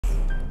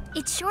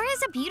It sure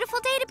is a beautiful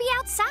day to be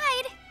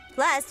outside.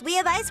 Plus, we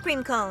have ice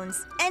cream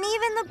cones, and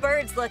even the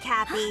birds look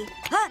happy.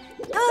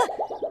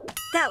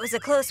 That was a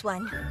close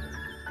one.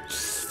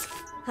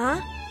 Huh?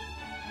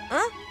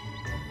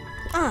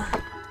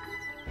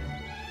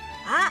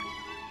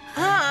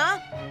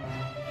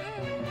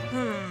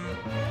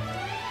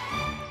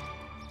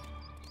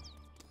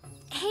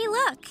 Hey,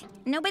 look.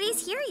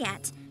 Nobody's here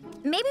yet.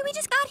 Maybe we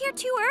just got here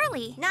too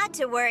early. Not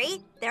to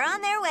worry. They're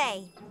on their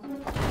way.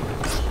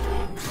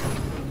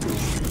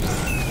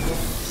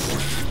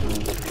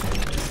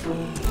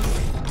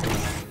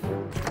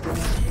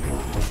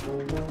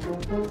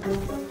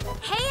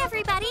 Hey,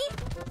 everybody.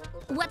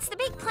 What's the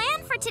big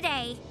plan for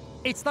today?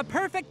 It's the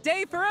perfect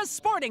day for a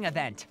sporting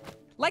event,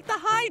 like the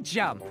high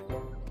jump.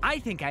 I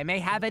think I may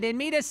have it in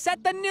me to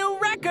set the new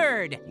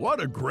record.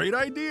 What a great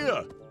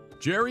idea.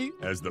 Jerry,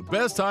 as the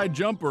best high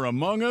jumper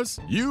among us,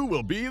 you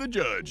will be the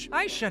judge.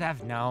 I should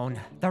have known.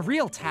 The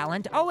real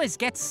talent always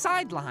gets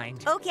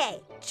sidelined.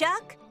 Okay,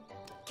 Chuck,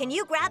 can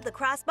you grab the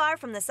crossbar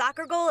from the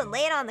soccer goal and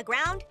lay it on the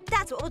ground?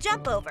 That's what we'll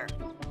jump over.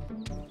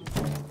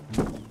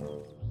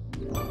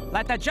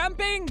 Let the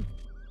jumping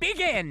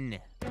begin.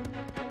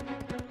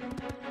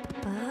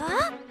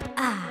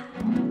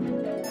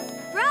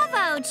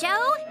 Bravo,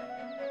 Joe.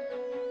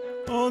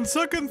 On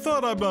second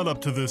thought, I'm not up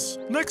to this.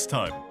 Next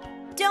time.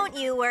 Don't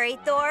you worry,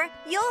 Thor.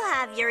 You'll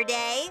have your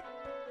day.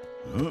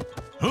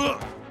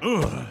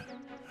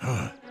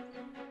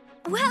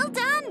 Well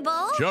done,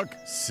 Bull. Chuck,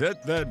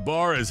 set that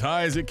bar as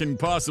high as it can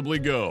possibly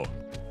go.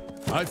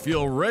 I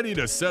feel ready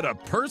to set a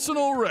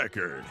personal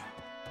record.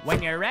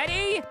 When you're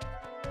ready,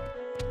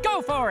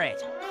 go for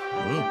it.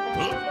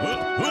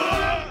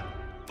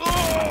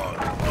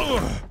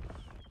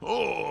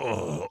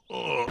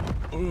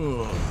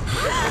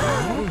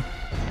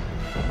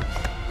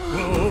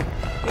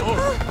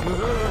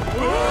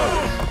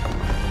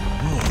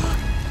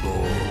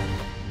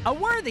 A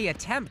worthy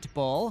attempt,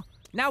 Bull.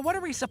 Now what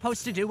are we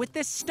supposed to do with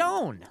this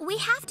stone? We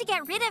have to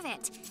get rid of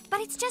it, but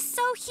it's just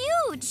so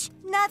huge.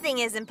 Nothing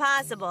is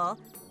impossible.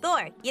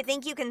 Thor, you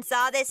think you can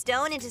saw this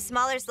stone into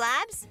smaller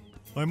slabs?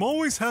 I'm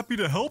always happy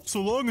to help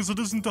so long as it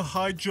isn't a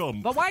high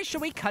jump. But why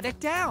should we cut it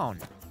down?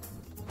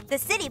 The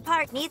city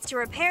park needs to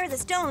repair the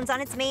stones on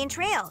its main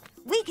trail.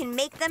 We can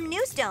make them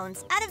new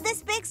stones out of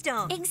this big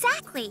stone.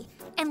 Exactly.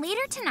 And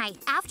later tonight,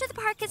 after the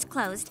park is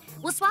closed,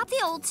 we'll swap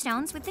the old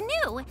stones with the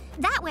new.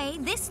 That way,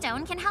 this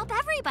stone can help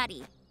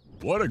everybody.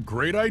 What a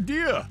great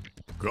idea!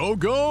 Go,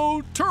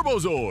 go,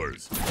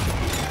 Turbozaurs!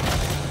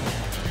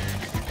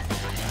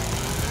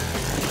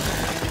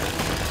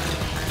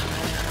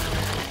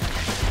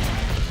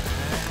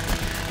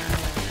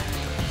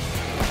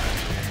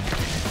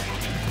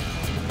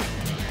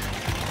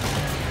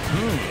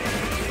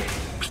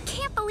 I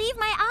can't believe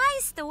my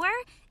eyes, Thor.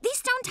 These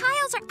stone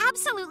tiles are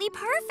absolutely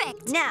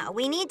perfect. Now,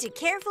 we need to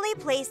carefully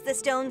place the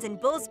stones in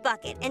Bull's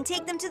bucket and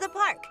take them to the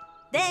park.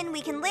 Then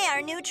we can lay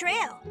our new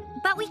trail.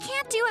 But we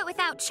can't do it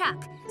without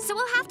Chuck, so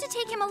we'll have to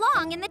take him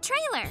along in the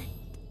trailer.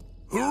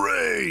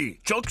 Hooray!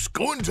 Chuck's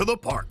going to the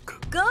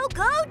park. Go,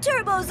 go,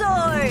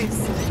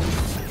 Turbozaurs!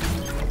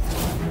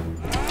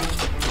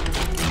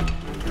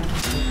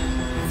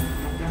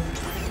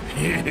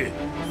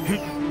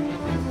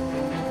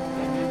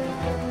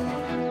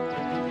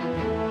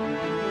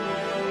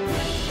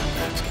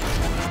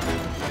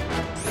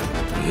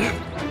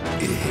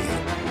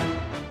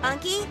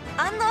 Unky,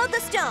 unload the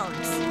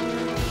stones.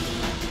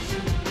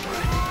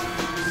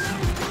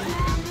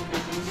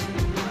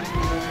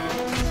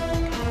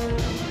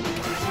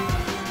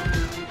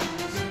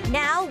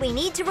 Now we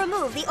need to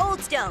remove the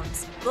old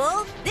stones.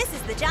 Bull, this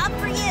is the job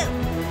for you.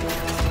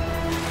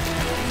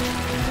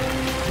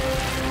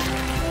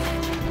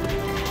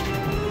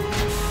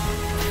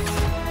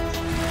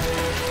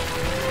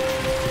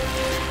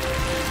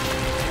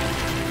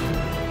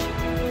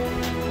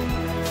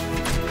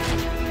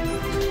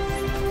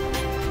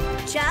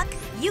 Chuck,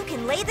 you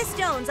can lay the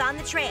stones on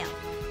the trail.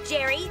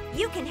 Jerry,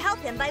 you can help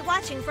him by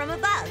watching from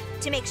above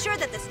to make sure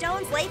that the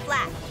stones lay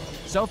flat.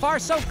 So far,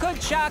 so good,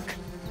 Chuck.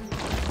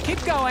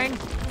 Keep going.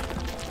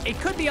 It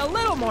could be a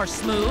little more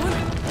smooth.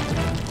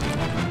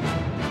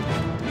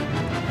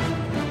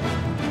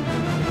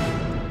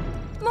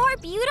 More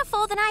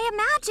beautiful than I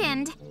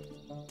imagined.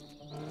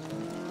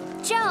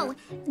 Joe,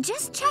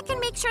 just check and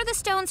make sure the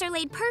stones are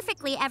laid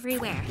perfectly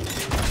everywhere.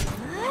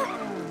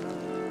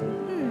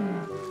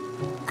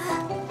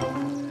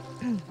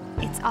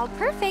 It's all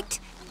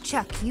perfect.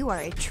 Chuck, you are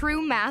a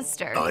true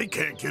master. I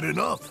can't get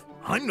enough.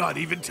 I'm not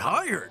even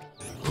tired.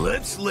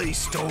 Let's lay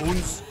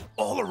stones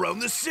all around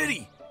the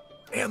city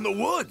and the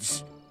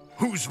woods.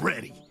 Who's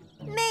ready?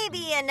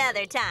 Maybe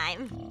another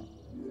time.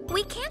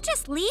 We can't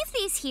just leave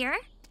these here.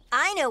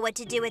 I know what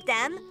to do with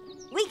them.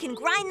 We can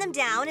grind them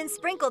down and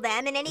sprinkle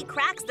them in any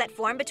cracks that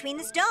form between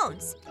the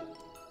stones.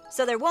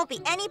 So there won't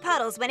be any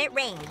puddles when it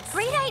rains.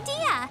 Great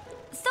idea.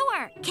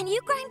 Thor, can you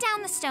grind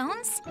down the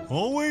stones?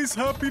 Always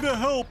happy to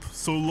help,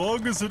 so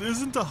long as it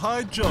isn't a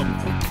high jump.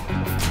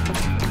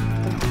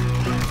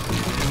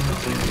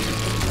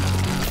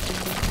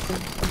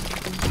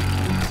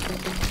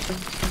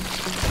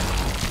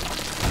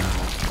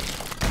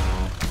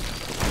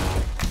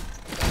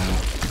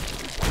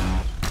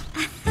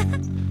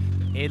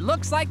 It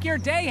looks like your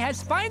day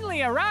has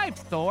finally arrived,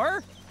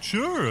 Thor.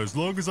 Sure, as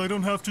long as I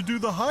don't have to do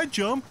the high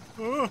jump.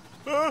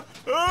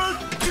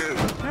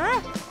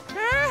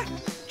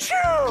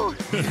 Choo!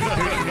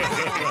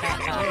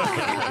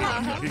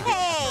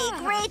 Hey,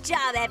 great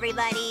job,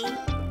 everybody.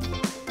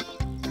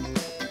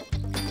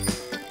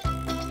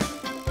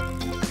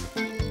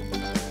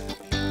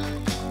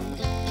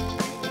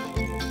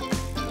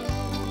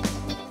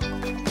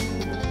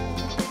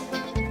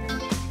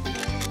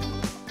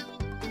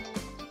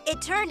 It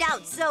turned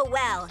out so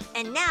well,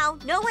 and now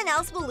no one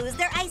else will lose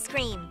their ice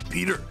cream.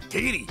 Peter,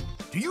 Katie,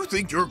 do you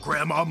think your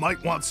grandma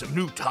might want some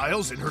new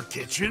tiles in her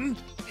kitchen?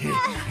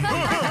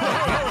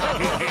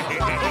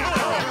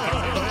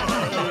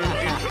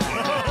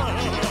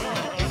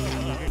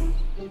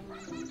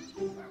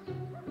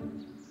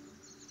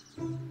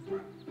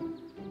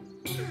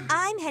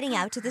 I'm heading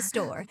out to the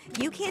store.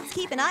 You kids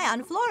keep an eye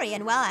on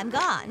Florian while I'm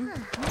gone.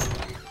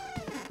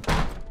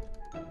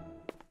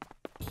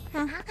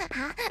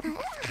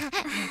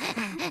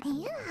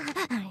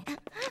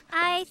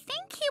 I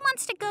think he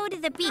wants to go to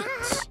the beach.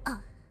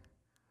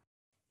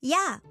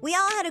 Yeah, we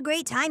all had a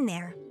great time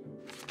there.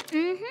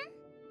 Mm-hmm.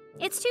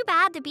 It's too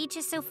bad the beach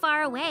is so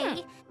far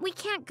away. We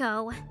can't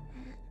go.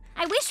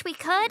 I wish we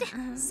could.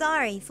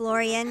 Sorry,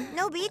 Florian.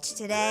 No beach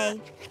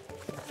today.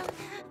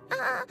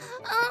 Even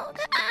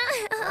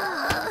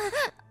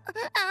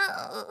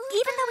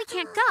though we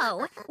can't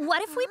go,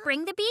 what if we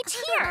bring the beach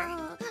here?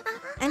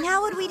 And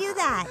how would we do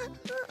that?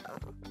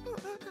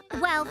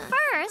 Well,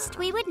 first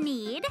we would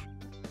need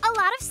a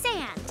lot of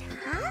sand.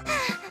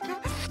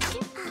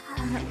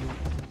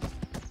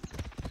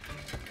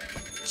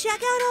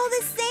 Check out all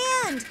this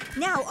sand!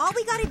 Now all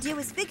we gotta do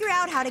is figure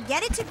out how to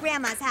get it to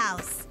Grandma's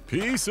house.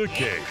 Piece of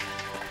cake.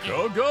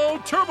 Go,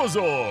 go,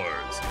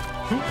 Turbozaurs!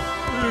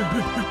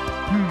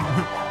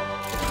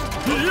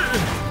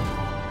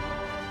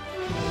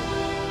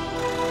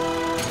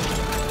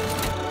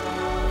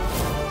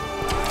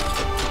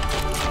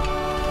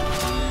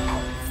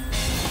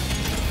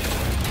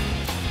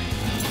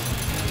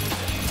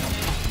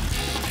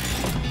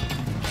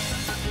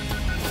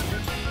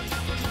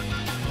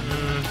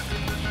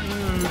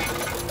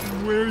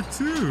 Where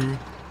to?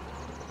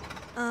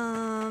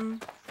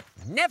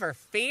 Never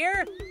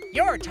fear.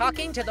 You're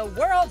talking to the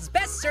world's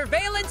best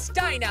surveillance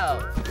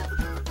dino.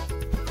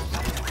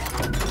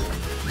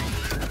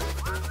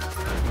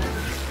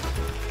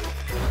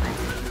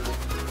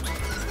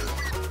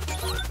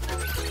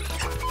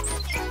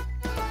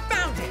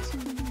 Found it.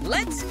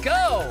 Let's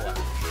go.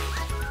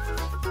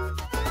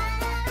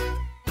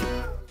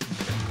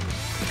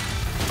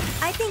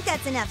 I think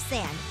that's enough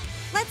sand.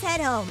 Let's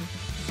head home.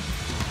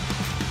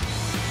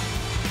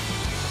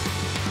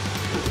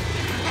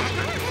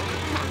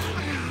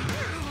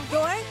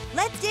 Thor,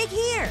 let's dig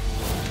here.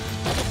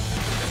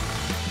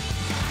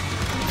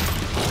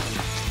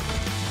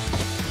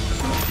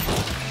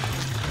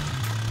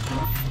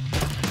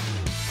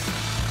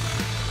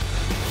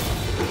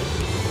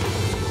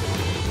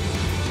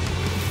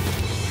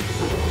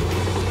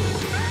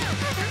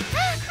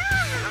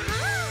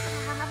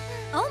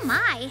 Oh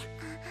my,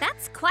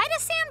 that's quite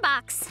a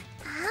sandbox.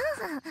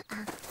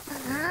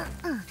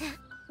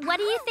 What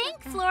do you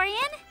think, Florian?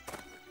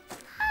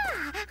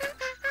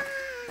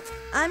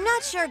 I'm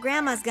not sure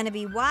Grandma's gonna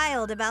be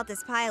wild about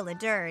this pile of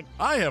dirt.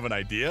 I have an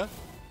idea.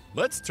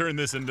 Let's turn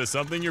this into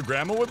something your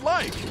grandma would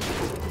like.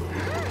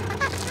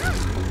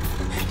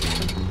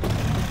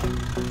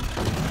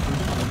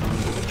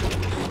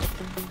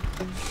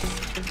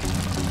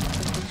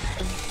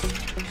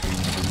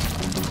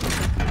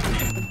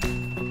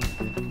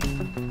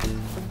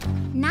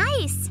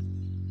 Nice.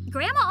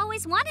 Grandma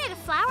always wanted a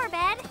flower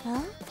bed.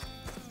 Huh?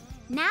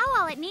 Now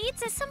all it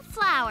needs is some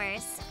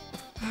flowers.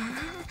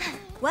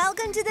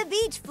 Welcome to the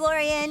beach,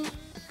 Florian.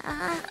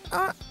 I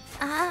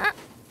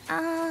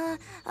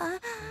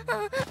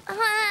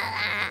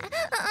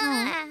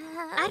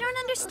don't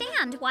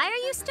understand. Why are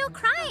you still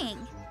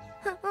crying?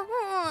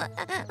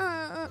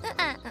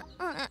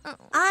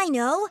 I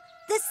know.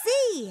 The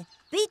sea.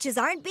 Beaches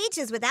aren't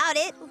beaches without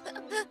it.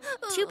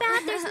 Too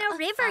bad there's no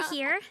river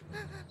here.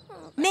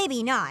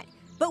 Maybe not,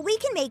 but we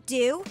can make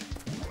do.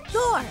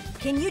 Thor,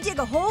 can you dig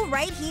a hole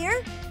right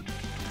here?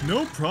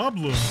 No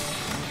problem.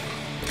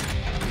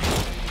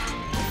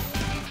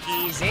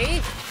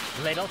 Easy.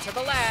 Little to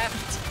the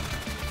left.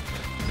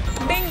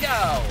 Bingo!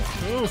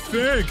 Oh,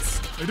 thanks.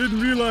 I didn't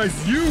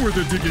realize you were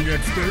the digging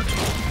expert.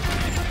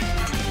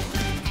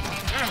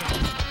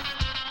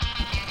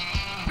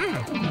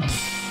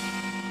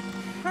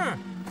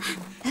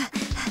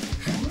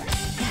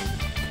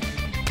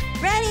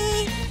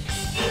 Ready?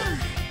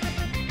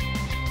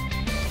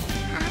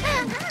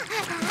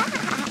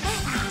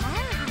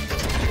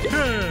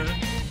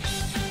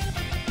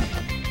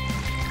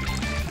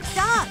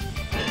 Stop!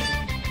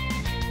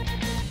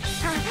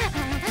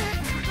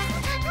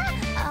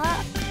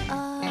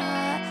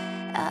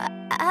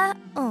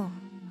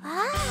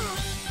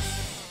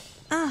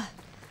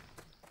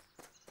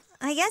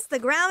 I guess the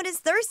ground is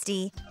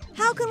thirsty.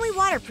 How can we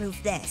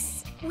waterproof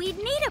this? We'd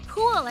need a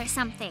pool or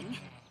something.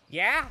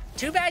 Yeah?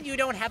 Too bad you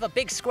don't have a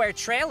big square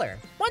trailer.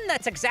 One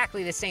that's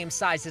exactly the same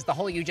size as the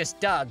hole you just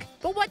dug.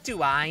 But what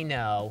do I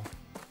know?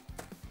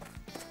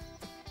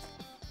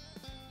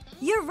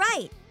 You're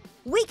right.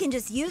 We can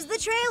just use the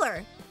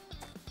trailer.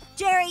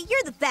 Jerry,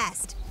 you're the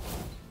best.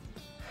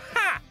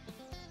 Ha!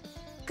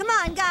 Come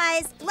on,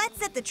 guys. Let's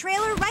set the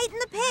trailer right in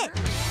the pit.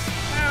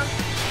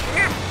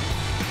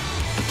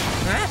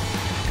 Huh?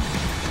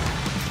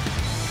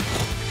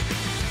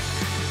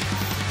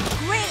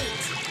 Great.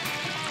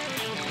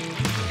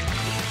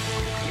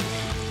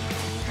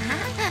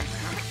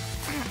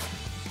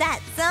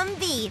 That's some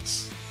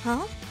beach.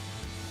 Huh?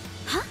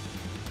 Huh?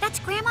 That's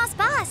Grandma's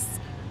bus.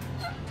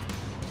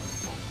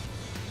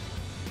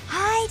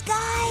 Hi,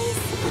 guys.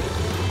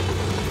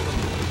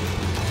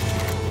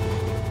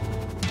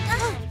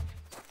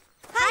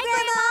 Hi,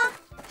 Grandma.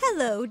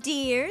 Hello,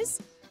 dears.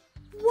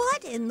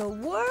 What in the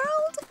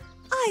world?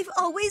 I've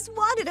always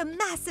wanted a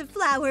massive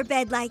flower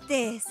bed like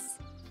this.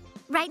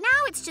 Right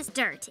now, it's just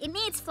dirt. It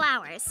needs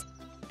flowers.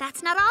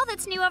 That's not all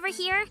that's new over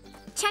here.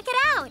 Check it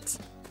out.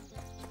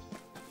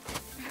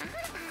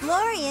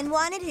 Florian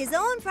wanted his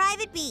own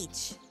private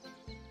beach.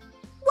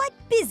 What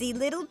busy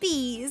little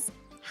bees.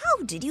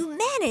 How did you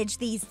manage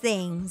these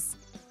things?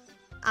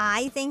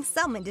 I think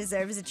someone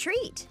deserves a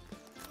treat.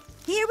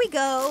 Here we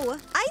go.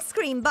 Ice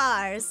cream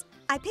bars.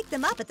 I picked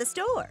them up at the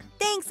store.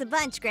 Thanks a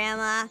bunch,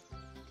 Grandma.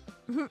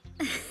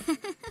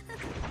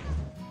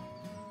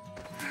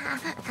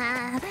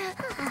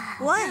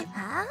 What?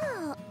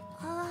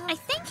 I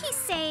think he's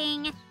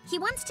saying he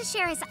wants to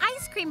share his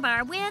ice cream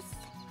bar with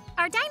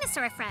our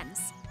dinosaur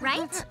friends,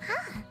 right?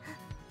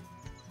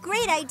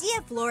 Great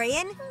idea,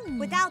 Florian.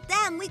 Without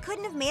them, we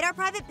couldn't have made our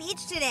private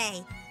beach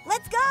today.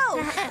 Let's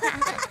go!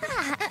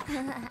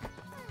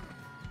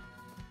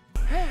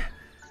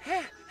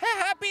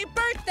 Happy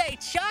birthday,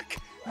 Chuck!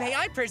 May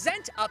I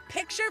present a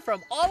picture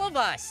from all of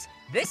us?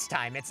 This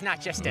time, it's not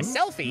just a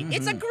selfie,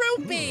 it's a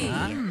groupie!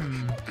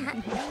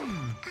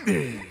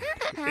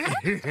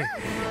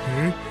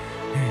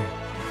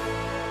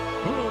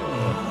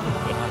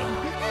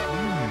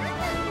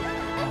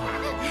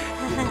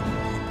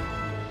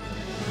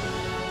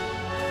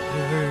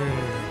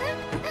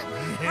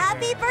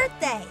 Happy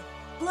birthday!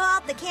 Blow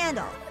out the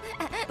candle.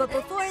 But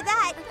before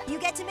that, you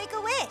get to make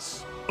a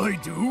wish. I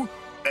do?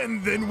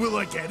 And then will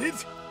I get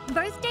it?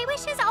 Birthday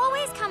wishes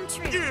always come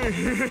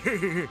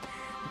true.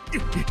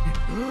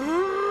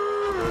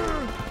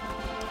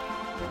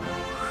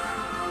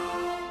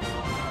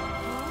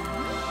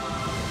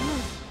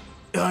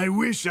 I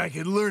wish I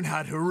could learn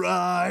how to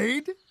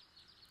ride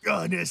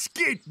on a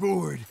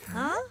skateboard.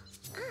 Huh?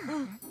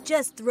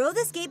 Just throw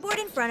the skateboard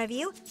in front of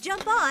you,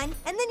 jump on,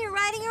 and then you're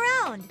riding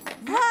around.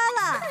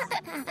 Voila!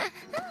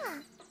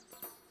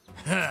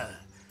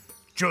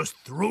 Just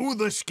throw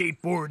the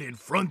skateboard in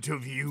front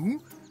of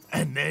you,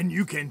 and then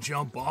you can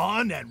jump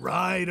on and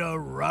ride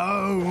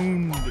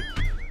around.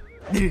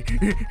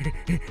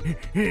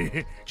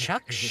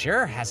 Chuck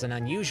sure has an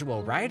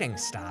unusual riding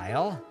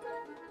style.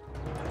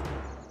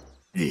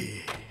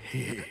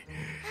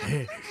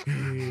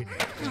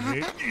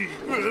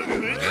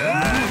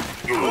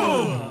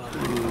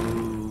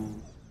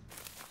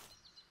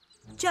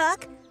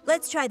 Chuck,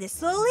 let's try this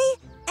slowly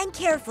and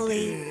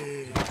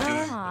carefully.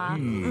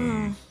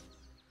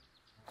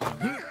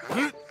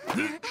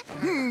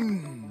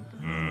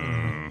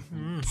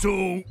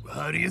 So,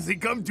 how do you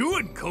think I'm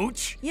doing,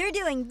 Coach? You're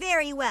doing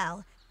very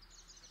well.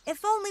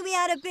 If only we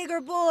had a bigger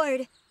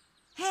board.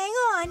 Hang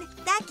on,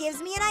 that gives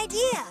me an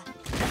idea.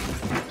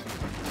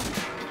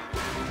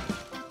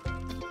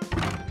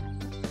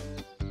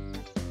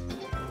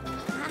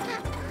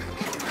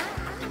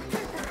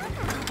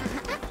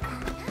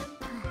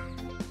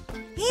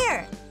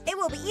 Here, it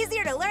will be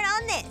easier to learn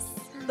on this.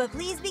 But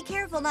please be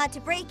careful not to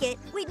break it.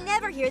 We'd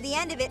never hear the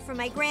end of it from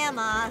my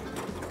grandma.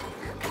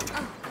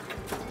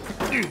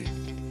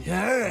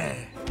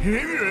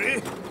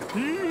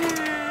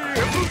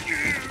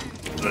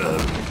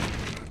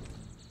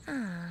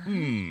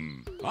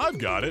 I've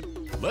got it.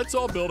 Let's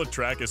all build a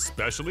track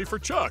especially for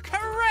Chuck.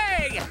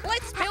 Hooray!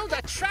 Let's build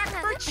a track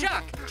for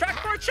Chuck! Track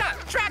for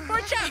Chuck! Track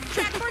for Chuck!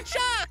 Track for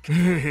Chuck!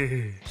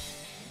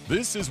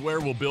 This is where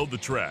we'll build the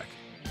track.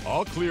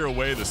 I'll clear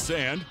away the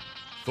sand,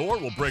 Thor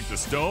will break the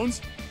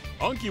stones,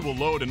 Unky will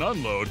load and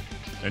unload,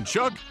 and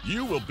Chuck,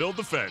 you will build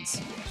the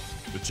fence.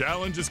 The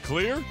challenge is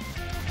clear?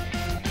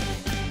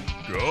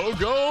 Go,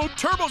 go,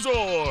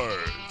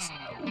 Turbozaurs!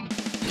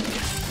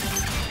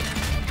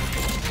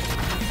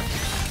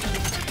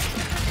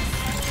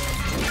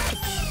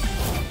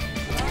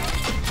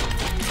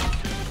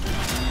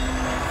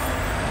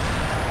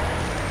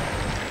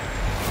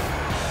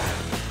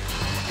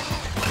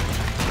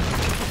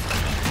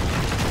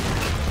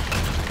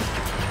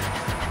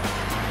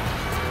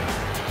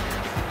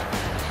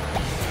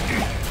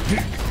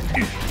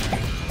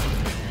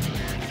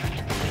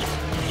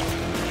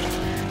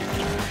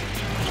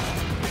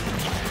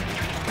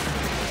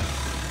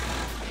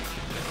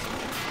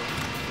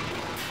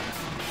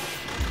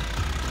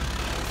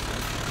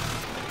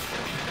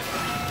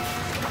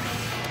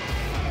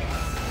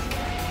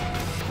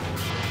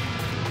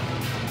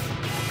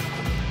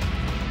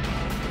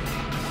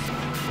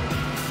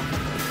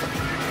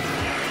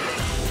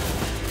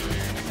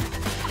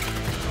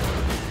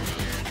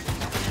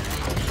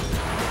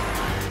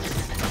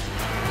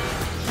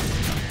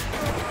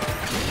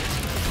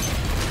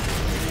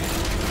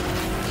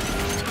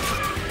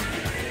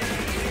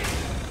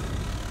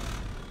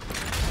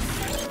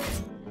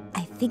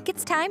 think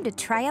it's time to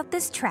try out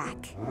this track.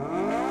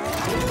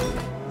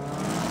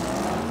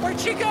 Where'd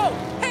she go?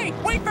 Hey,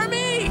 wait for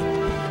me!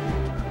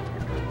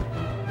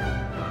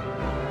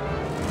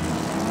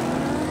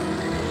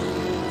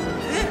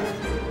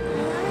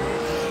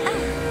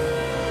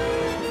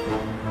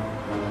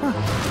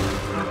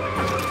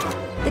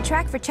 The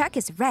track for Chuck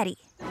is ready.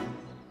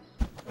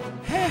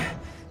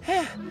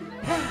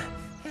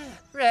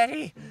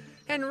 Ready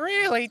and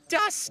really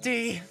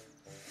dusty.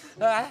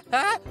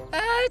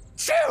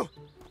 Achoo!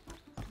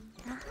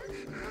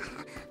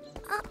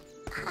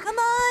 Come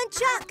on,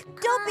 Chuck.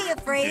 Don't be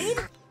afraid.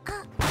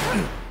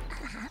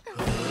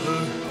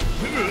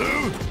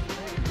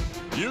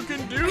 You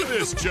can do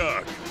this,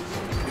 Chuck.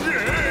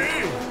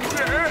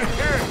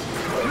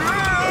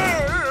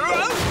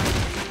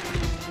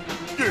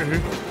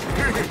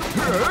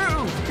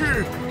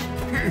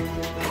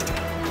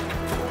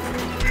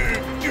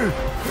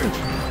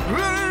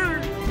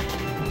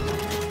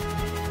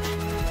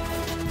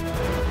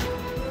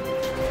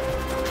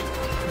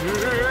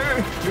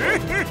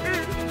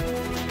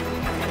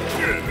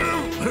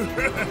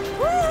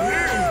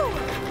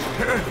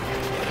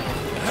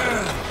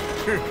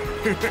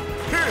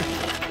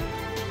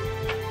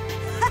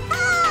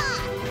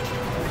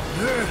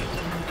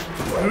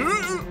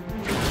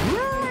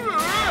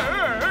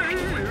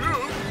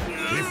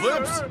 He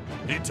flips,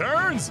 he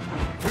turns,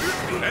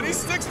 and he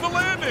sticks the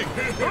landing.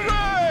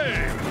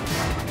 Hooray!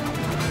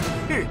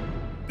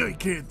 I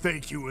can't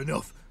thank you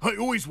enough. I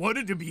always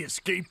wanted to be a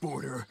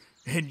skateboarder,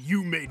 and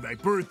you made my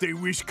birthday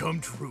wish come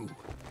true.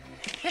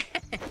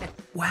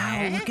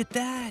 Wow, look at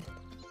that.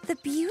 The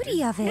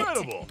beauty of it.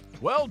 Incredible.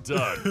 Well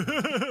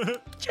done.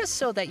 Just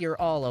so that you're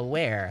all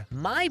aware,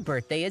 my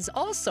birthday is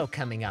also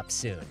coming up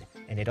soon,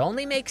 and it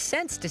only makes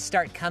sense to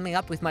start coming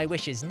up with my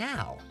wishes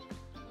now.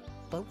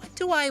 But what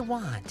do I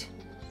want?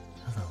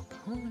 A little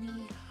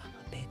pony,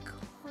 a big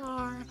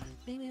car,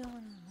 maybe I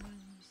want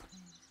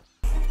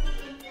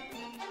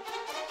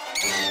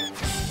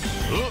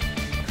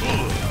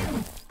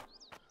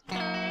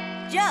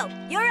Joe,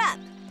 you're up.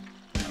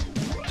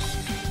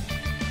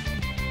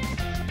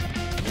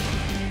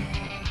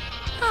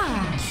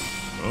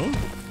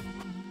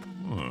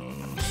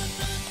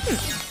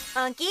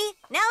 Unky,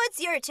 now it's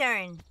your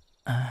turn.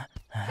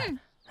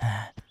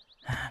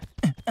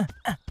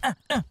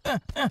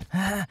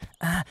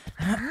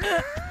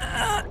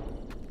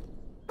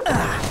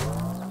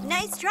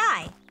 Nice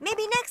try.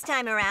 Maybe next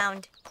time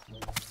around.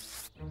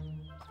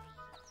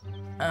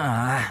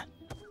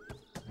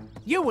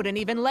 You wouldn't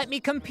even let me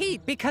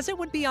compete because it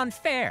would be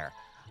unfair.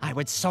 I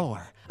would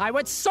soar. I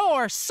would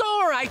soar,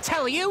 I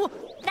tell you!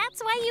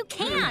 That's why you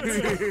can't.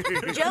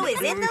 Joe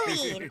is in the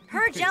lead.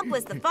 Her jump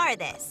was the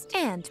farthest.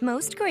 And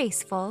most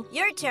graceful.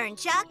 Your turn,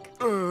 Chuck.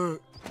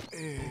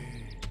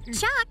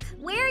 Chuck,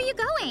 where are you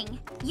going?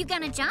 You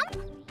gonna jump?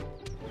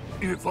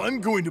 If I'm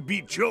going to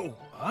beat Joe,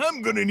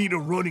 I'm gonna need a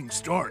running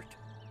start.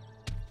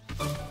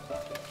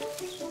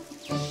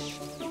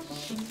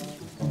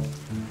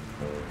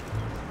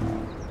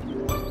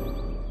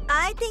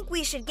 I think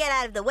we should get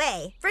out of the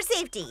way for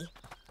safety.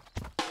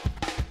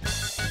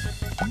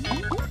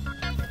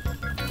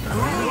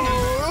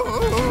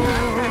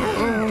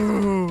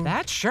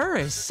 That sure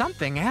is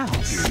something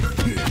else.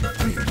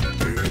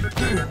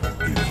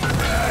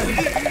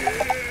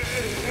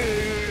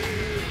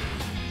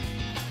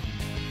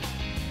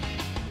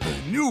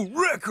 A new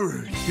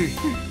record!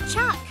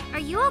 Chuck, are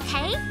you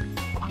okay?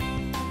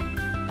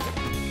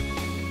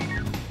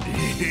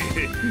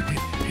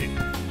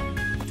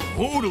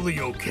 Totally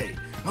okay.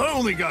 I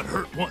only got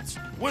hurt once,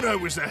 when I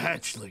was a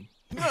hatchling.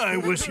 I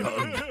was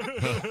young.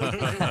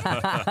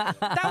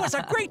 That was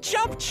a great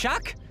jump,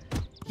 Chuck!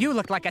 You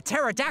look like a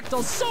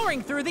pterodactyl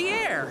soaring through the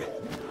air!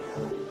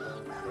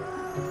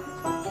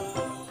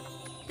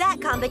 That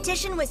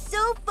competition was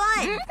so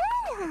fun.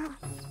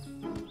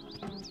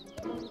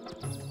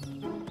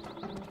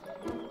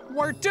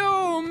 We're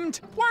doomed!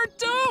 We're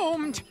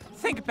doomed!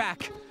 Think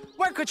back.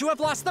 Where could you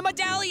have lost the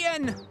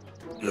medallion?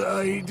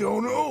 I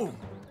don't know.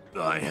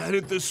 I had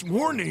it this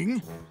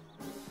morning.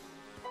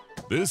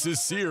 This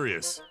is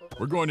serious.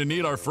 We're going to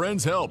need our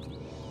friends' help.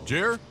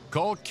 Jer,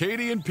 call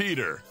Katie and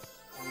Peter.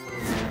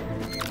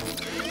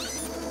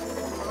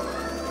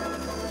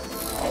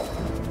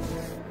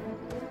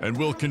 And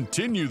we'll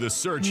continue the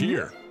search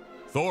here.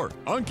 Thor,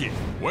 Unky,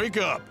 wake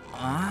up.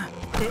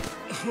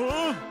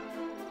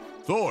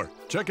 Thor,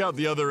 check out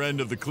the other end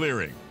of the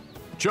clearing.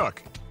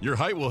 Chuck, your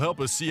height will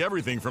help us see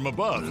everything from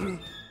above.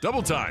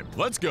 Double time,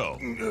 let's go.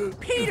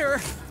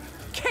 Peter!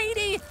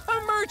 Katie!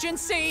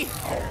 Emergency!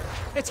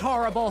 It's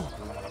horrible.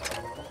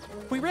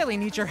 We really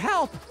need your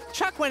help.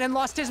 Chuck went and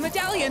lost his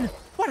medallion.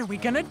 What are we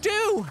gonna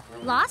do?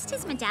 Lost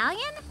his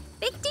medallion?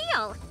 Big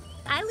deal.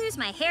 I lose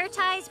my hair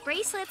ties,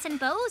 bracelets, and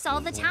bows all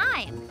the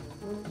time.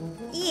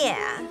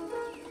 Yeah.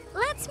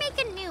 Let's make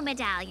a new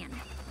medallion.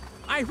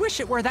 I wish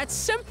it were that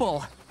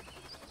simple.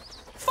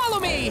 Follow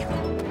me!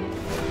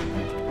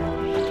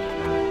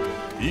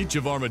 Each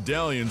of our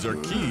medallions are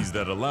keys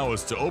that allow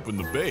us to open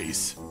the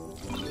base.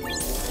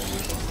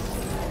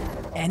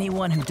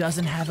 Anyone who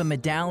doesn't have a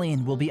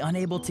medallion will be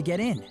unable to get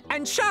in.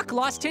 And Chuck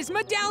lost his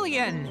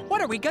medallion. What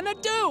are we gonna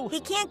do?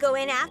 He can't go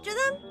in after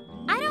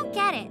them? I don't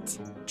get it.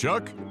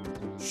 Chuck,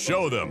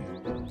 show them.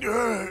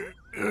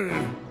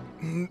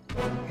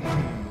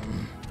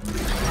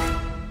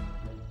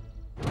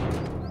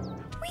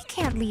 We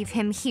can't leave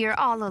him here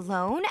all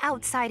alone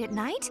outside at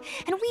night,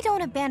 and we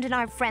don't abandon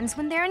our friends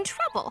when they're in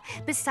trouble.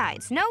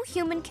 Besides, no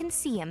human can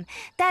see him.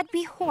 That'd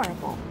be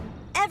horrible.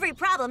 Every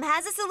problem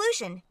has a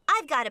solution.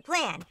 I've got a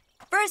plan.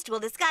 First, we'll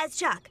disguise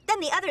Chuck. Then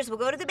the others will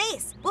go to the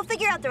base. We'll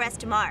figure out the rest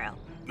tomorrow.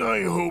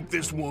 I hope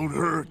this won't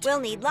hurt.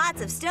 We'll need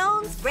lots of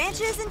stones,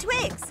 branches, and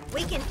twigs.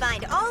 We can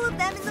find all of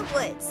them in the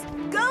woods.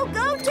 Go,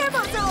 go,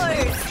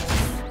 Turbozaurs!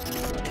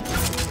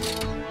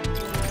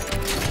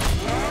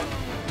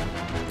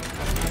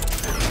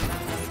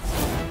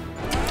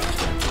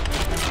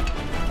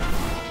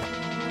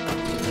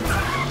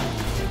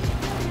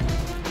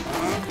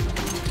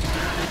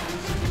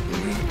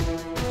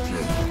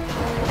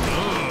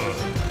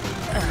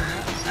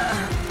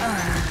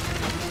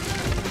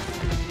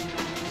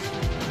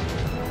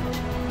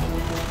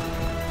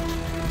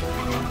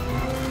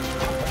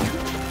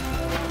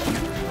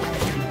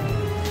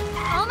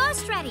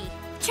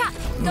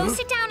 Go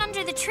sit down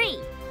under the tree.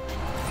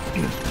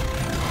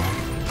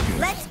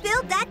 Let's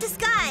build that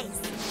disguise.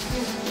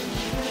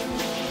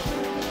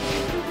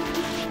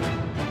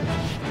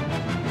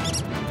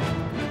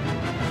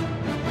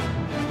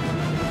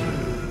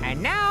 And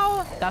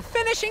now, the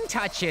finishing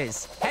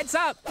touches. Heads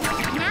up.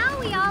 Now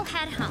we all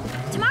head home.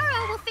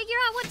 Tomorrow we'll figure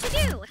out what to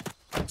do.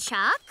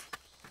 Chuck,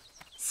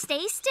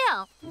 stay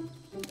still.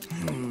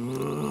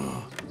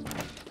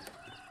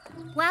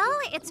 Well,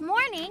 it's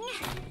morning.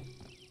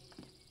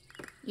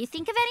 You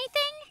think of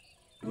anything?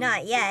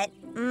 Not yet.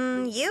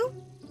 You?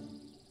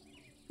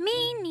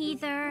 Me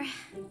neither.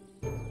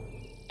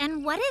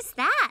 And what is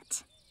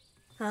that?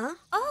 Huh?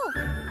 Oh.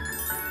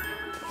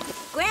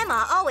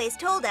 Grandma always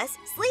told us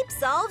sleep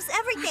solves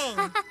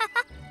everything.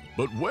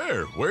 But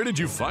where? Where did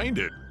you find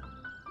it?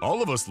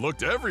 All of us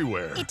looked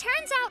everywhere. It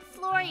turns out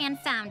Florian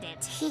found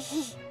it.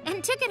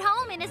 And took it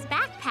home in his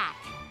backpack.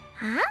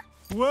 Huh?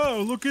 Wow,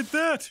 look at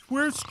that.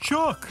 Where's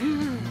Chuck?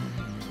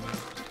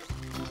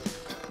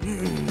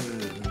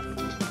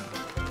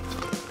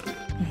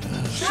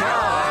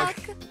 Chuck!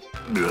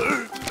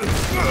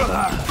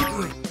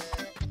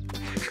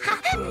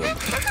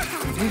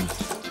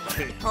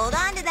 Hold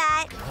on to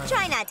that.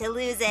 Try not to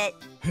lose it.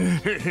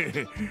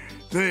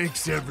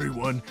 Thanks,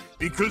 everyone.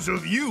 Because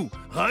of you,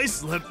 I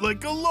slept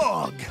like a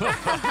log.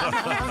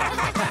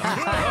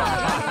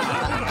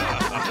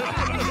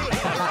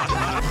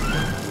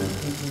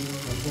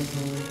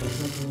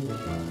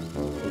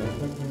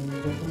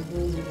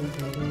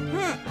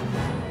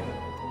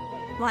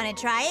 Want to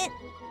try it?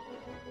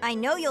 I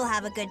know you'll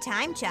have a good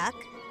time, Chuck.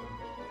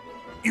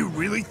 You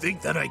really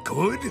think that I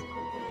could?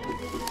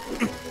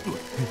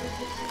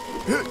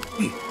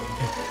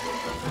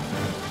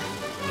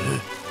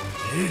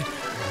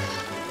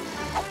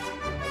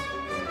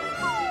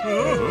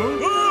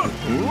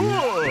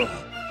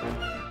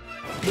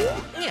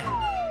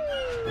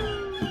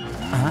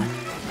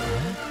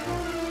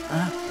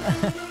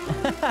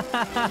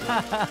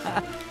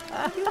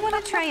 You want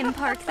to try and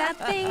park that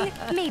thing?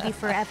 Maybe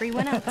for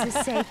everyone else's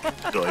sake.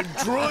 I'm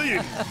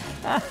trying.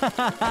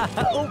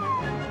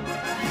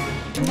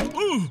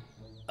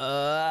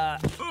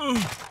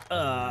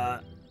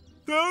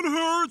 That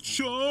hurt,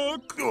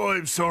 Chuck. Oh,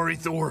 I'm sorry,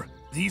 Thor.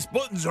 These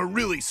buttons are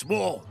really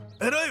small,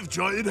 and I have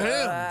giant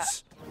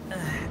hands.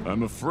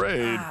 I'm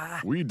afraid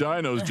we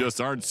dinos just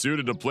aren't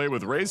suited to play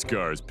with race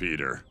cars,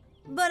 Peter.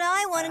 But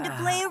I wanted to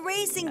play a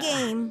racing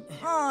game.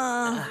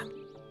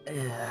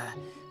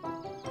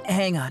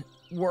 Hang on.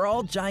 We're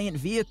all giant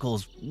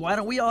vehicles. Why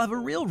don't we all have a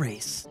real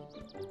race?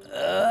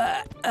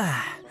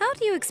 How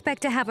do you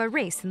expect to have a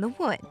race in the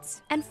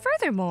woods? And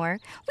furthermore,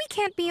 we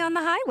can't be on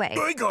the highway.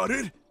 I got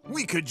it.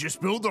 We could just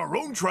build our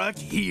own track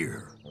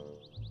here.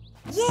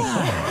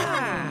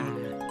 Yeah!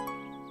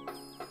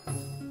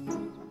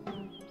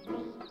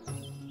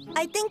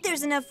 I think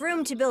there's enough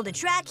room to build a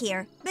track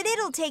here, but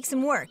it'll take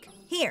some work.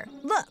 Here,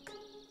 look.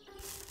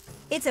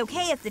 It's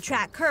okay if the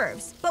track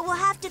curves, but we'll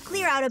have to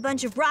clear out a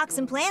bunch of rocks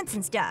and plants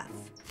and stuff.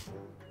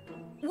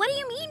 What do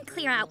you mean,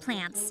 clear out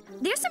plants?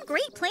 There's some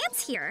great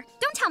plants here.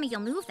 Don't tell me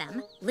you'll move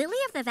them. Lily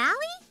of the Valley?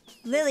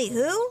 Lily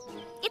who?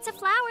 It's a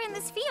flower in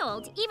this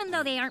field, even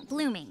though they aren't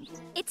blooming.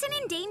 It's an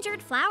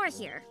endangered flower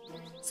here,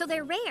 so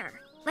they're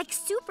rare, like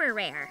super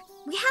rare.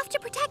 We have to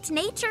protect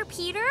nature,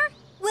 Peter.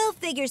 We'll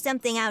figure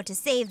something out to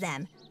save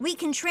them. We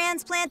can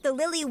transplant the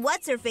lily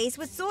what's-her-face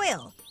with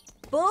soil.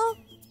 Bull,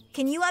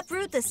 can you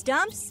uproot the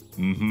stumps?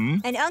 Mm-hmm.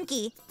 And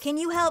Unky, can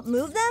you help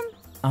move them?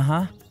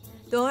 Uh-huh.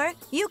 Thor,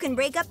 you can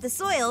break up the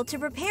soil to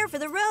prepare for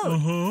the road.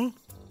 Uh-huh.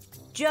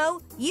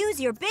 Joe, use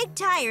your big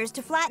tires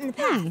to flatten the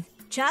path.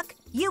 Chuck,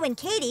 you and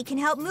Katie can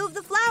help move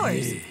the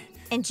flowers.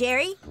 And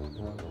Jerry?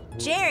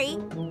 Jerry?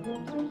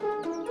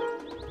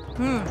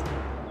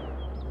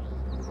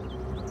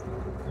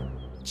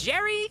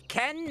 Jerry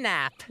can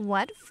nap.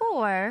 What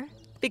for?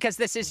 Because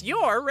this is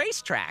your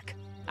racetrack.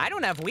 I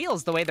don't have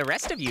wheels the way the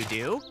rest of you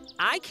do.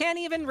 I can't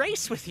even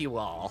race with you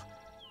all.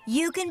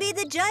 You can be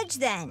the judge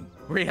then.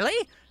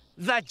 Really?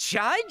 The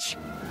judge?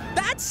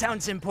 That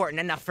sounds important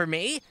enough for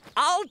me.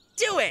 I'll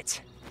do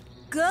it!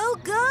 Go,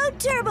 go,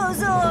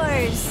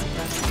 Turbozaurs!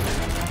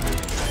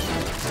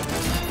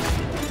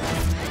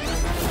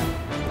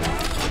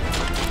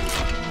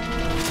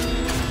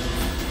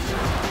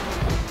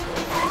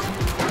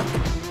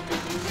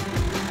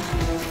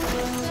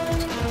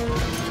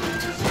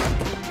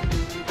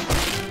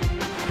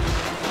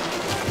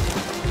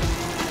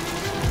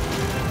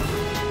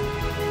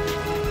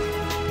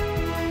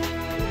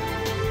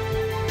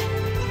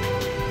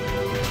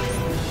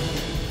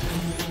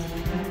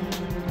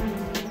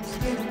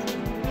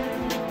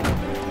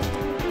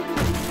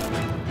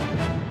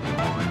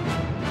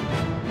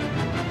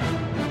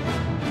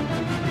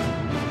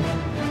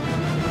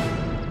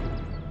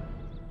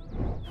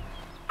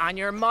 On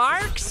your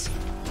marks,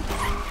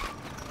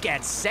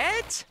 get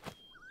set,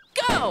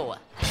 go!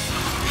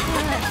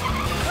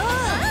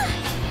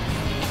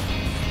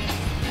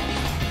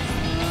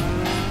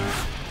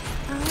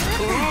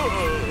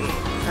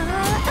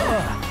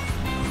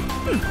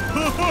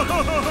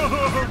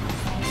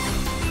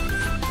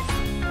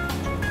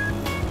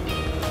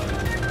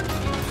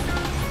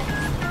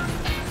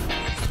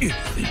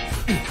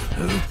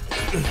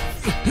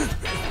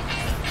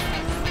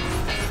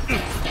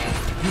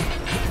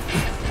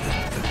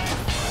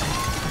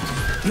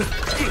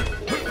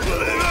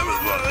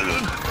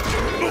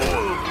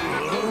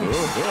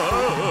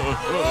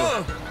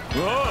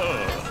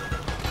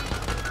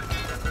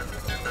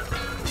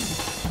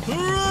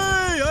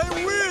 Hooray! I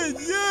win!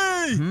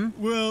 Yay!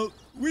 Well,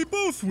 we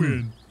both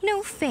win.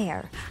 No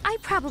fair. I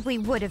probably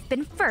would have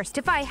been first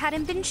if I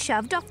hadn't been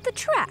shoved off the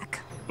track.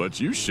 But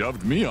you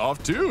shoved me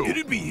off too.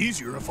 It'd be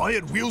easier if I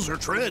had wheels or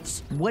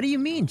treads. What do you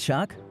mean,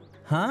 Chuck?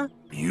 Huh?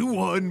 You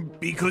won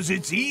because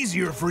it's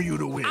easier for you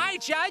to win. I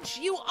judge,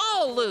 you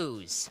all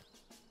lose.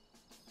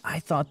 I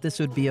thought this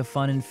would be a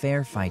fun and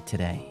fair fight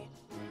today.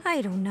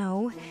 I don't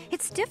know.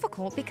 It's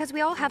difficult because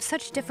we all have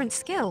such different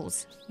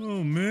skills.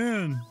 Oh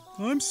man,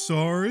 I'm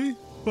sorry,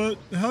 but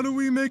how do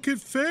we make it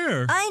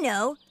fair? I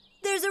know.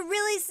 There's a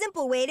really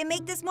simple way to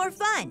make this more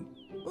fun.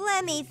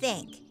 Let me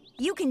think.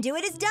 You can do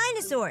it as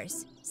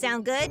dinosaurs.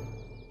 Sound good?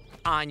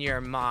 On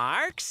your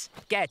marks,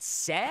 get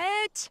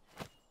set,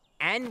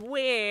 and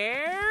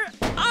we're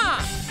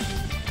off!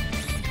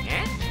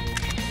 Eh?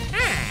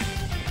 Ah.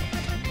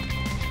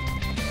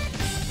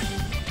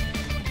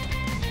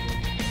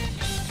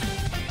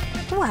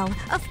 Well,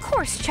 of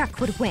course Chuck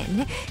would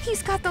win.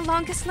 He's got the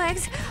longest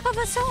legs of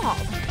us all.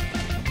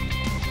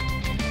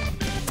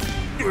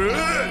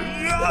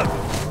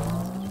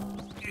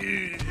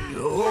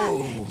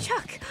 Oh,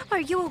 Chuck,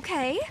 are you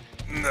okay?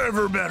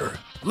 never better.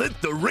 Let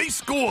the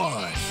race go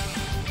on.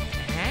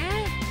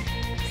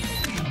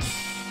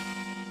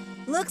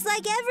 Looks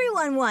like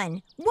everyone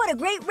won. What a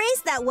great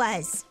race that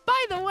was.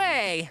 By the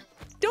way,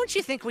 don't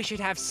you think we should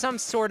have some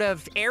sort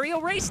of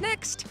aerial race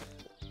next?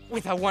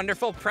 With a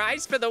wonderful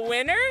prize for the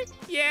winner?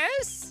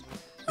 Yes?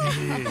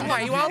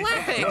 Why are you all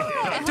laughing?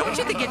 Don't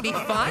you think it'd be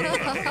fun?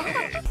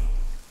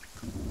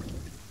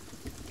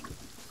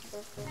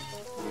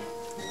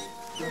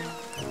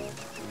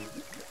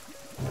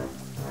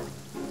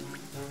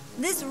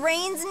 This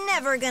rain's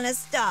never gonna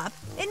stop.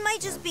 It might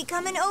just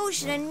become an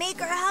ocean and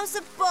make our house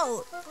a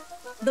boat.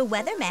 The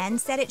weatherman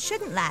said it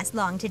shouldn't last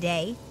long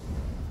today.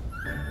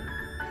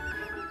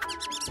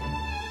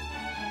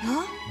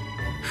 Huh?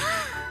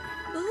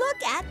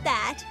 Look at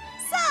that!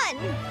 Sun!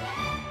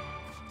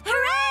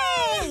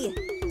 Hooray!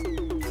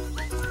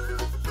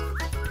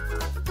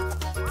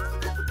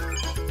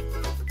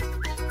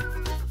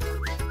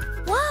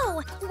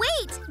 Whoa!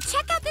 Wait!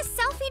 Check out this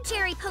selfie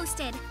Jerry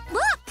posted.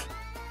 Look!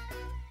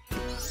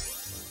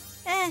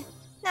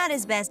 Not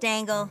his best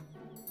angle.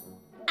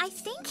 I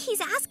think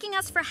he's asking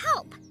us for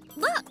help.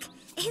 Look!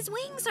 His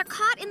wings are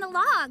caught in the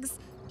logs.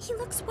 He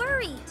looks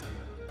worried.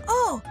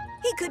 Oh,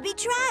 he could be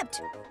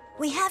trapped.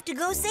 We have to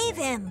go save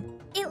him.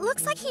 It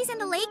looks like he's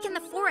in a lake in the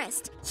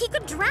forest. He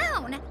could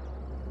drown.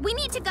 We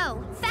need to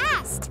go,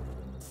 fast.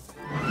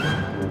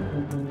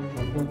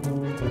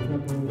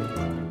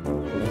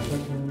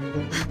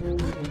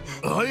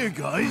 Hiya,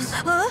 guys.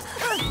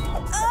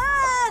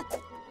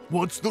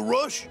 What's the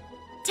rush?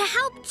 To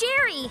help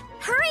Jerry.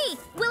 Hurry,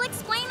 we'll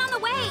explain on the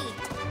way.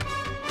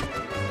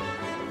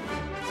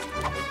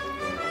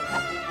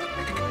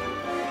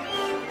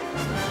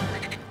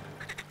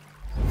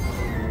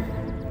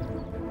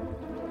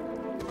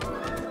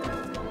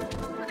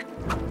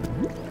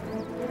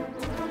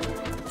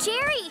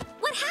 Jerry,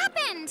 what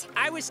happened?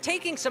 I was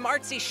taking some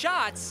artsy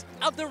shots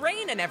of the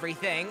rain and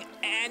everything,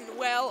 and,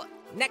 well,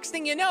 next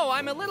thing you know,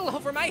 I'm a little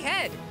over my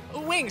head.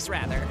 Wings,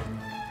 rather.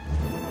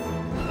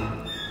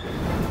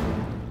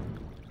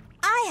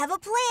 I have a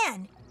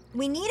plan.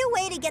 We need a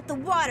way to get the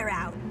water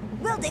out.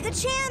 We'll dig a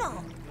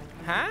channel.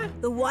 Huh?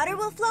 The water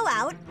will flow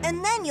out,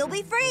 and then you'll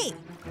be free.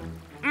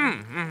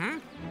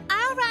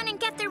 I'll run and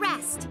get the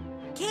rest.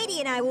 Katie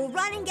and I will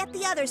run and get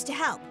the others to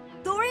help.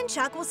 Thor and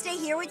Chuck will stay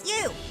here with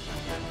you.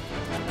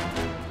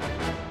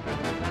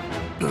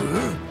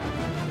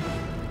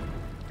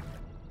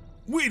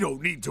 We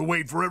don't need to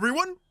wait for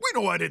everyone. We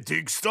know how to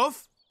dig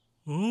stuff.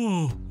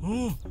 Oh.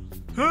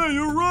 Hey,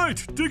 you're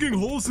right. Digging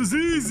holes is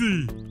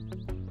easy.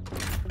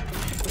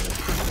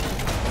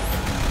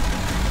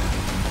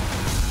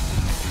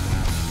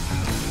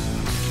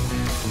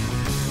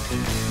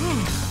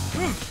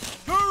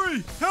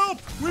 Hurry! Help!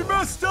 We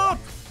messed up!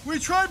 We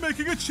tried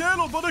making a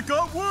channel, but it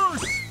got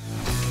worse!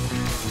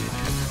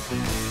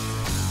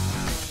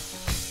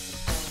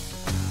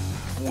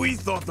 We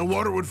thought the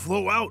water would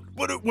flow out,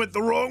 but it went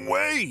the wrong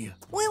way.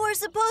 We were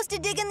supposed to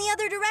dig in the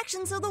other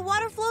direction so the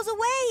water flows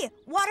away.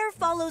 Water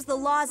follows the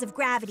laws of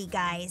gravity,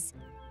 guys.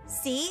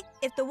 See?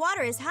 If the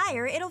water is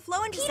higher, it'll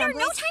flow into Peter,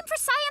 someplace... no time for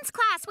science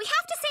class. We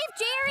have to save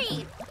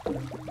Jerry.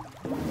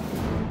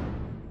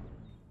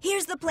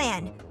 Here's the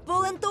plan.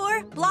 Bull and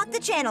Thor, block the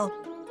channel.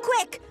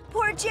 Quick!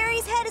 Poor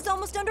Jerry's head is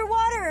almost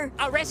underwater.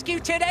 A rescue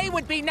today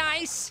would be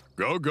nice.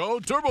 Go, go,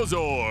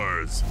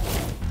 Turbozaurs!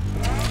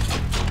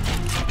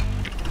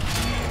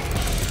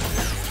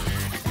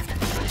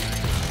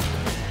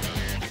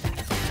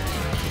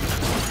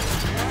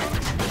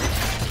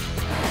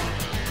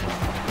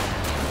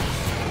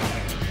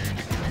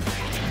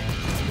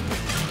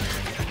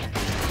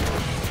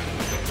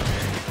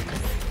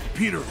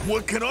 Peter,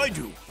 what can I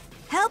do?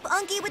 Help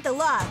Unky with the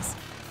logs.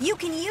 You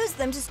can use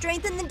them to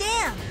strengthen the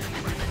dam.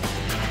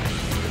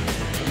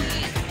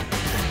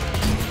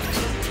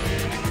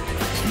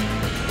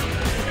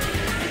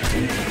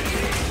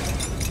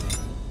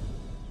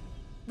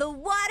 The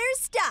water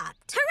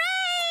stopped.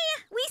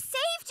 Hooray! We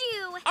saved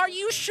you. Are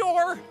you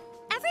sure?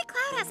 Every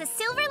cloud has a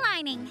silver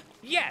lining.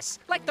 Yes,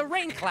 like the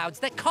rain clouds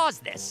that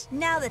caused this.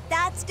 Now that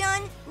that's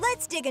done,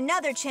 let's dig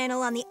another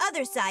channel on the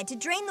other side to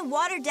drain the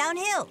water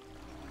downhill.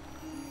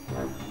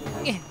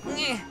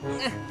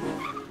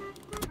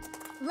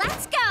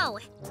 Let's go.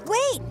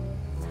 Wait!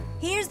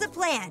 Here's the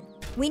plan.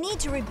 We need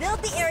to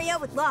rebuild the area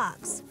with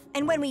logs.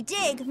 And when we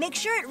dig, make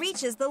sure it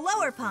reaches the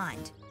lower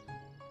pond.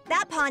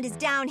 That pond is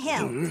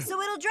downhill,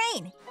 so it'll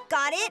drain.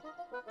 Got it?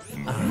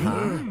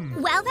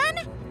 Well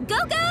then,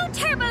 go,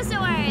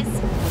 Turbozaurs!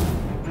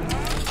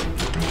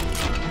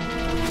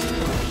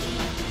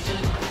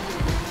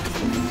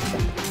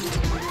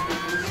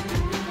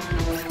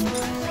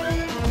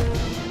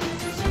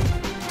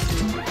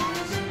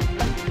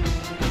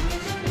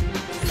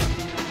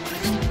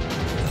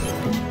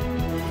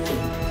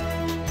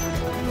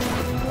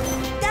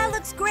 That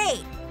looks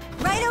great.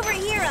 Right over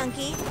here,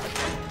 Unky.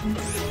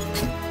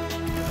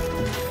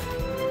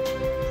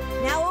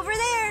 Now over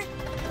there.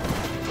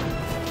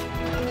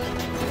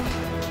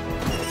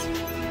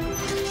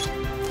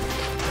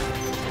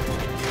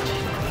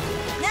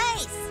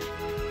 Nice!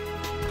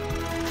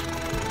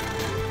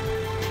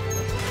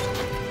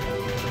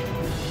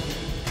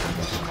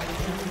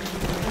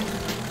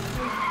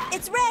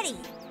 It's ready.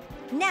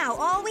 Now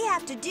all we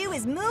have to do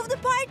is move the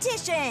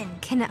partition.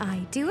 Can I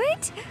do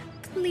it?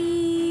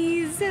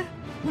 Please.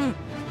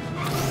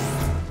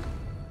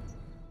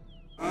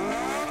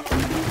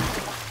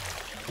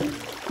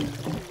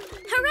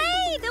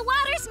 Hooray! The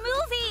water's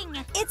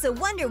moving! It's a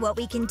wonder what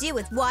we can do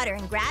with water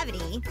and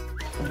gravity.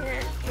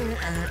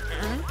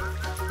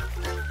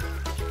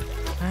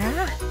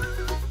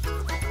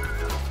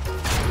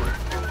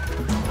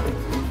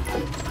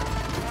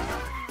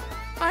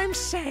 I'm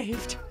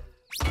saved.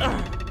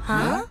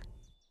 Huh?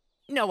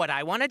 Know what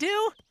I want to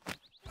do?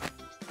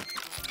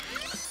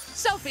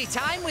 Selfie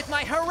time with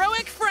my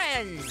heroic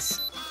friends!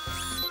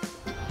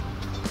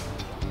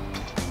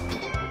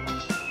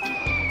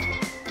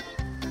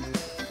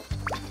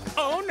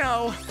 Oh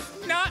no,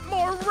 not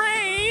more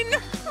rain!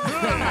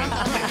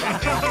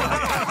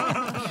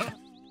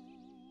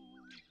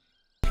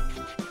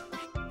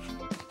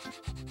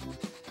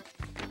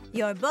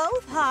 You're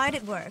both hard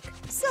at work.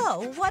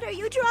 So, what are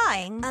you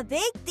drawing? A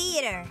big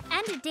theater.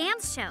 And a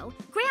dance show.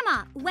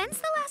 Grandma, when's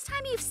the last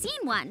time you've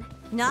seen one?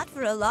 Not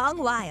for a long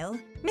while.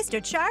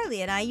 Mr.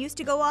 Charlie and I used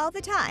to go all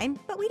the time,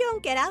 but we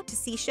don't get out to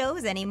see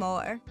shows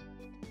anymore.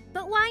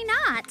 But why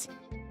not?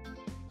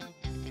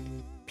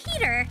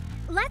 Peter,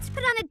 let's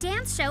put on a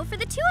dance show for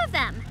the two of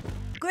them.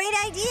 Great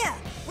idea!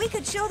 We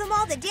could show them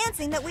all the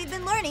dancing that we've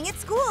been learning at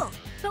school.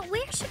 But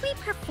where should we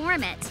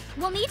perform it?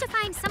 We'll need to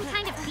find some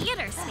kind of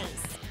theater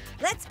space.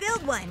 Let's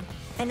build one.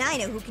 And I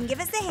know who can give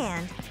us a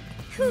hand.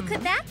 Who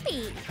could that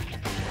be?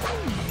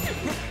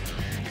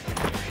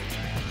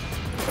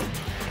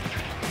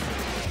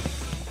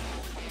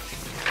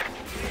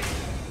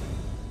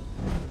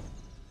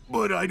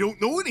 But I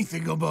don't know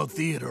anything about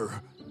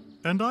theater.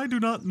 And I do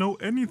not know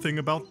anything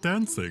about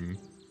dancing.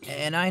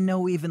 And I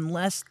know even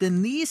less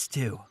than these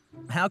two.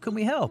 How can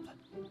we help?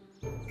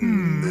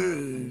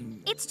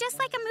 It's just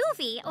like a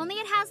movie, only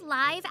it has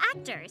live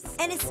actors.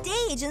 And a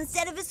stage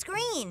instead of a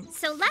screen.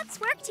 So let's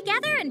work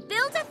together and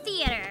build a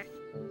theater.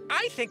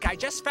 I think I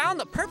just found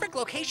the perfect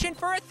location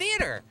for a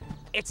theater.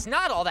 It's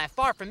not all that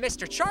far from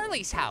Mr.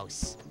 Charlie's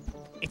house.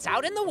 It's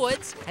out in the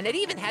woods, and it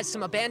even has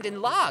some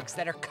abandoned logs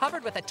that are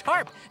covered with a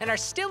tarp and are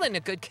still in a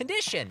good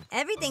condition.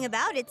 Everything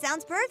about it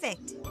sounds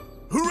perfect.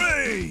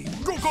 Hooray!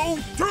 Go, go,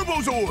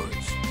 Turbozaurs!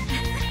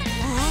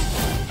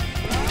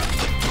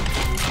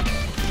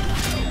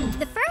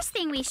 The first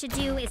thing we should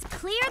do is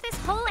clear this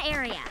whole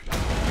area.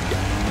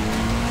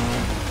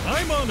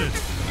 I'm on it.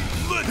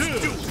 Let's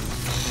do it.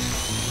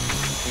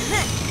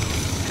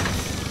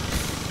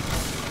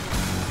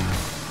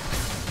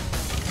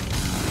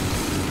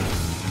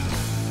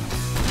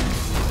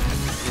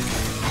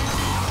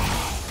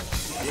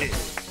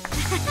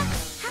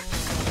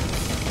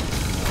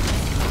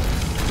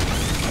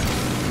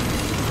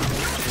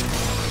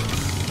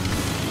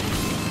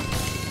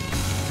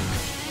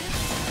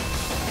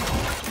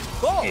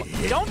 Cool.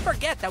 Don't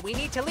forget that we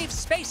need to leave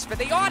space for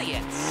the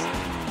audience.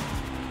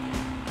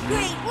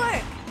 Great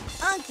work!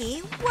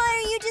 Unky,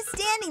 why are you just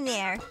standing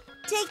there?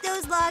 Take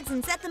those logs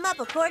and set them up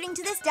according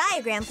to this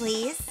diagram,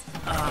 please.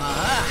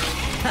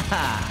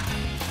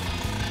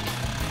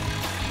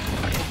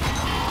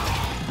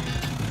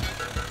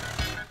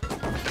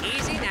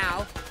 Easy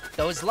now.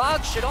 Those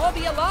logs should all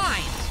be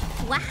aligned.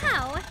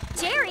 Wow,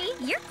 Jerry,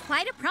 you're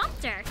quite a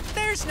prompter.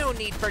 There's no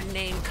need for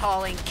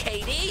name-calling,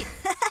 Katie.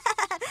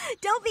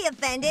 Don't be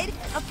offended.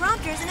 A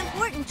prompter is an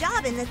important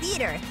job in the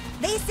theater.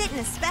 They sit in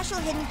a special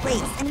hidden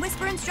place and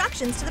whisper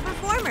instructions to the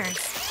performers.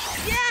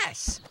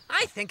 Yes!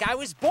 I think I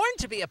was born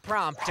to be a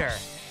prompter.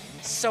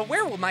 So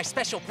where will my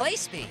special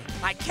place be?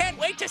 I can't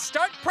wait to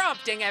start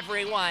prompting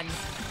everyone.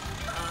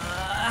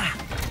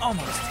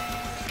 Almost.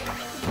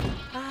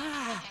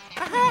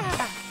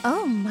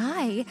 Oh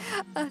my,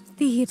 a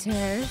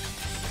theater.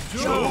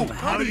 Joe,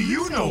 how do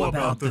you know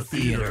about the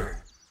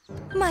theater?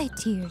 My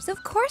dears,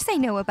 of course I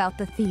know about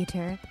the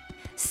theater.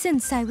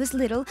 Since I was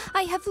little,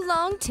 I have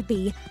longed to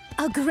be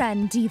a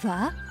grand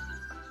diva.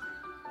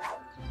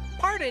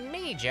 Pardon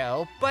me,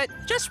 Joe, but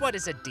just what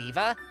is a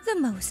diva? The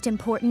most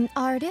important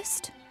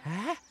artist.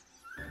 Huh?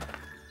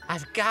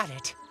 I've got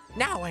it.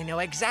 Now I know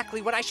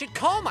exactly what I should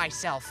call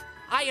myself.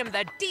 I am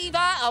the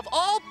diva of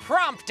all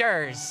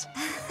prompters.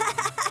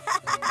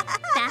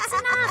 That's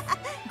enough.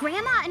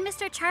 Grandma and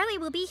Mr. Charlie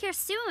will be here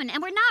soon,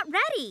 and we're not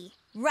ready.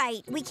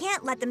 Right, we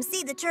can't let them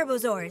see the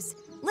Turbozaurs.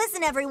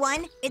 Listen,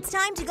 everyone, it's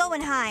time to go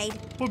and hide.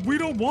 But we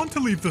don't want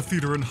to leave the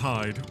theater and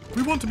hide.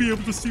 We want to be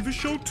able to see the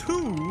show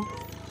too.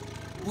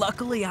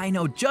 Luckily, I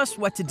know just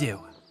what to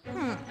do.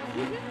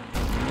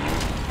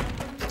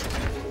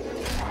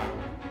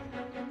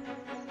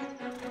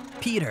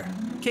 Peter,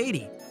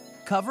 Katie,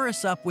 cover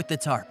us up with the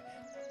tarp.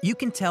 You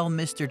can tell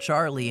Mr.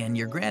 Charlie and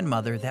your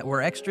grandmother that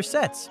we're extra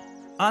sets,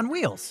 on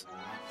wheels.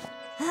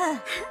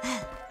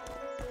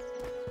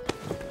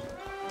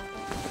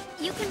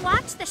 You can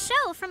watch the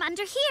show from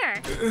under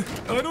here.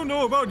 I don't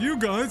know about you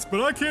guys,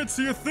 but I can't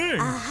see a thing.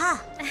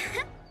 Aha!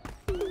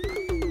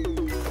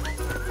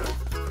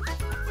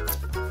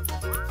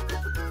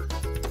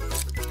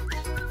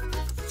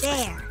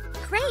 There.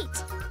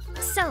 Great.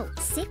 So,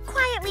 sit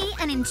quietly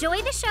and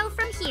enjoy the show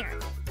from here.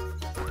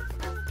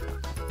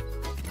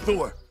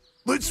 Thor,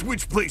 let's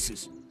switch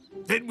places.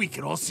 Then we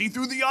can all see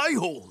through the eye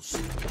holes.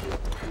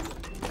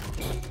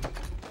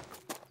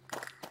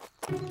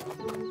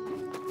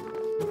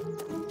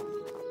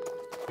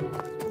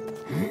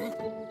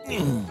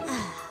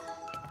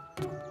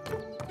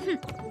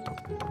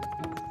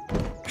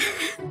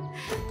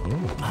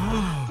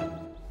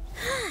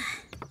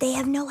 They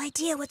have no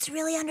idea what's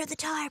really under the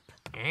tarp.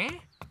 Eh?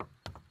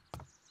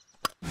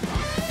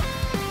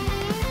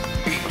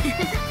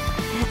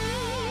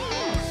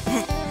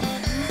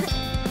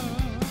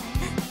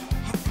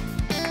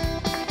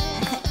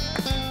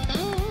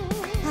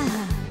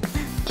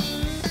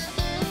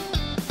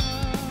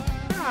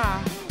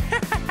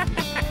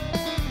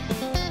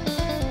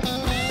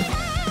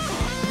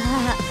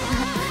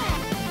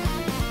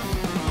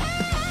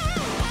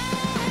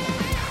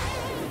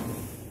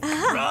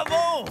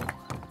 Bravo!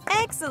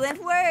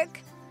 Excellent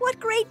work. What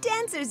great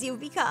dancers you've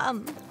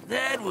become.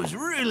 That was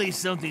really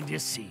something to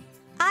see.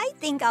 I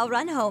think I'll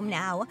run home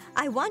now.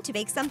 I want to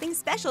make something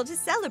special to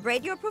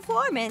celebrate your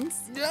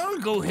performance. I'll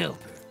go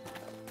help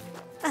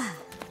her.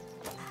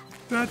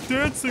 That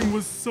dancing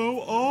was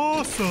so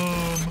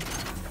awesome.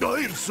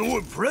 I am so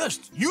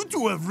impressed. You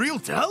two have real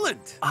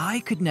talent.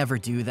 I could never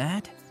do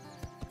that.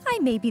 I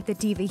may be the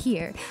diva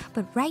here,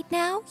 but right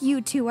now,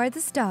 you two are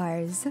the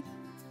stars.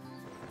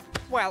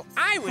 Well,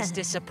 I was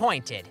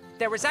disappointed.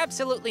 There was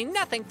absolutely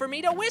nothing for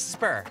me to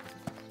whisper.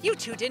 You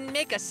two didn't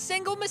make a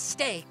single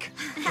mistake.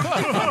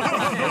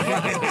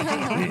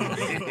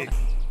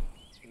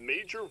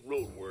 Major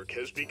roadwork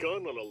has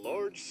begun on a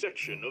large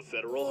section of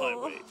Federal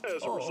Highway.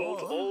 As a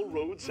result, all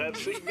roads have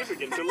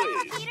significant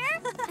delays.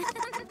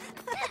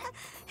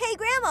 Hey,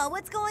 Grandma,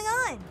 what's going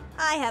on?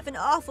 I have an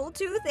awful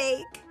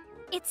toothache.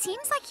 It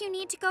seems like you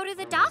need to go to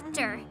the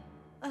doctor.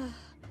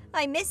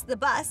 I missed the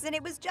bus, and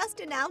it was just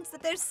announced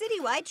that there's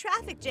citywide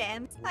traffic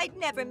jams. I'd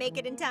never make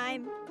it in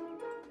time.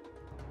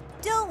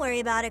 Don't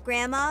worry about it,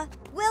 Grandma.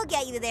 We'll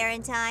get you there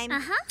in time.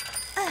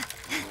 Uh-huh.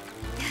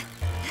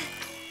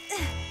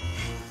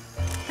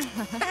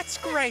 That's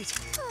great.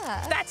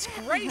 That's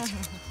great.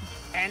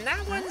 And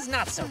that one's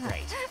not so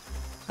great.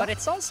 But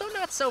it's also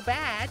not so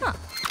bad.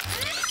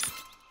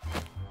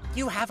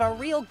 You have a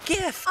real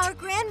gift. Our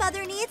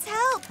grandmother needs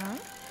help.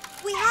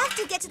 We have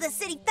to get to the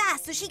city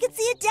fast so she can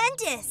see a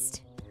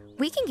dentist.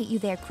 We can get you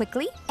there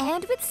quickly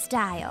and with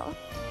style.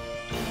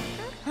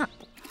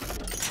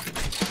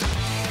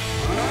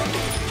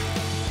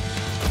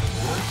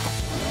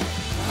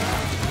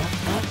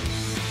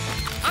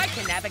 I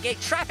can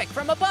navigate traffic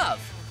from above.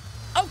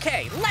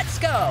 Okay, let's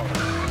go.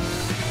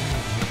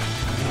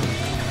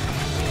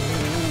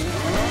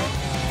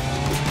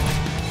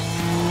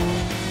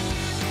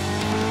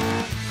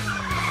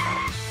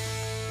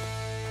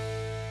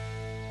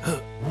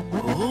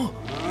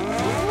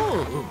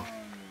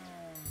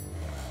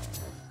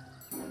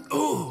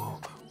 Oh,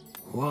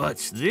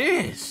 what's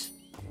this?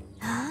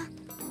 Huh?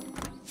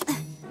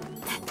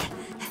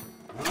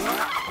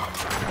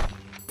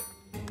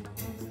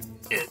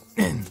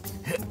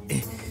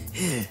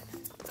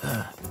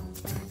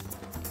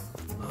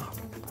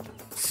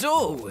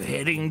 So,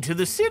 heading to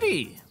the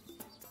city.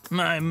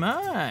 My.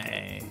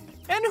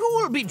 And who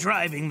will be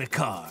driving the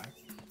car?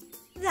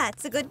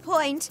 That's a good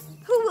point.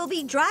 Who will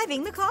be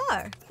driving the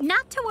car?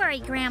 Not to worry,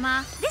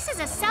 Grandma. This is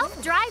a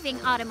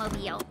self-driving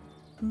automobile.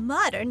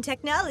 Modern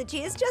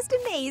technology is just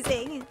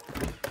amazing.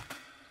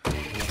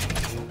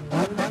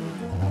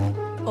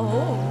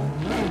 Oh.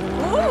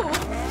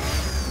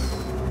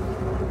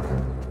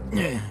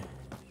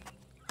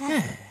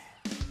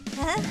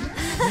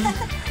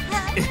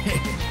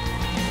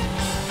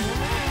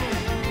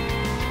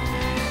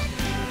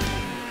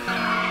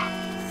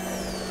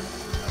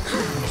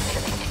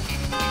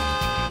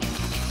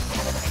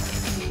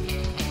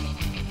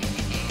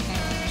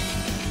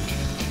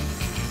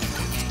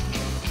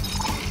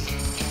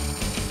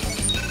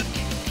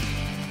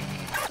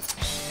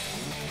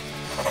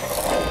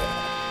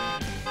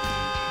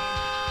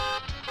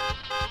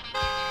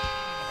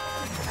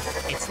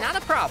 It's not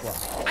a problem.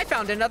 I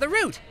found another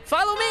route.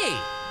 Follow me.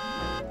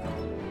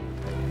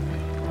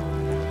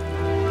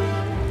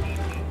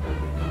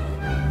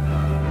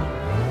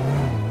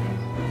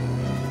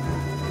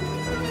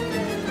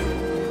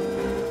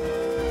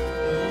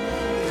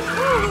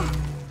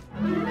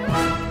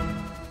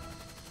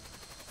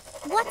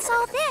 What's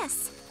all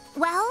this?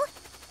 Well,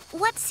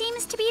 what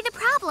seems to be the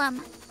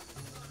problem?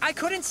 I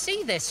couldn't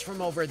see this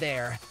from over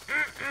there.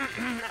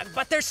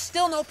 But there's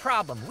still no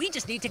problem. We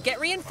just need to get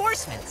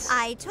reinforcements.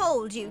 I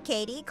told you,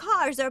 Katie.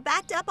 Cars are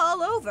backed up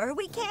all over.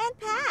 We can't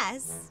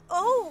pass.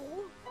 Oh.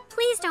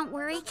 Please don't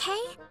worry,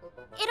 Kay.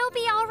 It'll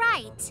be all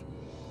right.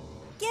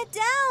 Get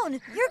down.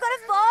 You're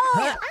gonna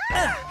fall.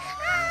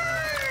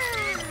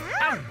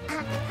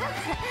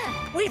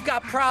 We've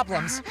got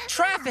problems.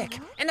 Traffic,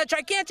 and a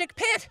gigantic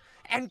pit,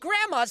 and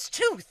Grandma's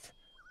tooth.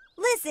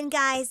 Listen,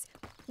 guys.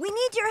 We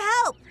need your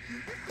help.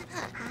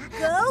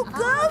 Go,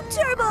 go,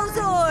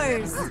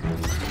 Turbozaurs!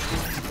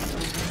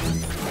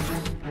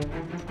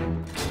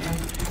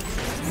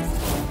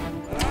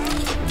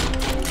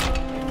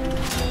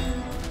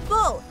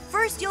 Bull,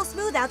 first you'll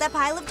smooth out that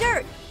pile of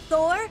dirt.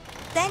 Thor,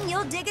 then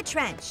you'll dig a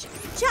trench.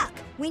 Chuck,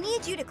 we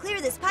need you to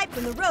clear this pipe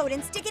from the road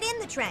and stick it in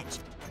the trench.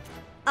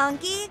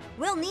 Unky,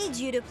 we'll need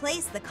you to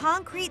place the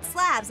concrete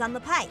slabs on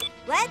the pipe.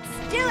 Let's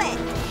do it!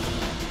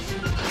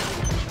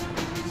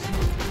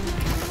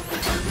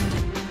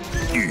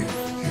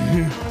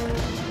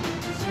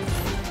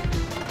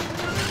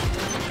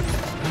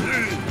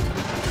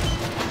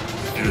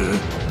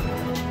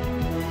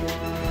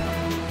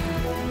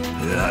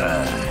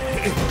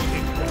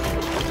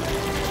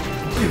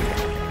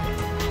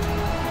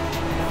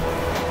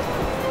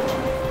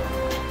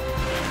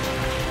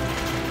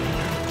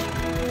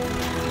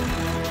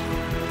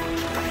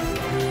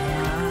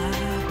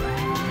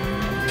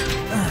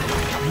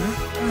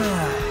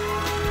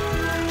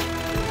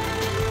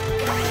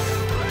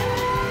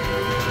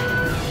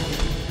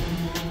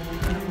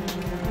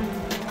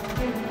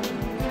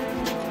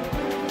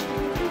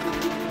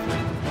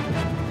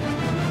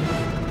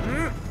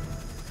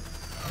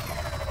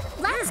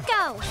 Let's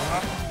go.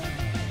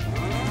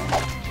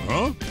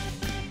 Huh?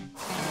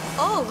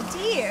 Oh,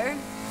 dear.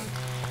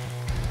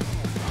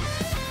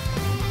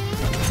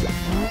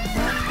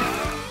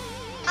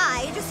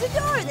 I just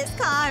adore this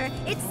car.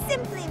 It's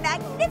simply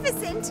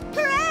magnificent.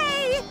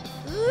 Hooray!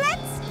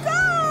 Let's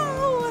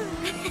go!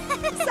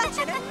 Such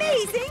an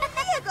amazing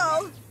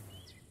vehicle.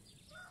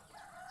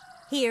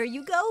 Here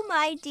you go,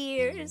 my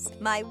dears.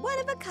 My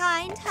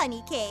one-of-a-kind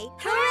honey cake.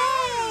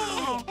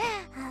 Hooray!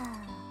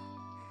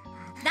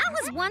 That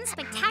was one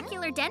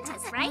spectacular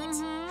dentist, right?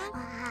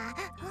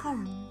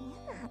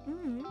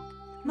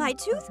 My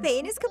tooth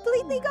pain is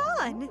completely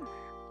gone.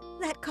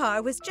 That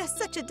car was just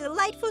such a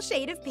delightful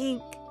shade of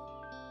pink.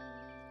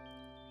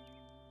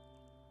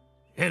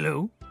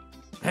 Hello?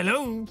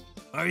 Hello?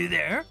 Are you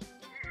there?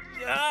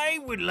 I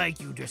would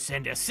like you to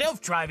send a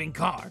self-driving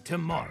car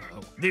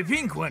tomorrow. The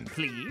pink one,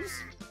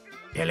 please.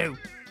 Hello?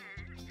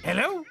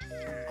 Hello?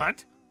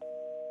 What?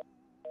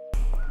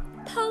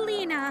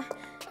 Paulina,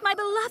 my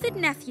beloved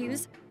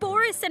nephews,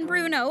 Boris and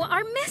Bruno,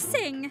 are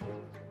missing.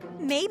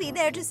 Maybe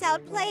they're just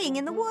out playing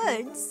in the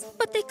woods.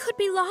 But they could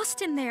be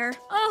lost in there.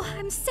 Oh,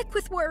 I'm sick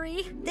with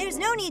worry. There's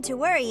no need to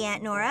worry,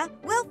 Aunt Nora.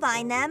 We'll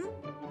find them.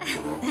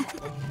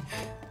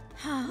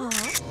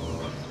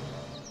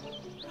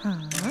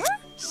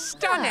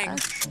 Stunning!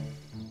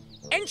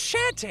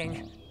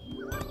 Enchanting!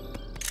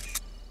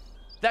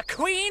 The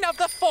Queen of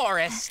the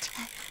Forest!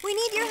 We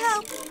need your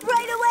help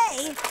right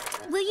away!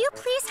 Will you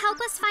please help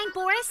us find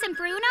Boris and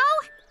Bruno?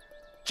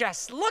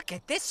 Just look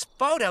at this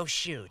photo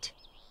shoot.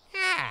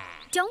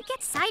 Don't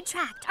get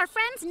sidetracked. Our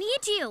friends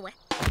need you.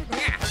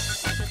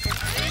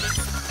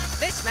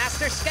 This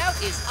Master Scout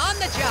is on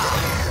the job.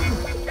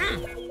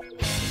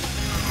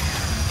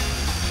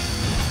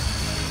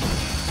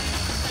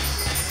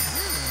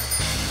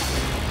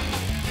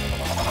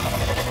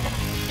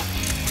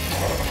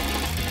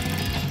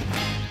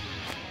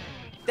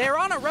 They're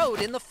on a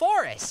road in the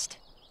forest.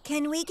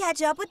 Can we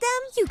catch up with them?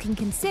 You can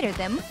consider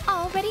them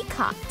already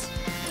caught.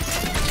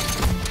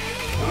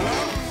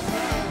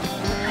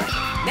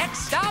 Next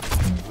stop,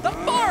 the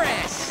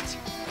forest!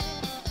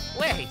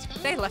 Wait,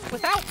 they left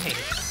without me.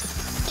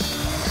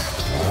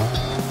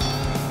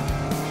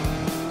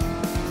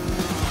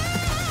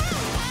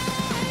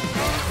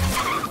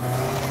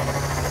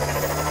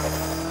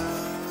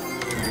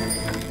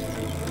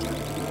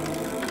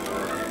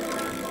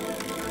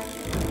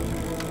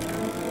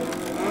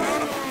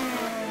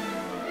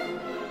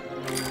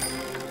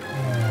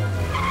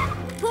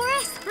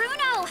 Boris,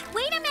 Bruno,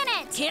 wait a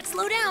minute. Can't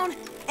slow down.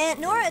 Aunt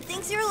Nora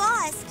thinks you're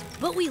lost.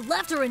 But we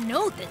left her a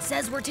note that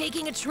says we're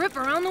taking a trip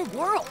around the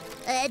world.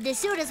 And as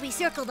soon as we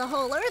circle the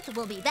whole Earth,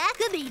 we'll be back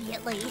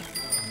immediately.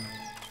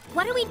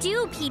 What do we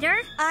do,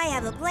 Peter? I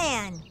have a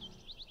plan.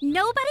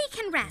 Nobody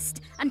can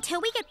rest until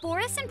we get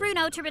Boris and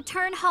Bruno to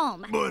return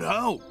home. But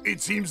how?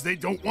 It seems they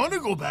don't want to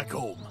go back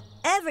home.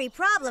 Every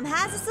problem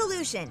has a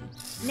solution.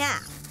 Now,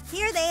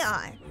 here they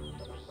are.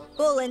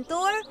 Bull and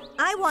Thor,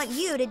 I want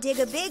you to dig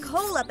a big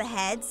hole up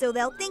ahead so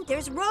they'll think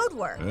there's road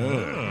work.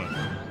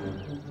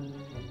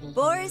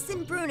 Boris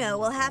and Bruno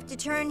will have to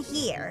turn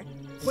here,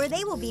 where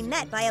they will be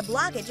met by a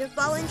blockage of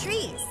fallen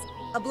trees.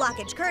 A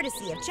blockage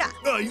courtesy of Chuck.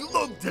 I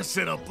love to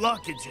set up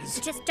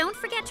blockages. Just don't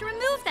forget to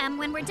remove them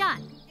when we're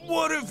done.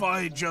 What if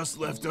I just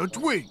left a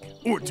twig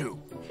or two?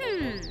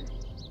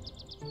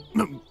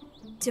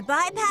 To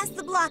bypass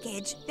the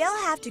blockage, they'll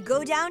have to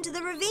go down to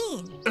the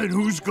ravine. And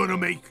who's gonna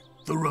make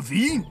the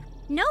ravine?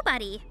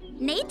 Nobody.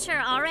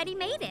 Nature already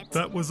made it.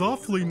 That was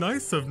awfully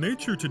nice of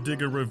nature to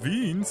dig a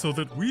ravine so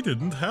that we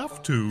didn't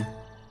have to.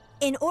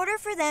 In order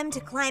for them to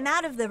climb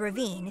out of the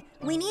ravine,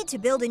 we need to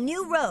build a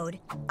new road.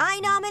 I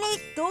nominate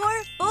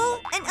Thor, Bull,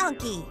 and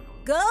Unky.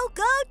 Go,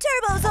 go,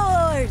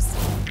 Turbozaurs!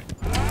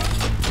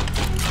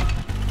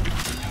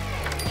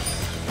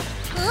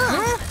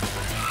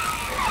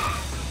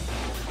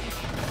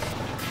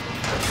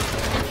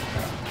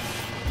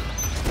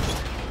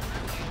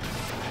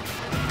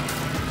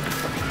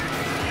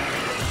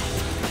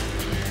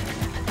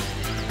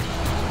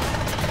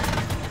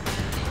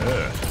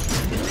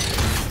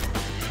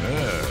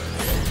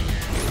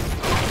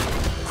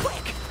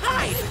 Quick,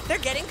 hide! They're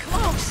getting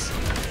close.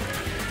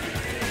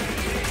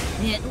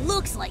 It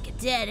looks like a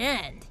dead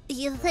end.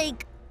 You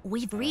think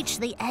we've reached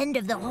the end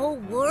of the whole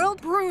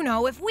world?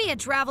 Bruno, if we had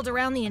traveled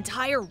around the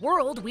entire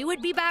world, we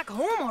would be back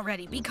home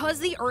already because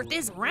the Earth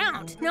is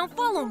round. Now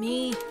follow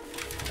me.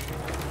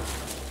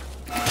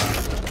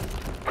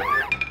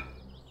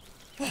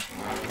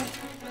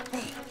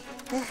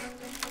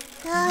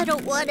 I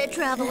don't want to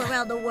travel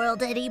around the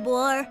world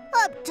anymore.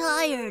 I'm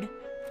tired.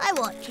 I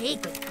want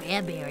cake with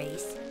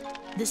cranberries.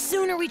 The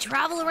sooner we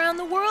travel around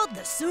the world,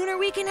 the sooner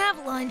we can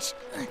have lunch.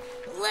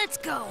 Let's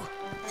go.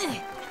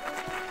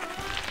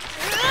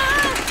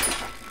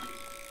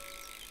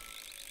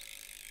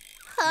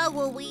 How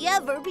will we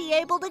ever be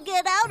able to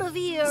get out of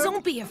here?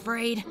 Don't be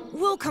afraid.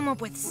 We'll come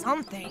up with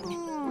something.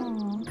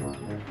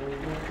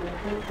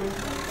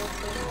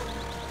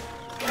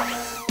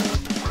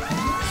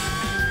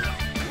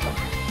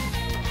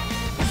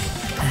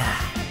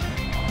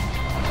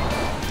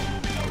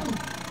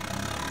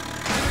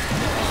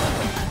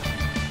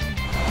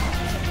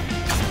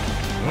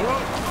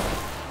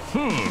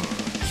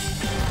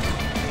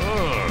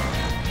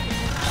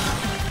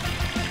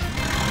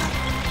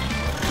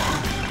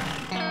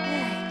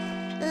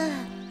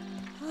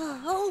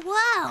 Oh,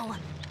 wow.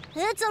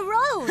 It's a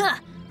road. Huh.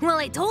 Well,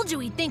 I told you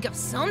we'd think of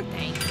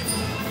something.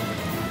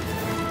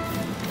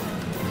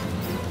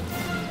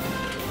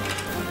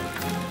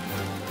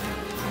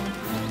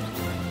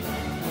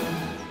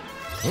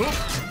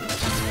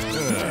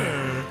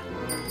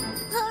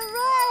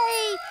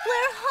 Hooray!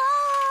 We're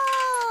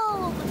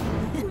home!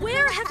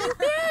 Where have you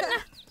been?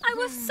 I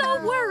was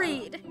so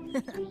worried.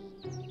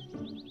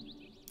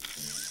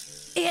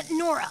 Aunt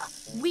Nora,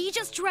 we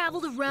just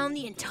traveled around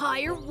the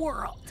entire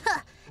world.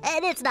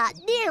 And it's not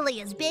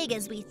nearly as big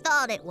as we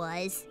thought it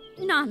was.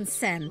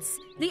 Nonsense.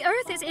 The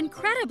Earth is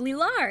incredibly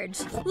large.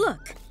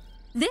 Look,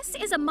 this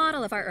is a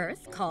model of our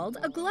Earth called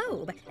a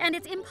globe, and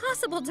it's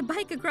impossible to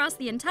bike across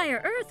the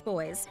entire Earth,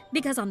 boys,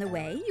 because on the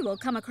way you will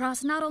come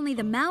across not only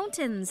the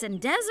mountains and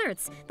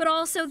deserts, but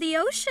also the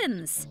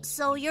oceans.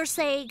 So you're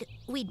saying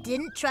we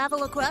didn't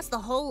travel across the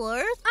whole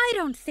Earth? I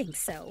don't think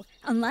so.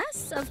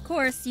 Unless, of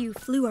course, you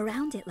flew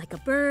around it like a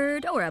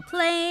bird, or a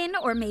plane,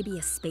 or maybe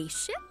a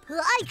spaceship.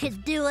 I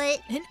could do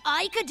it. And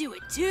I could do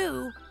it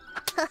too.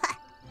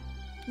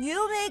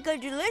 You make a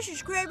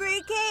delicious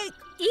cranberry cake.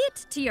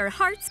 Eat to your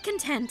heart's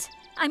content.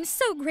 I'm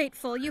so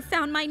grateful you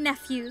found my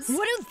nephews.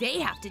 What do they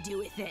have to do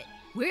with it?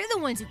 We're the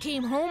ones who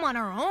came home on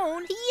our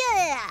own.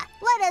 Yeah,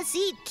 let us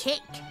eat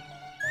cake.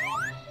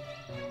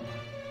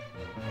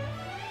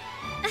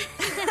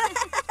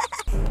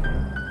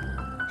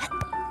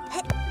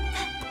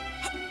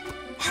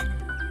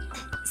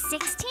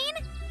 $16,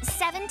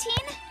 $17,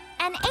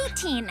 and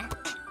 $18.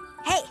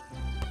 Hey,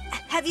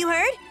 have you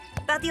heard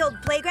about the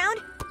old playground?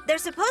 They're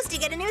supposed to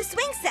get a new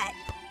swing set.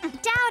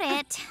 Doubt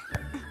it.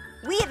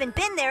 We haven't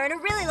been there in a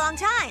really long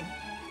time.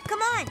 Come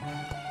on.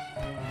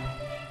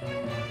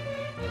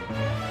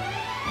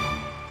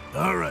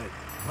 All right,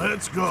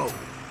 let's go.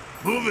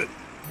 Move it.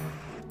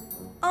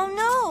 Oh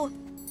no,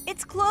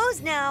 it's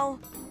closed now.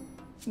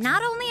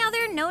 Not only are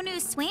there no new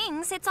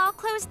swings, it's all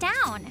closed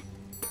down.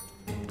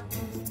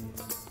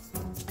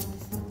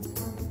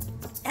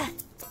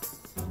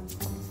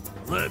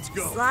 Let's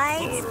go.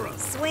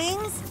 Slides,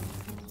 swings.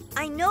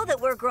 I know that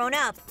we're grown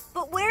up,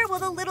 but where will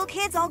the little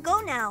kids all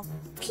go now?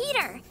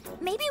 Peter,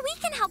 maybe we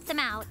can help them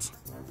out.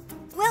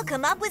 We'll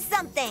come up with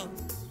something.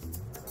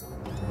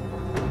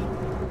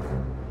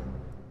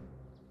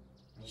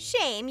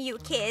 Shame you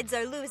kids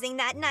are losing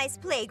that nice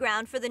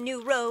playground for the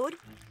new road.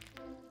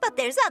 But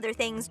there's other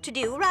things to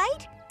do,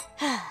 right?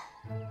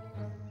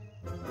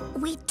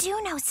 We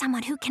do know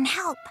someone who can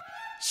help.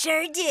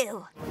 Sure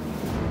do.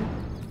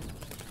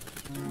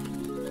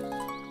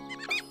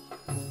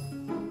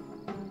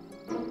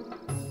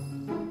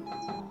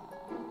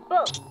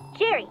 Bull,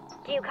 Jerry,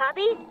 do you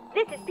copy?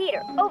 This is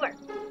Peter. Over.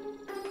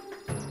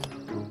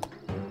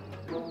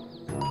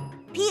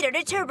 Peter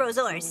to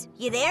Turbozaurs.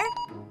 You there?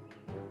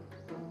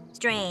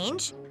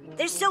 Strange.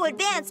 They're so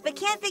advanced but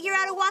can't figure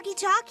out a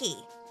walkie-talkie.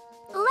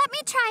 Let me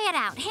try it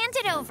out. Hand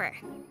it over.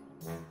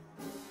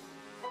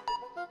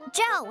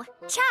 Joe,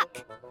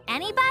 Chuck,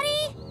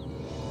 anybody?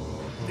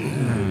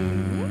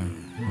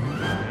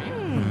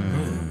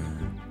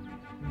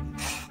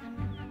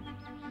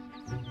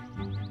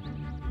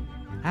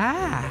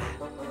 Ah.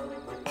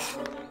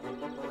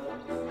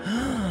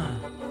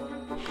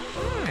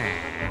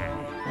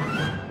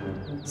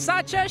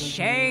 Such a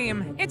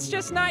shame. It's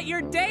just not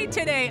your day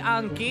today,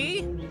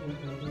 Unky.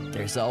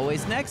 There's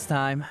always next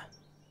time.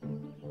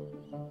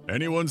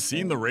 Anyone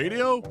seen the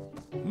radio?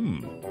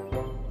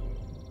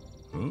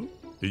 Huh?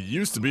 It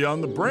used to be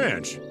on the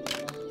branch.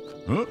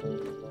 Huh?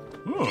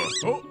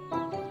 Oh.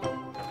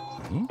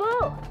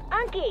 Boo!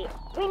 Unky!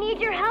 We need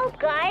your help,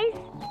 guys!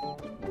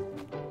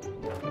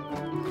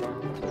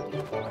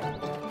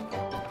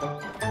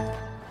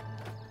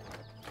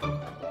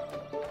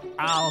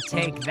 I'll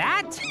take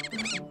that.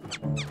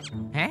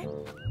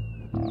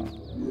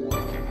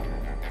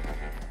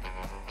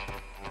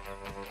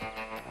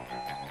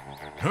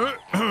 Huh?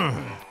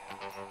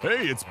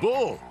 Hey, it's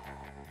Bull.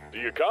 Do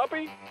you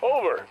copy?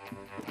 Over.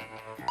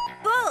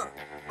 Bull,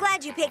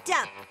 glad you picked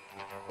up.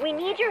 We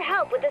need your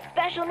help with a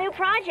special new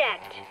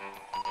project.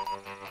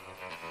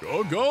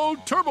 Go,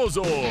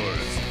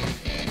 Turbozaurs!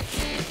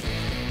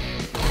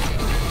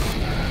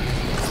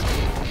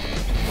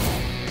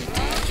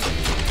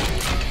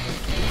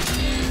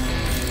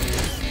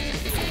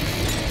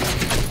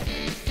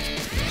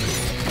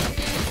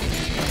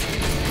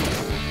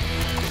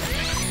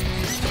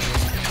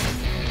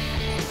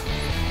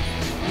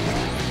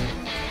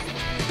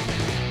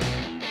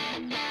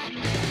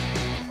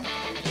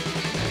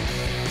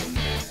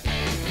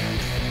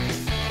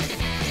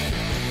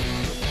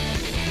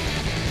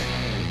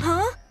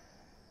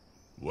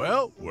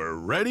 Well, we're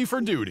ready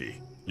for duty.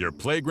 Your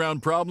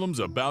playground problem's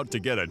about to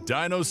get a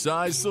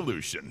dino-sized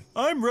solution.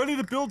 I'm ready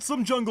to build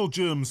some jungle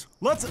gyms.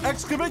 Let's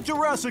excavate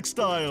Jurassic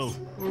style.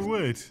 Or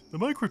wait,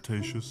 am I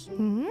Cretaceous?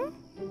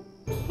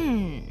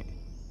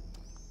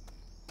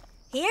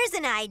 Here's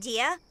an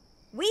idea.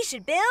 We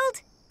should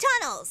build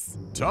tunnels.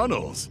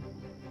 Tunnels?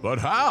 But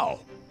how?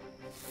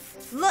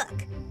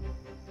 Look,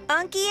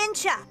 Unky and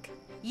Chuck,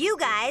 you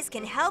guys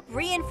can help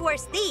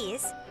reinforce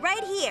these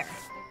right here.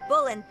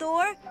 Bull and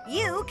Thor,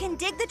 you can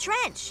dig the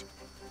trench.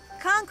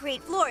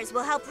 Concrete floors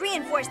will help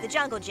reinforce the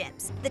jungle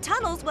gyms. The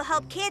tunnels will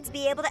help kids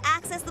be able to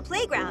access the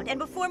playground, and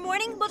before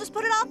morning, we'll just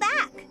put it all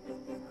back.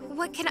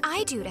 What can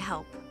I do to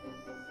help?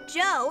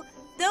 Joe,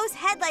 those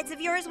headlights of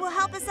yours will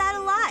help us out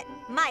a lot.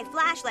 My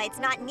flashlight's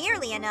not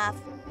nearly enough.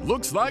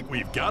 Looks like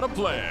we've got a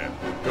plan.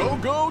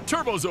 Go,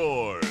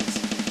 Turbozaurs!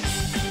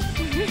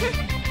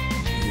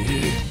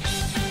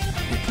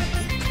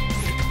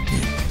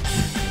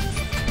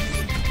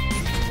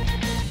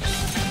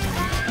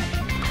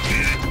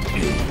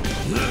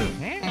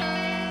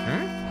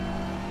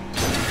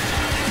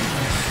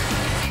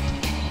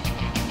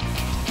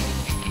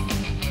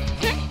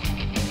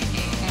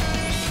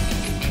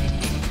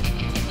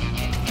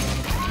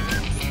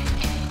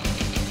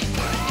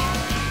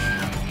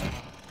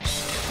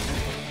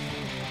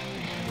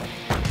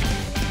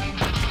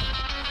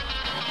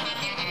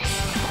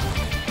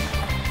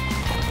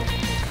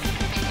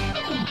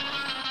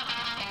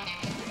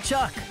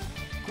 Chuck,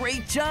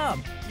 great job.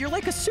 You're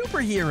like a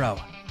superhero.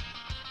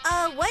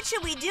 What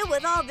should we do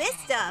with all this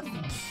stuff?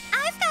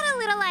 I've got a a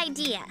little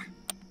idea.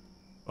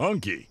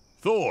 Unky,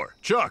 Thor,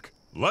 Chuck,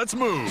 let's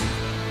move.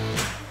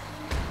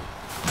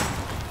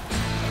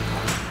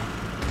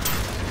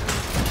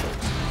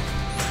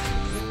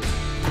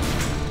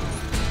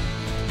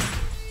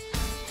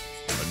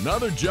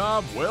 Another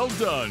job well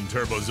done,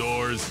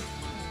 Turbozaurs.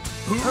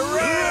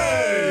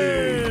 Hooray!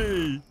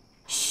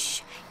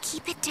 Shh,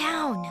 keep it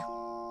down.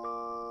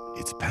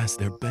 It's past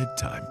their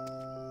bedtime.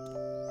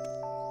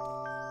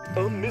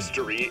 A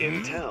mystery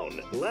in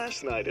town.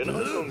 Last night, an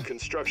unknown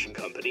construction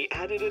company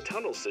added a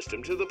tunnel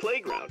system to the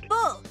playground.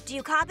 Bull, do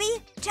you copy?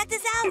 Check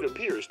this out. It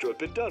appears to have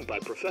been done by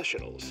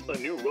professionals. A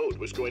new road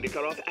was going to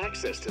cut off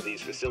access to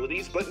these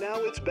facilities, but now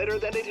it's better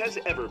than it has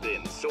ever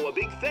been. So a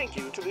big thank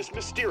you to this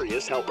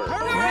mysterious helper.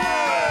 Hooray!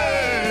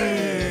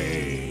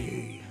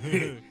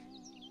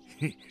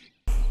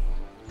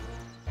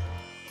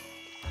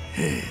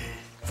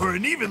 For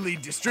an evenly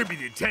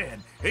distributed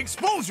tan,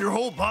 expose your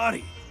whole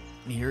body.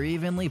 You're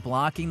evenly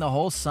blocking the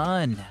whole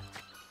sun.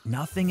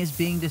 Nothing is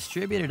being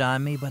distributed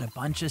on me but a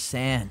bunch of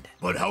sand.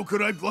 But how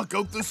could I block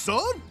out the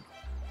sun?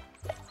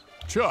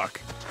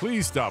 Chuck,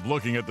 please stop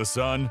looking at the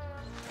sun.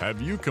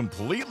 Have you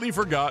completely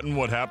forgotten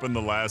what happened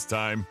the last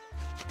time?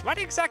 What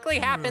exactly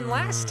happened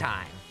last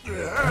time?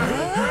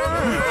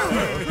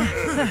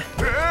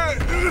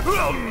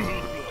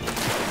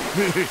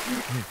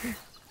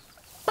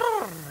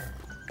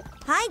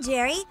 Hi,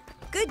 Jerry.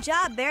 Good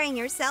job burying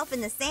yourself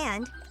in the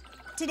sand.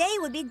 Today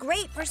would be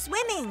great for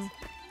swimming.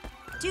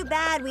 Too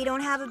bad we don't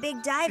have a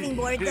big diving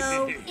board,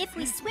 though. If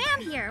we swam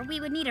here,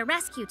 we would need a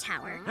rescue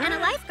tower and a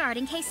lifeguard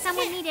in case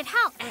someone needed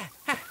help.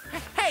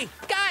 Hey,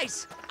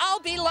 guys!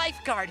 I'll be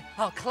lifeguard.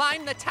 I'll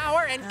climb the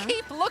tower and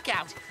keep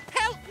lookout.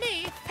 Help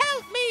me!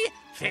 Help me!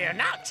 Fear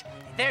not.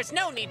 There's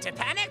no need to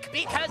panic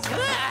because...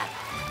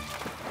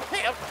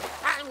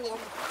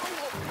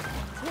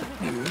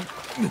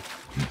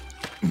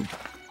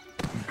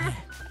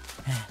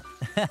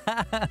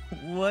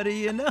 What do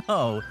you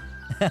know?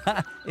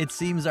 It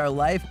seems our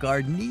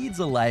lifeguard needs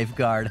a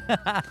lifeguard.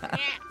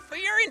 For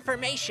your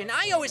information,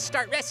 I always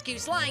start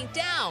rescues lying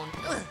down.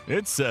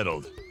 It's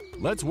settled.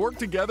 Let's work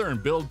together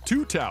and build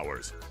 2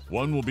 towers.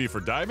 One will be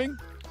for diving,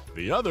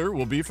 the other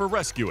will be for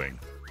rescuing.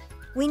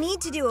 We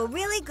need to do a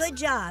really good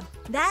job.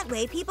 That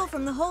way people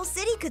from the whole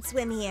city could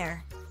swim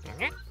here.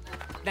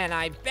 Then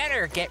I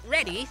better get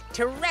ready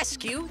to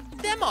rescue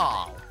them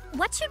all.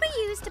 What should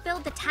we use to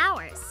build the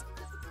towers?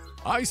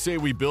 I say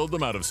we build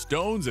them out of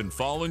stones and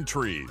fallen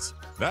trees.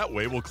 That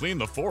way we'll clean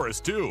the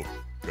forest too.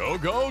 Go,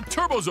 go,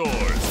 Turbozaurs!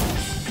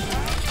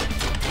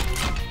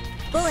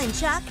 Bull and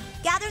Chuck,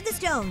 gather the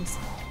stones.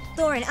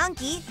 Thor and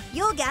Unky,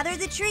 you'll gather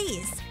the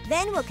trees.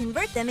 Then we'll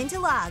convert them into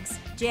logs.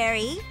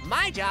 Jerry?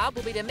 My job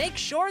will be to make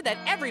sure that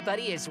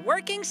everybody is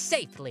working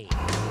safely.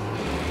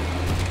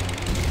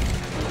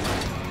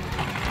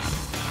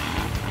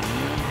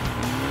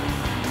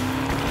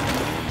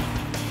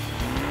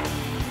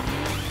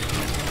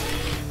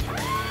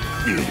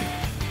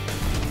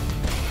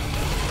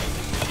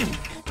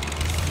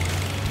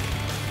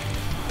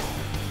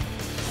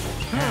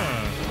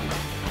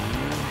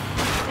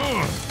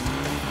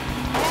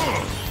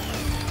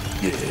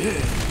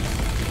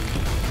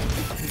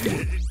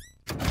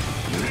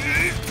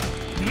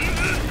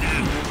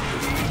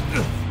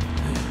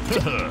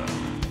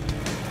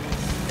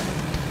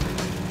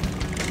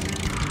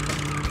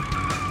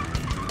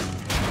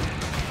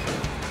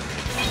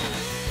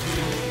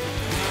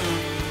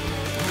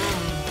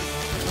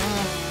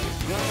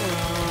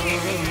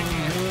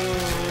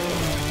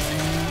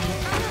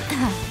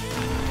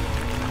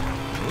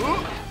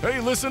 Hey,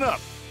 listen up.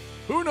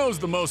 Who knows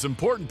the most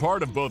important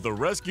part of both a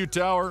rescue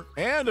tower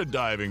and a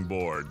diving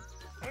board?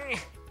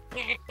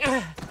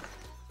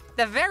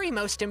 The very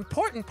most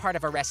important part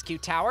of a rescue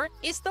tower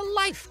is the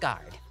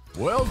lifeguard.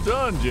 Well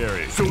done,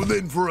 Jerry. So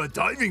then for a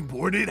diving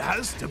board, it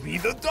has to be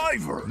the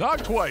diver.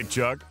 Not quite,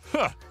 Chuck.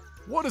 Huh.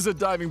 What is a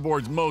diving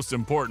board's most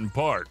important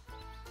part?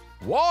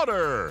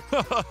 Water!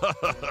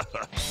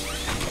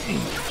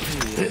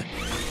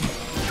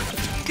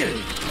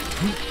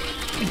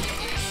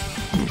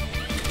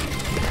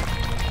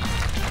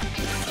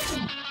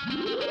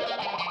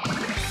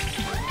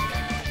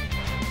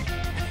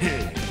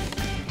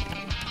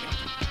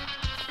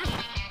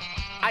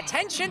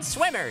 Attention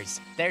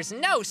swimmers! There's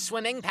no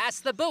swimming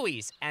past the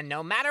buoys, and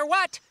no matter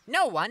what,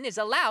 no one is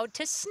allowed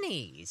to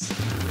sneeze.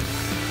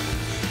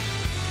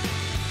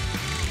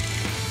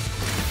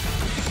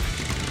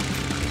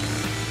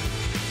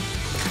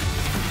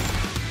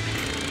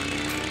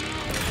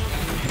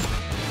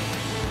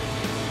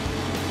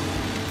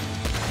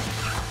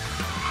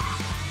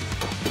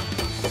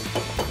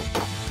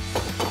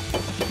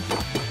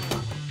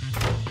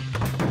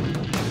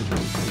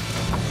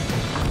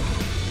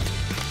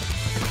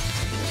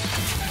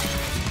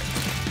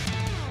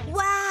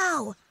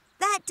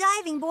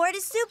 Diving board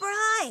is super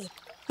high.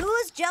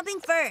 Who's jumping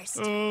first?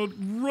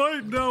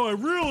 Right now I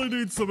really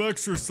need some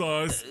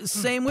exercise.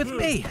 Same with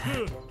me.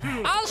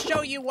 I'll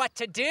show you what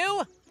to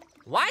do.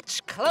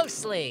 Watch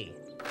closely.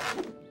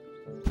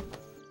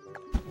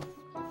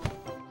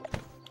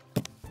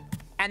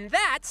 And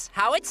that's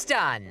how it's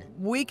done.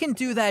 We can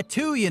do that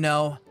too, you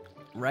know.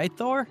 Right,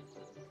 Thor?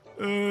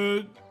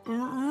 Right,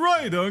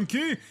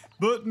 Unky.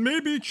 But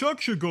maybe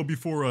Chuck should go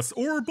before us,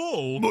 or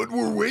Bull. But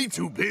we're way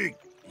too big.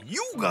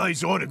 You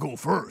guys ought to go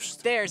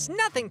first. There's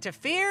nothing to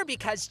fear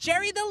because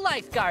Jerry the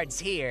lifeguard's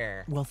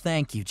here. Well,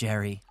 thank you,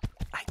 Jerry.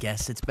 I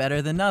guess it's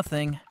better than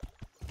nothing.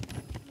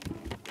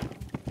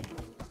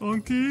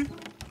 Unky,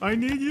 I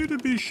need you to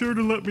be sure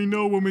to let me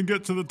know when we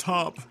get to the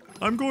top.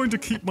 I'm going to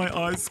keep my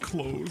eyes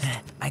closed.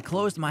 I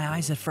closed my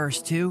eyes at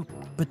first, too,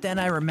 but then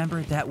I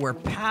remembered that we're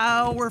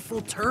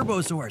powerful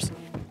Turbozaurs.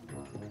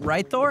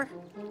 Right, Thor?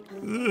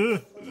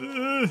 You're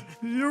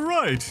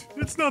right.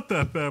 It's not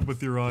that bad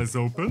with your eyes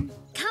open.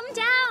 Come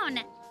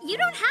down. You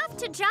don't have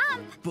to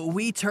jump. But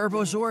we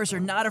Turbozaurs are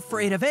not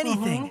afraid of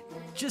anything.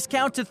 Just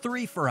count to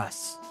 3 for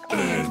us.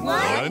 And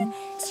 1,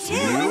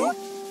 2,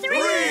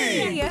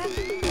 3!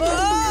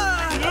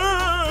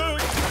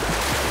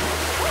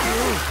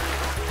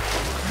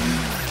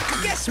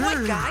 Guess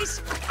what,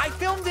 guys? I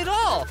filmed it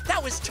all.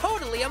 That was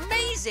totally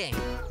amazing.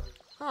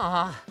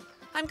 Aw,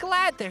 I'm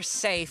glad they're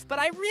safe, but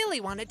I really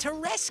wanted to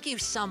rescue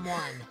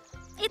someone.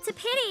 It's a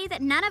pity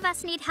that none of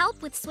us need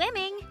help with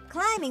swimming.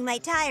 Climbing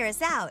might tire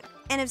us out,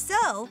 and if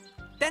so,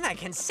 then I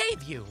can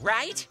save you,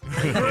 right?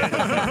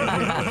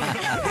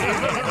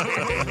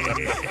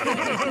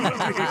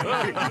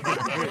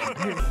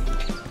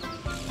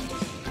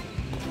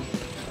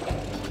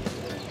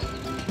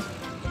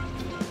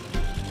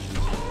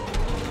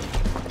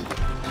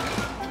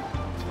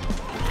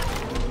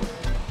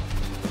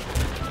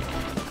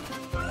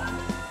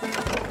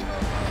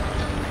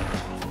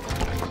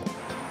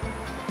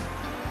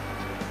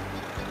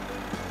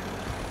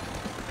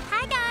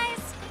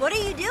 what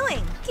are you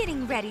doing?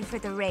 Getting ready for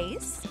the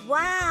race.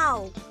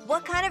 Wow,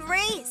 what kind of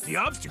race? The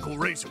obstacle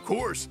race, of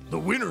course. The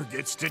winner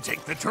gets to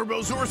take the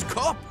Turbozaurs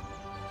Cup.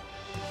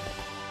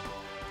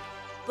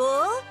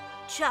 Bull,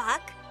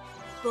 Chuck,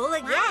 Bull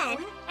again. Wow.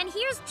 And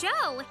here's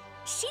Jo.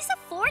 She's a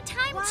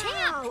 4-time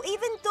champ. Wow,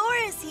 even Thor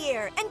is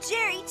here, and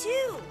Jerry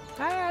too.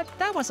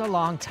 That was a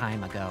long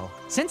time ago.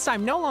 Since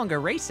I'm no longer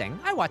racing,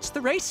 I watch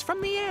the race from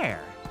the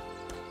air.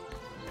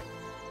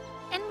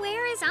 And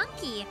where is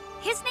Unky?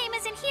 His name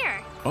isn't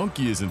here.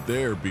 Unky isn't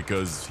there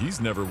because he's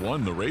never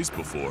won the race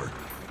before.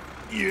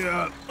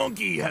 Yeah,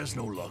 Unky has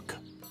no luck.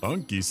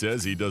 Unky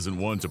says he doesn't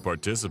want to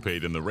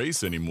participate in the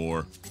race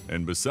anymore.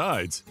 And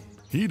besides,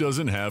 he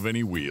doesn't have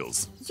any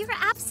wheels. You're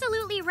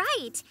absolutely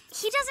right.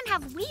 He doesn't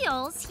have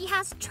wheels, he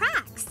has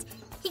tracks.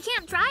 He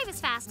can't drive as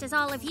fast as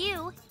all of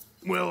you.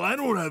 Well, I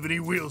don't have any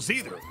wheels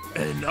either,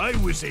 and I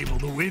was able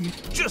to win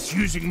just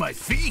using my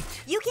feet.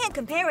 You can't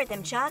compare with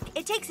him, Chuck.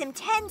 It takes him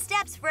 10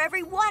 steps for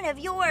every one of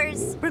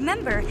yours.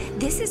 Remember,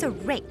 this is a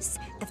race.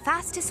 The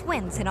fastest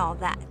wins and all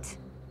that.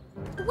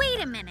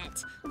 Wait a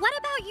minute. What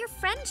about your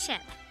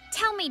friendship?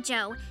 Tell me,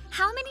 Jo,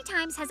 how many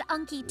times has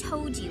Unky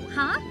towed you,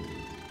 huh?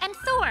 And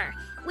Thor,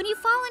 when you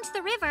fall into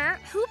the river,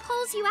 who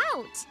pulls you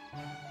out?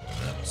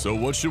 So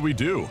what should we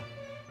do?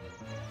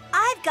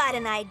 I've got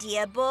an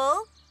idea,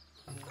 Bull.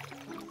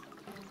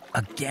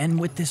 Again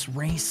with this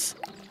race?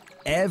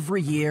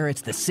 Every year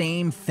it's the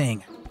same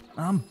thing.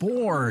 I'm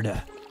bored.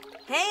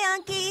 Hey,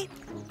 Unky.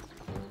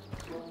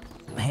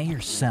 Hey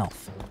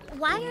yourself.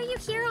 Why are you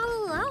here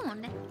all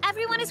alone?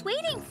 Everyone is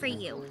waiting for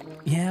you.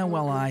 Yeah,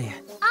 well,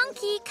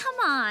 Unky, come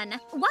on.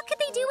 What could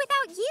they do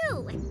without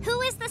you?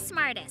 Who is the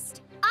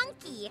smartest?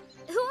 Unky,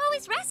 who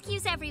always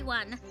rescues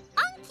everyone.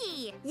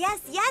 Unky!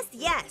 Yes, yes,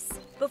 yes.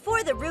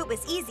 Before the route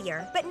was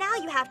easier, but now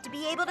you have to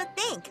be able to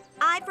think.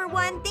 I, for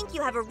one, think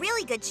you have a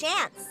really good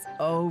chance.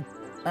 Oh,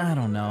 I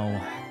don't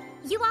know.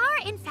 You are,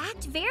 in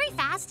fact, very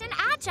fast and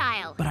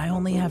agile. But I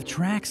only have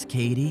tracks,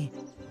 Katie.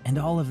 And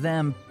all of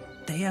them,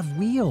 they have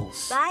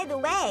wheels. By the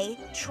way,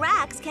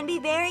 tracks can be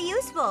very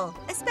useful,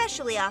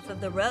 especially off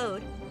of the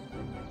road.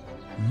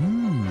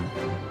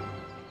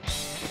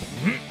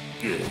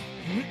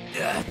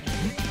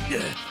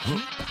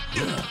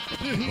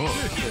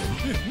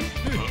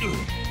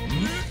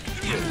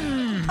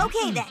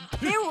 Okay then,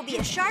 there will be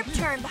a sharp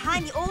turn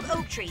behind the old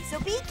oak tree, so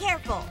be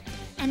careful.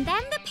 And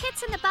then the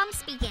pits and the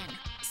bumps begin,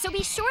 so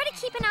be sure to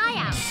keep an eye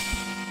out.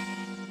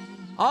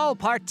 All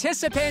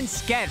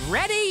participants, get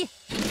ready.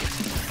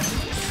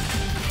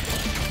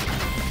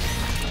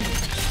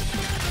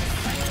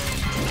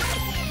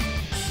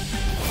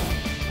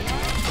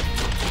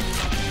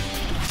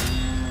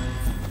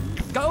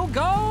 Go,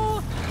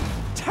 go,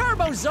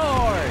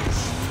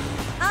 Turbozaurs!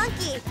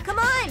 Unky, come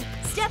on,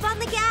 step on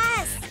the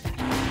gas.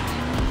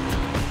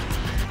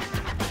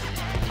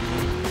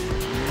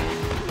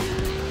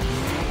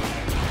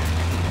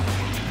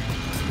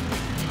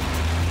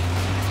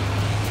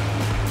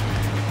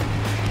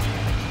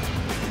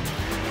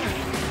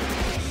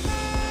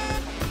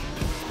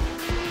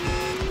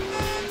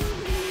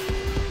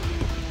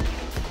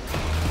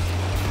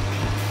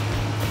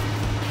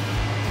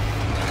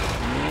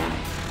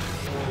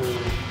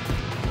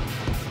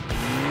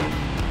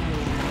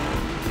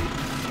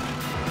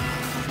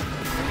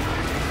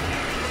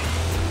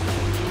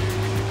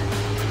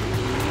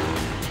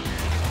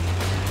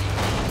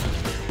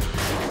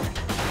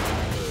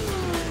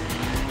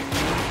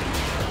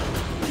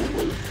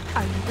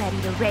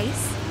 the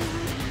race?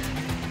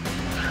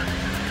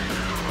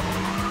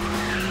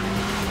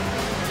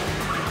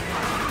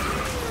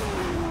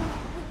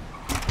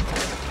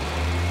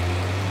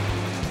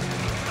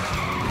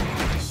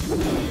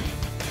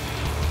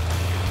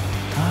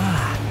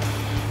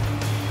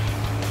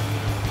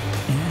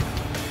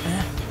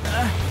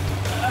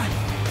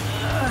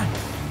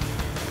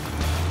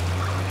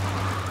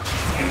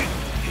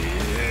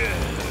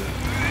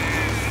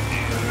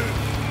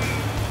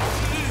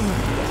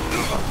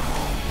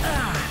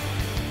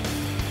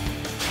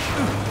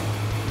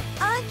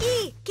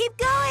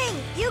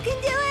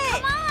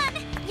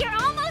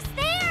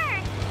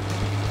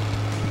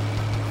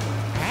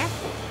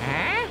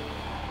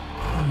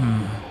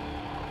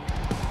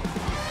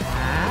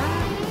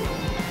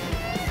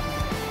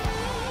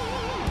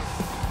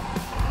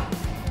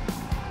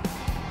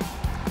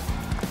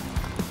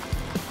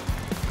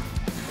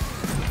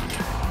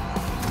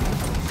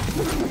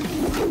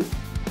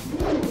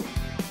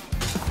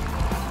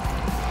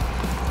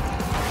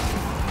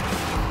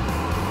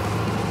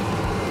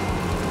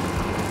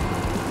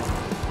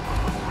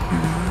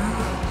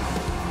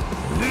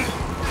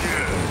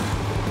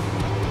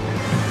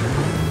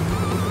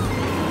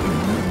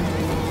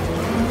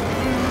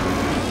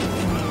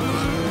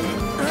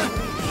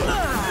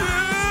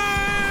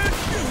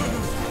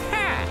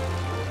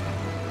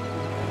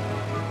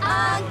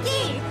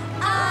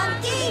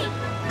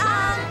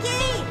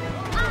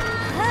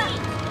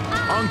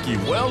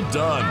 Well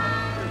done.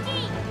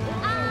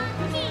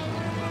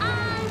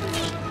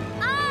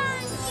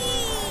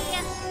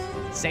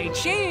 Say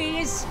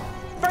cheese!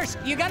 First,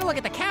 you gotta look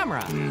at the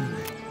camera.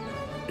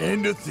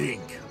 And to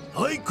think,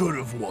 I could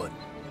have won.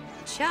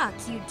 Chuck,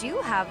 you do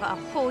have a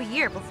whole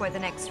year before the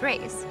next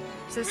race,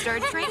 so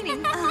start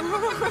training.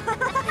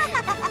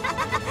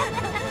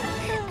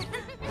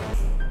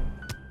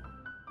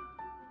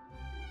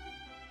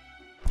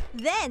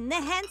 Then the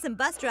handsome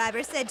bus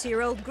driver said to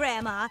your old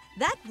grandma,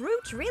 "That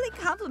brooch really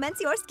compliments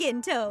your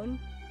skin tone."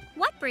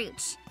 What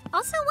brooch?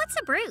 Also, what's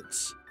a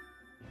brooch?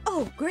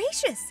 Oh,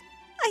 gracious!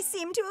 I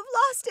seem to have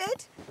lost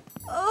it.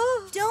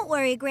 Oh. Don't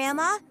worry,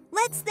 Grandma.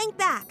 Let's think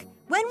back.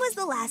 When was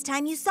the last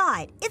time you saw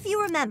it, if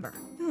you remember?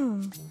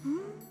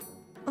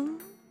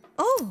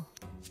 Oh.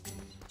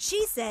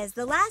 She says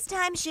the last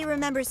time she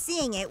remembers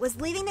seeing it was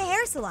leaving the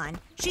hair salon.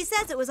 She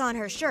says it was on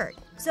her shirt.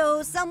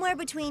 So somewhere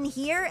between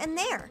here and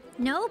there.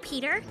 No,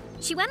 Peter.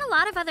 She went a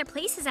lot of other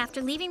places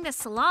after leaving the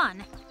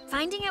salon.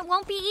 Finding it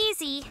won't be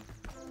easy.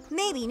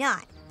 Maybe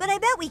not, but I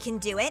bet we can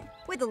do it.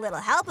 With a little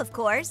help, of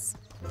course.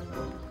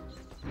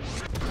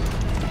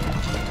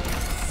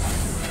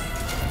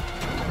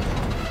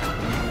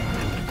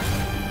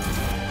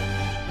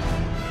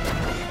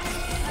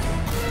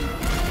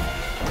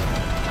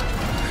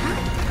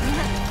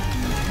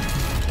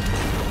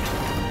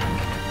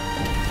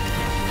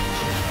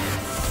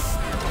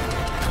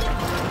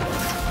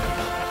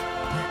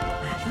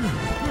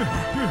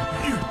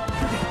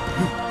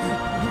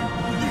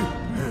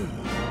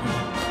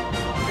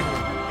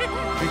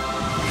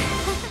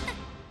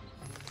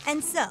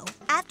 And so,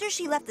 after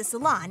she left the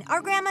salon,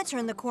 our grandma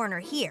turned the corner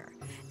here.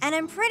 And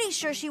I'm pretty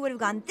sure she would have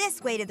gone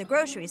this way to the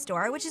grocery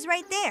store, which is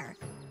right there.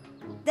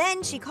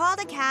 Then she called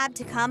a cab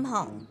to come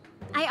home.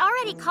 I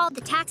already called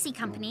the taxi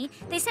company.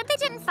 They said they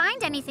didn't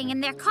find anything in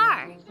their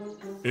car.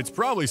 It's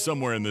probably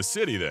somewhere in the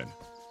city then.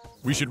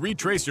 We should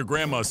retrace your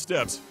grandma's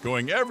steps,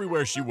 going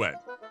everywhere she went.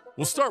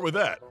 We'll start with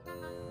that.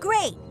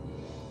 Great!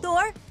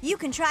 Thor, you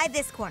can try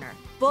this corner.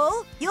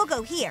 Bull, you'll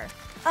go here.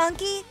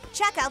 Unky,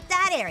 check out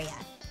that area.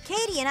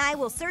 Katie and I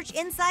will search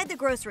inside the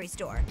grocery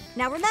store.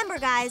 Now remember,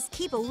 guys,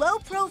 keep a low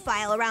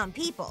profile around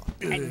people.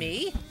 And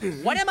me?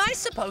 What am I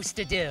supposed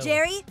to do?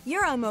 Jerry,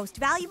 you're our most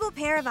valuable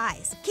pair of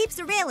eyes. Keep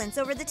surveillance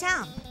over the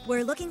town.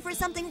 We're looking for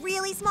something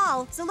really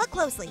small, so look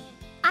closely.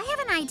 I have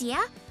an idea.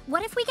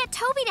 What if we get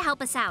Toby to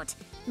help us out?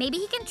 Maybe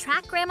he can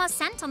track Grandma's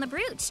scent on the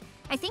brooch.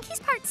 I think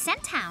he's part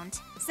scent hound.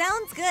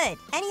 Sounds good.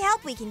 Any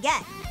help we can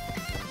get.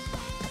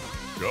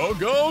 Go,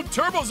 go,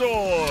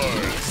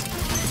 Turbozaurs!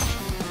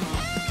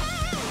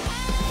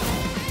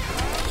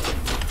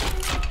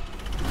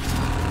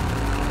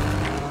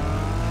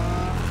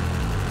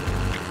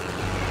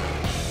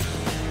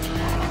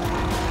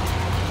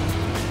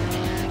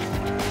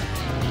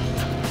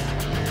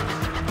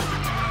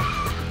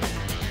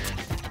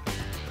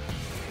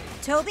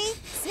 Toby,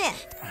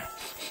 sniff.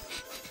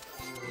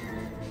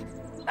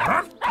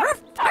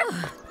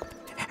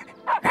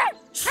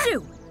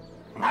 Shoo!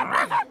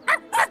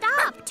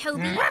 Stop,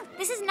 Toby.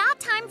 This is not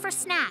time for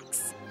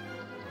snacks.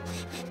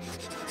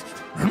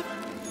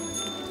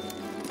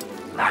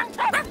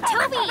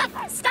 Toby,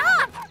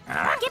 stop!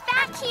 Get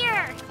back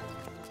here!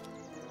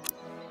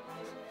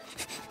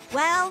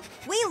 Well,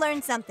 we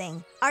learned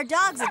something. Our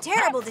dog's a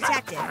terrible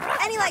detective,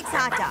 and he likes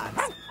hot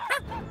dogs.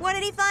 What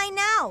did he find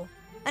now?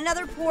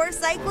 Another poor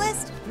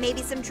cyclist?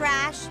 Maybe some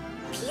trash?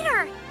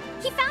 Peter,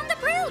 he found the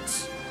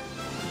brooch!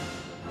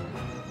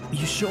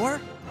 You sure?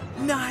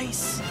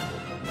 Nice!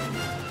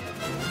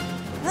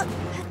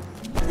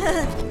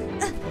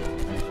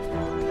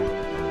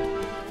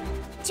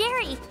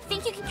 Jerry,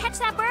 think you can catch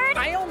that bird?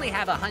 I only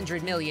have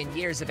 100 million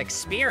years of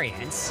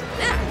experience.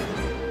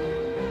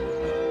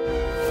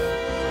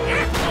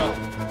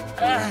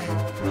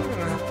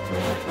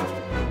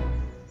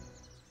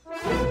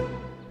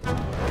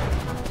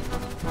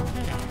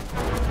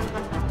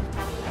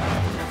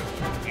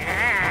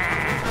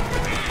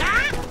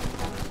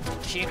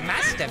 She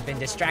must have been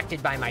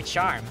distracted by my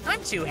charm.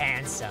 I'm too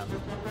handsome.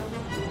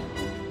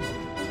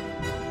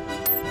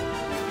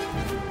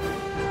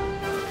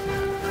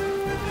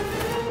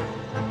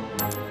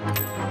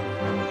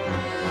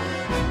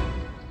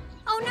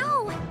 Oh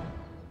no!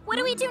 What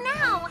do we do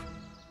now?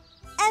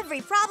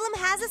 Every problem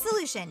has a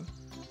solution.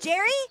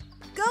 Jerry,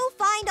 go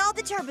find all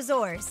the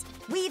Turbozaurs.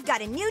 We've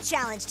got a new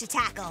challenge to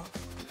tackle.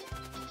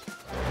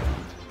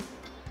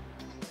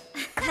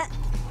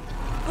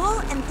 Bull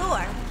and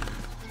Thor,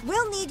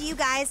 we'll need you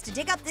guys to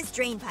dig up this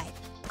drain pipe.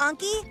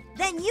 Unky,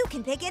 then you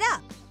can pick it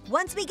up.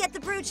 Once we get the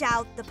brooch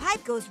out, the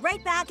pipe goes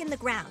right back in the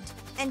ground.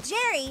 And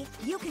Jerry,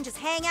 you can just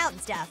hang out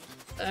and stuff.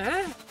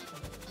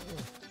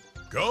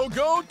 Go,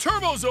 go,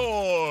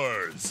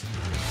 Turbozaurs!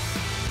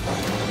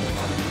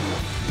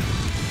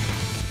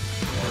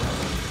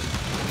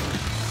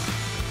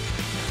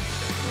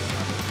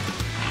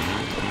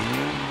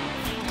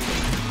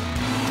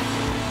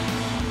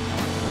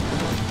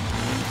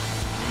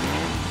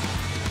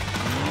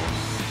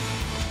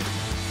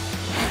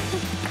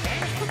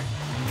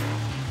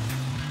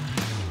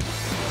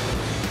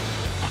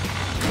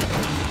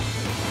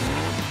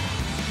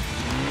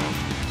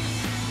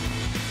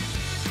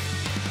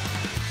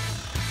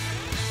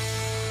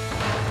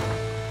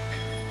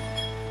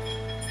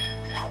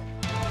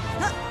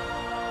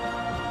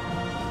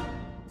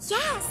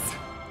 Yes!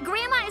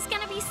 Grandma is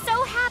gonna be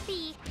so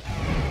happy!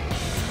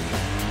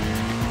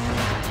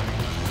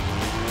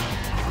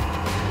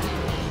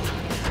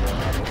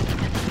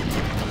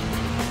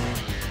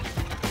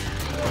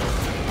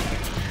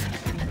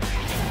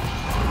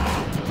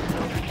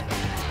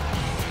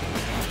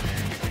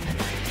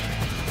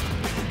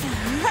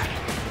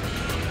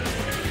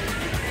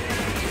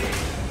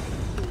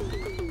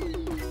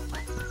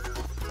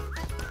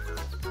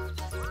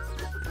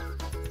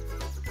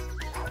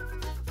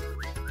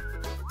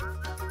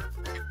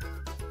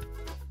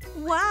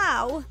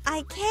 Wow,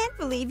 I can't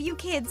believe you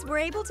kids were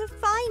able to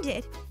find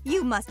it.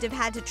 You must have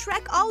had to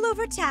trek all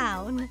over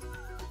town.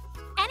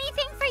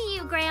 Anything for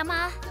you,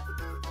 Grandma.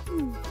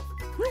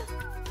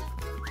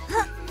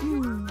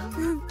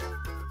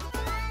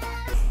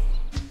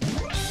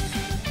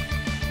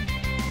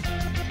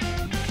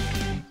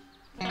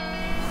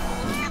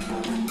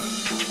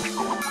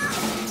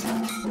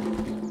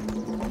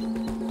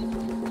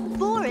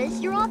 Boris,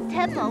 you're off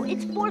tempo.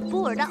 It's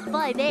 4/4, not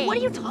 5/8. What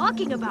are you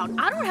talking about?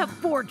 I don't have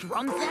 4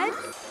 drum sets.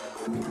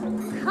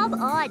 Come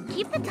on,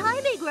 keep the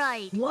timing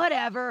right.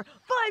 Whatever.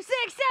 5,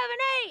 6, 7,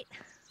 8.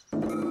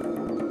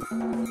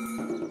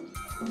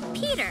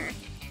 Peter,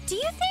 do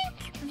you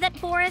think that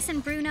Boris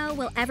and Bruno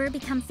will ever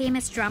become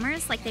famous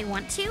drummers like they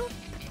want to?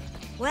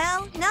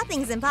 Well,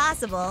 nothing's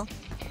impossible.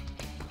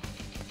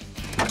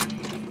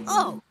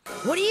 Oh,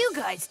 what are you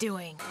guys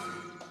doing?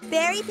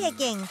 Berry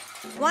picking.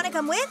 Want to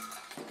come with?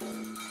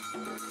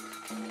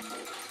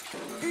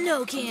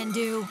 No can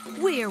do.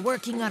 We're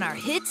working on our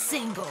hit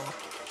single.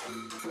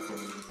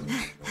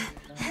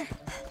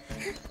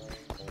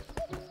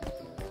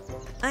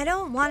 I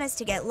don't want us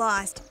to get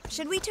lost.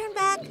 Should we turn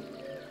back?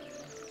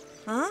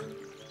 Huh?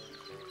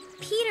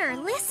 Peter,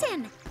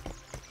 listen!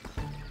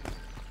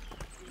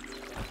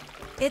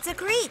 It's a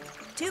creek.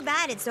 Too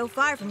bad it's so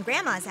far from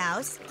Grandma's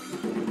house.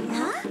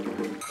 Huh?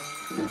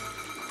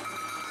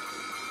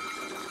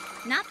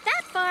 Not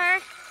that far.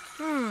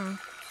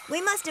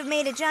 We must have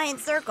made a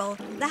giant circle.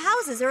 The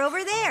houses are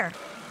over there.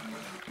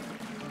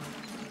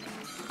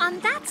 On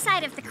that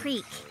side of the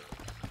creek.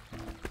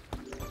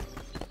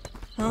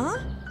 Huh?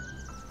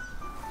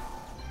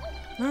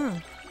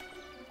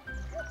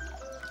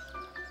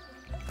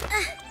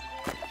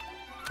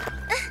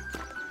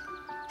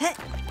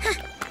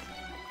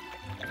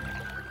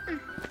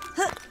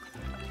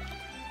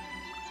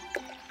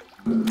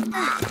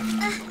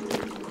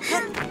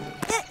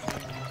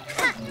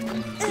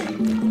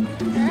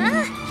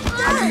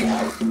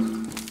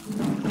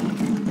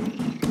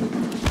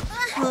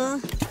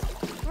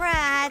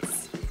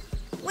 Rats.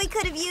 We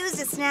could have used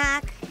a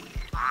snack.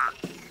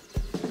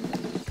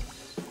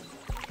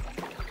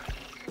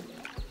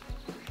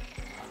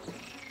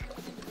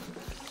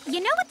 You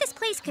know what this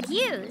place could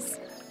use?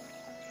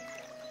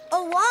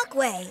 A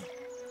walkway.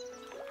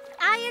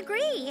 I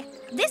agree.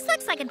 This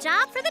looks like a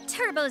job for the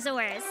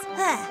Turbozaurs.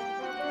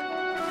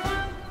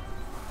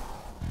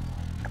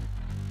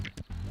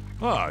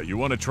 You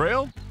want a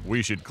trail?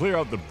 We should clear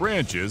out the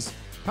branches.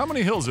 How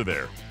many hills are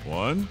there?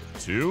 1,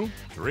 2,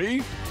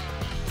 3?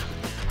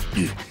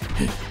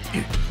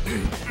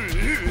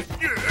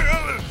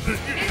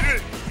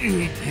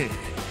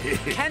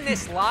 Can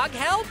this log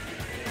help?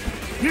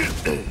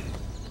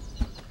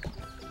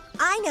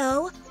 I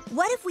know.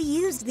 What if we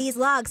used these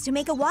logs to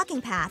make a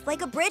walking path,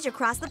 like a bridge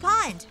across the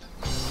pond?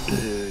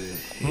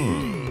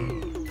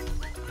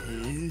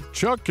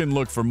 Chuck can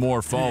look for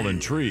more fallen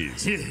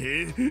trees.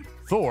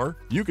 Thor,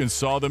 you can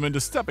saw them into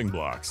stepping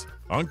blocks.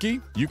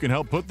 Unky, you can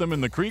help put them in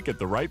the creek at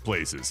the right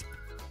places.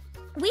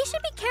 We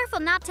should be careful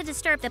not to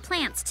disturb the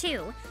plants,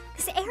 too.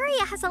 This area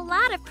has a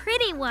lot of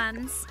pretty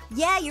ones.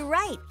 Yeah, you're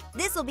right.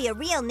 This will be a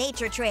real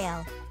nature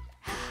trail.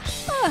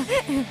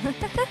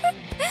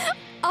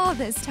 All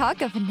this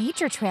talk of a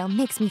nature trail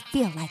makes me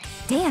feel like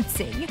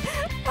dancing.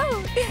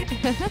 Oh.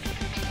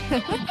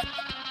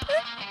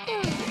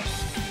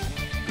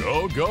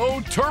 Go,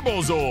 go,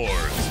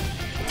 Turbozaurs!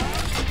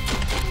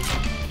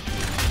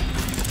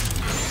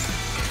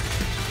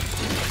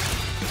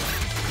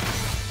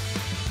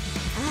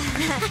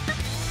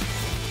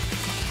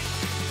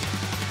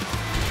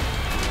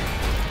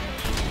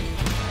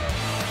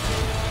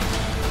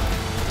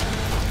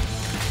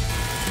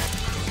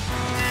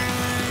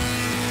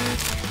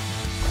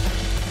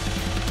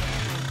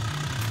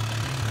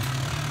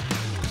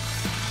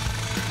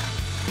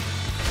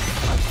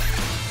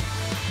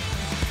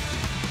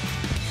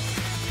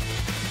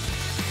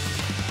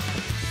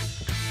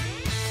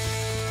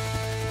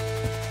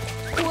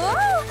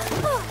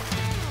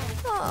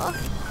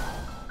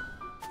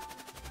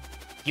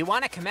 You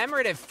want a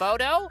commemorative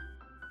photo?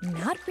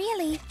 Not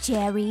really,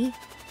 Jerry.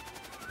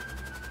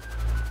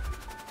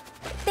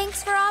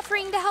 Thanks for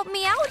offering to help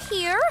me out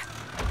here.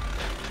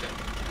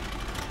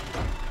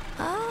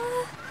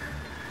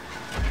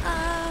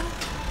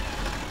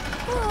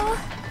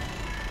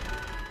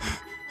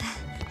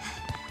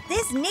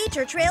 This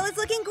nature trail is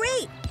looking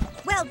great.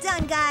 Well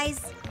done,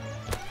 guys.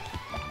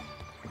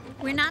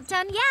 We're not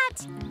done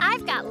yet.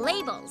 I've got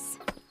labels.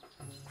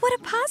 What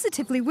a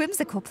positively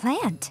whimsical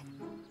plant.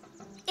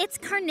 It's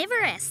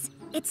carnivorous.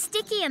 It's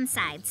sticky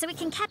inside, so it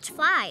can catch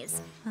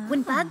flies.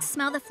 When bugs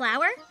smell the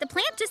flower, the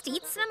plant just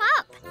eats them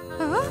up.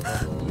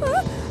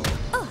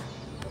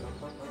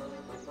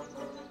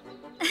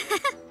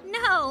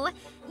 No,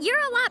 you're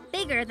a lot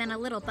bigger than a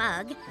little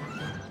bug.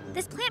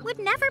 This plant would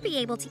never be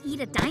able to eat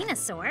a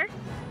dinosaur.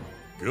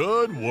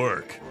 Good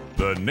work.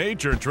 The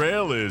nature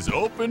trail is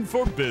open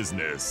for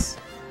business.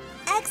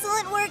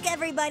 Excellent work,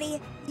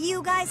 everybody.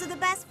 You guys are the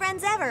best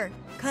friends ever,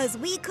 'cause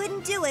we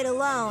couldn't do it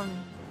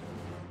alone.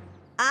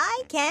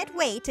 I can't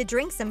wait to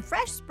drink some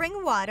fresh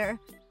spring water.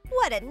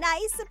 What a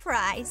nice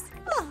surprise.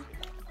 Oh,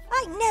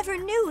 I never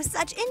knew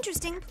such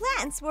interesting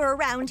plants were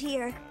around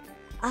here.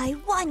 I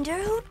wonder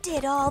who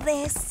did all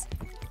this.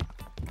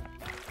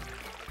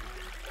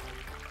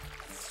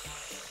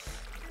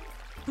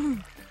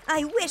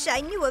 I wish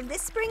I knew of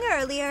this spring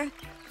earlier.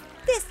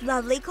 This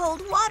lovely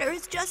cold water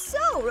is just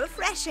so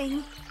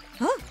refreshing.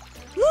 Oh,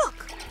 look!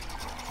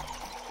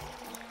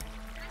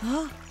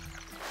 Oh.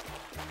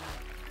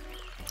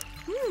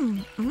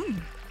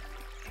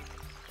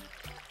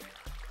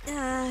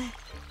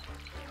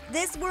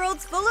 This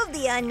world's full of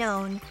the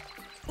unknown.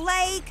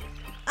 Like,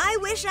 I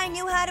wish I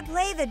knew how to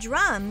play the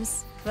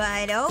drums,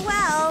 but oh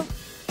well.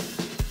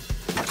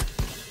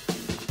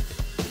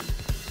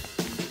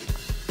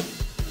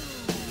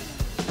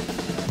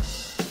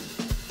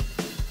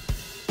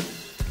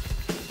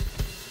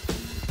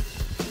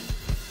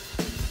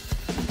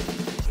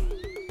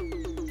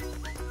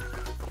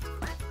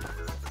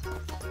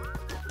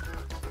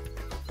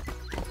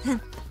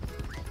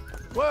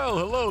 Well,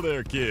 hello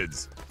there,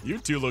 kids. You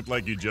two look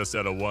like you just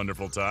had a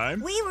wonderful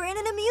time. We were in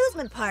an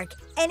amusement park,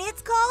 and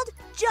it's called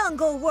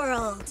Jungle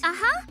World.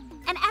 Uh-huh.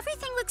 And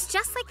everything looks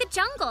just like the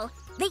jungle.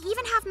 They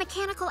even have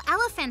mechanical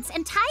elephants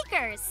and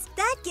tigers.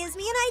 That gives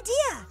me an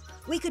idea.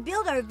 We could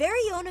build our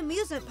very own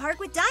amusement park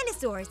with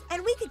dinosaurs,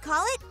 and we could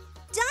call it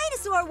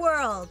Dinosaur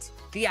World.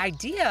 The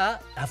idea,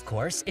 of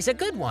course, is a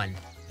good one.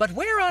 But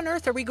where on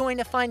earth are we going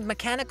to find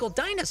mechanical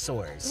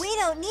dinosaurs? We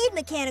don't need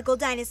mechanical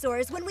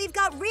dinosaurs when we've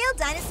got real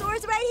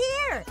dinosaurs right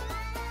here.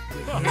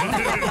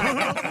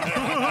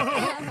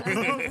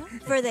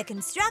 For the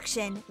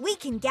construction, we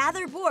can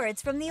gather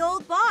boards from the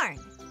old barn.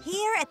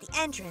 Here at the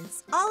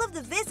entrance, all of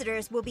the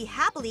visitors will be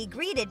happily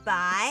greeted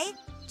by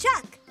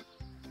Chuck.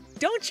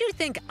 Don't you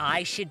think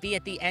I should be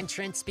at the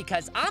entrance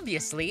because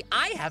obviously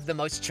I have the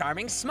most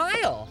charming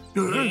smile?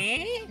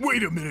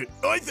 Wait a minute.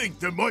 I think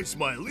that my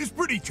smile is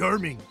pretty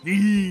charming.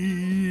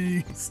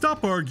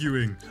 Stop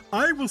arguing.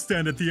 I will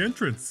stand at the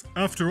entrance.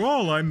 After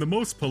all, I'm the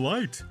most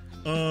polite.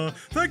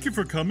 Thank you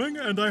for coming,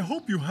 and I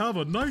hope you have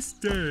a nice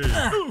day.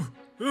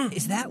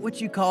 Is that what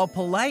you call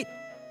polite?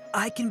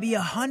 I can be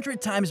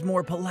 100 times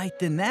more polite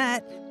than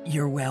that.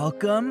 You're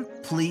welcome,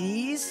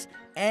 please,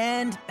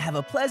 and have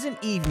a pleasant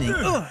evening.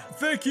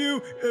 Thank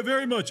you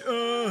very much.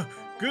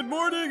 Good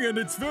morning, and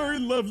it's very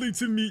lovely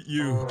to meet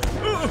you.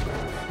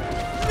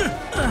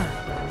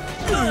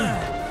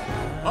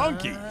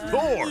 Unky,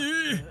 Thor,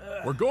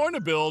 we're going to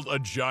build a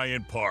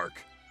giant park.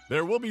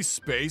 There will be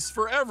space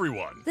for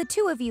everyone. The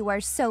two of you are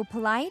so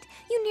polite,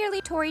 you nearly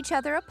tore each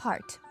other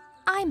apart.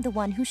 I'm the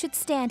one who should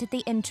stand at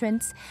the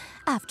entrance.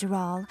 After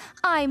all,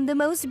 I'm the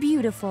most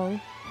beautiful.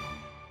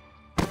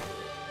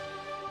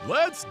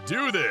 Let's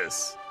do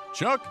this.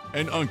 Chuck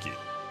and Unky,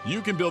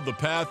 you can build the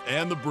path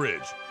and the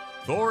bridge.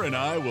 Thor and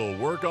I will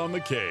work on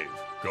the cave.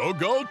 Go,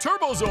 go,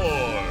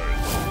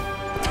 Turbozaurs!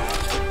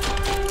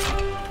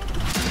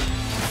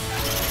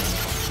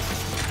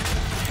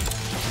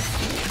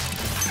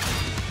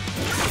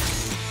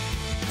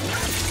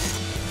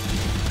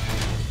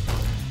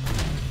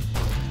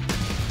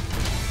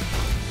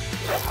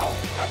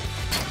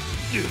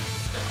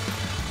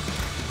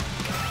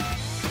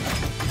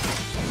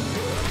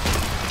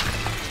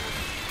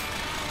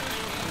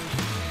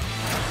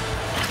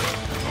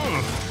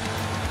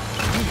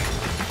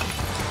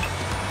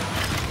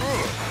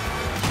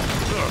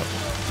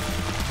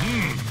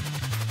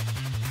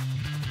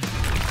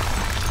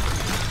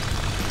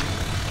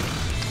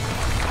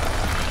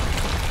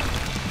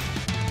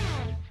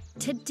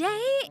 Today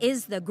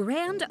is the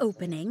grand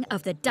opening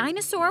of the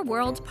Dinosaur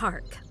World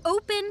Park,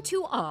 open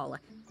to all.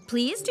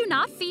 Please do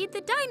not feed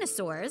the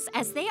dinosaurs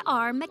as they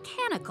are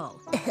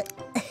mechanical.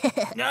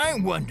 I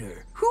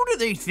wonder, who do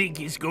they think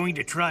is going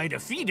to try to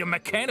feed a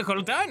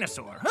mechanical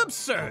dinosaur?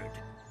 Absurd.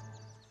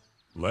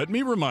 Let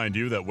me remind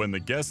you that when the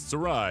guests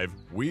arrive,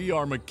 we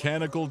are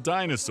mechanical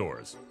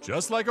dinosaurs,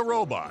 just like a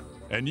robot.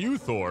 And you,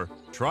 Thor,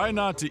 try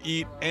not to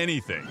eat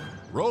anything.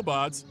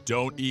 Robots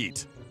don't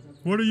eat.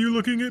 What are you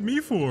looking at me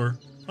for?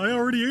 I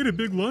already ate a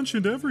big lunch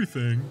and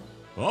everything.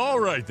 All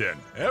right then,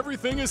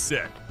 everything is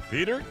set.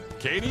 Peter,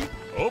 Katie,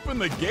 open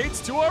the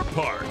gates to our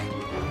park.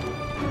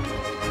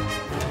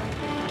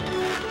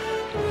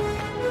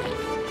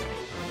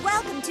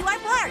 Welcome to our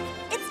park.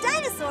 It's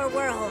Dinosaur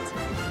World.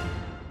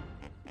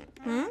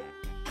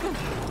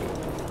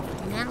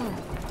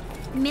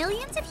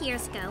 Millions of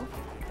years ago,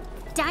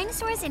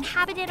 dinosaurs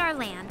inhabited our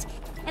land,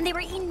 and they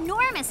were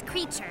enormous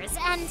creatures,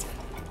 and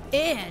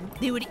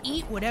they would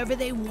eat whatever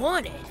they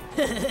wanted.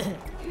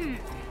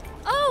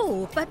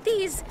 Oh, but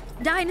these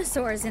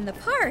dinosaurs in the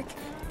park,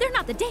 they're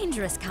not the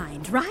dangerous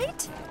kind,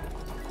 right?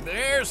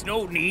 There's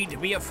no need to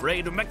be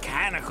afraid of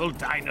mechanical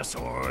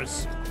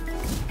dinosaurs.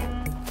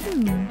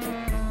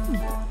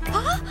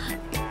 Huh?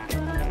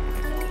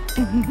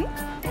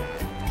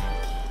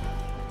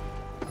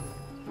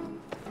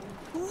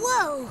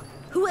 Whoa!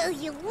 Will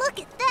you look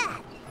at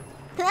that?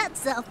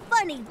 That's a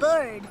funny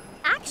bird.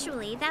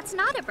 actually, that's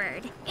not a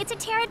bird. It's a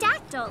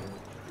pterodactyl.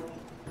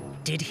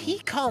 Did he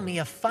call me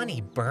a funny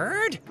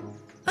bird?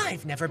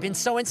 I've never been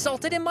so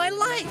insulted in my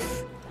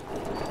life.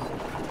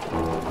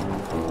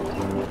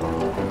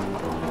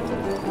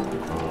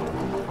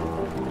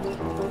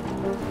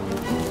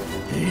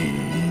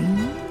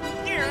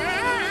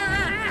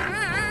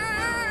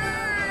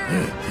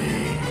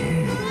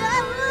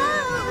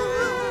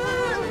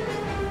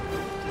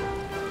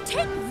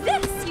 Take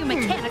this, you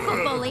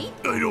mechanical bully!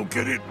 I don't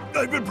get it.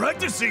 I've been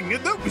practicing,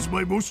 and that was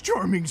my most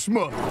charming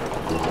smile.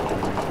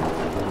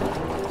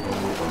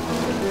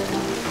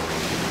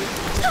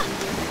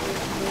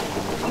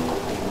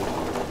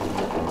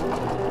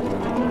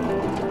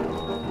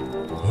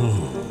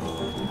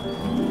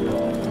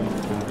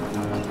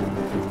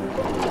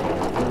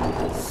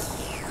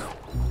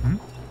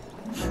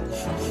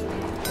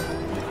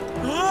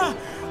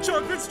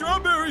 Chocolate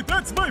strawberry,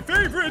 that's my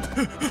favorite!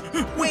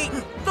 Wait,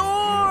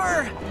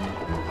 Thor!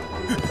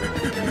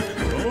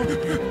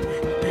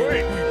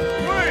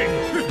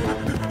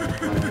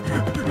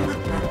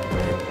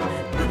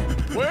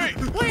 Wait!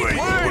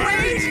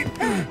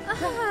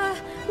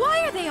 Why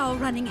are they all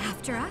running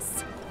after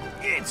us?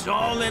 It's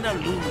all an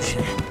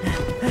illusion.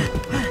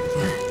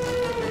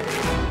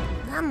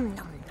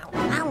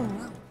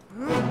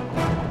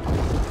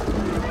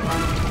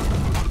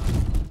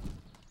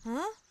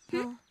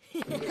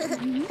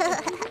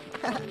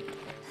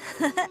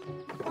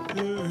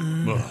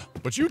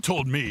 But you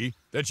told me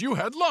that you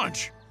had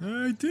lunch.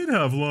 I did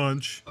have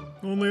lunch.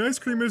 Only ice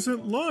cream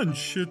isn't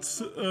lunch.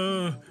 It's,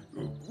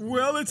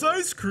 well, it's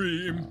ice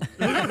cream.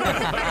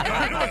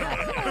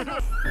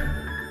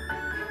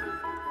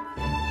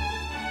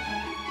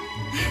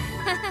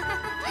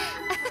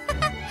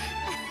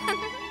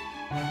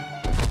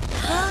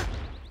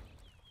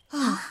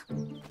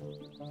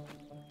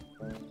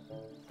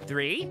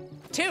 Three,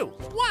 two,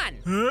 one.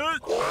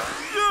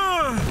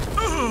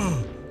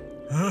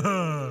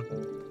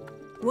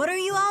 What are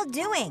you all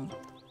doing?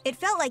 It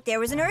felt like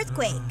there was an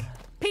earthquake.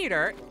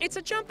 Peter, it's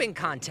a jumping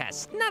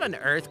contest, not an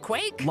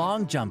earthquake.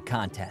 Long jump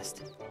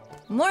contest.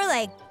 More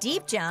like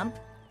deep jump.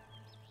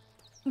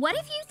 What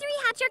if you three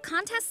had your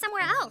contest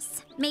somewhere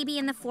else? Maybe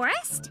in the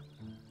forest?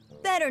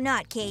 Better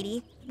not,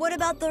 Katie. What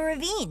about the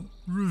ravine?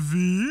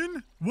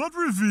 Ravine? What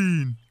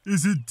ravine?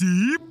 Is it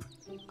deep?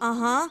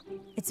 Uh-huh.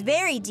 It's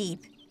very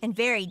deep and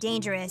very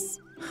dangerous.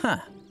 Huh.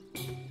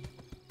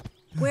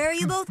 Where are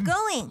you both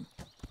going?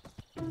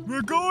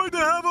 We're going to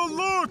have a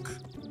look.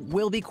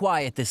 We'll be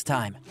quiet this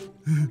time.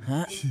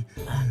 Huh?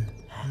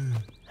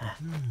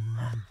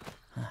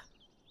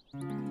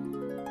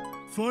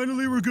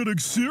 Finally, we're getting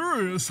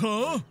serious,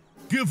 huh?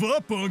 Give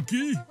up,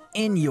 Unky.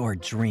 In your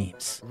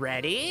dreams.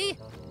 Ready?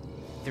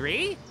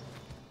 3,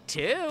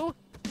 2,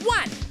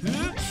 1.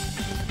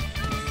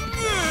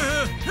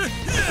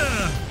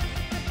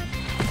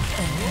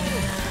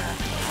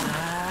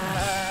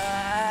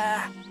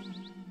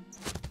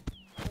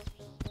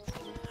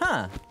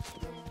 Huh.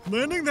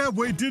 Landing that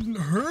way didn't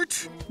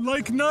hurt?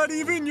 Like not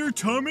even your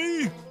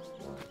tummy?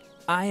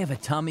 I have a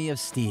tummy of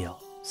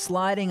steel.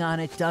 Sliding on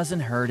it doesn't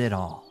hurt at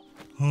all.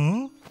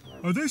 Huh?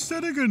 Are they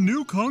setting a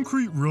new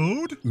concrete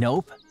road?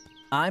 Nope.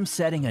 I'm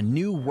setting a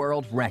new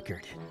world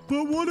record.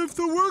 But what if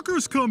the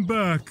workers come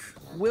back?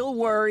 We'll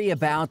worry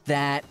about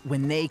that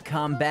when they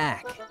come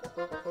back.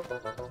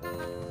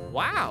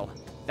 Wow,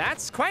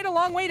 that's quite a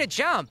long way to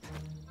jump.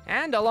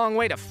 And a long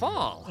way to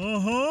fall.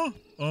 Uh-huh.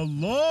 A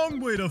long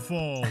way to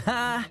fall.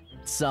 Ha!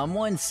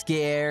 Someone's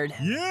scared.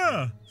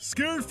 Yeah,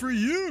 scared for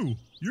you.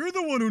 You're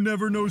the one who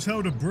never knows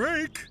how to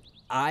break.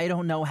 I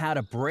don't know how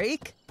to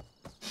break?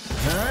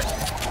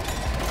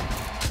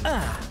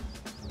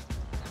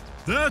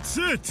 That's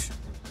it.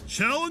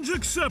 Challenge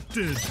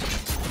accepted.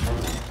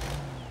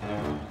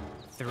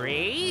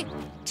 3,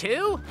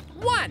 2,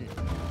 1.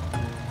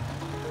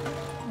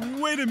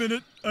 Wait a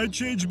minute. I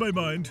changed my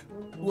mind.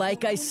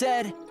 Like I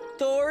said,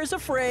 Thor is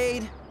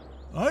afraid.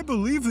 I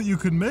believe that you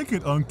can make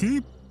it,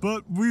 Unky,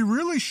 but we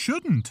really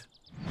shouldn't.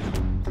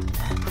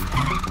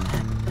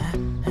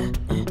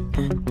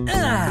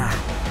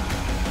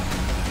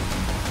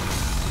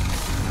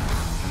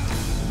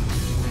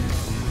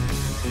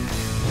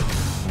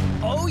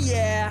 Oh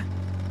yeah!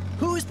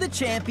 Who's the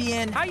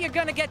champion? How you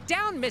gonna get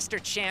down,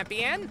 Mr.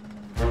 Champion?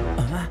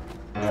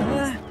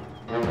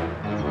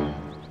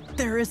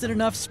 There isn't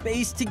enough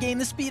space to gain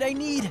the speed I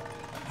need.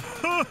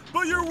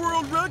 But your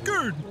world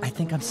record! I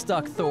think I'm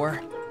stuck,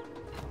 Thor.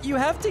 You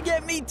have to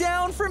get me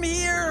down from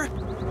here!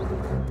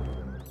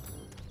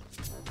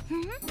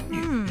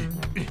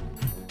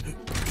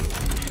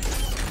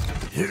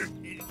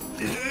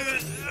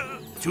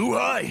 Too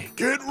high,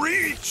 can't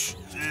reach!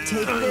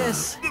 Take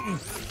this.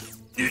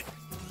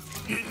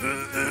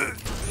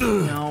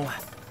 No,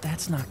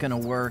 that's not gonna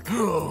work.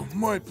 Oh,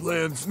 my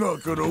plan's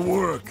not gonna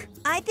work.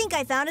 I think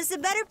I found us a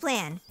better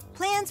plan.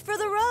 Plans for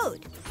the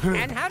road.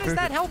 And how does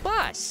that help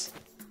us?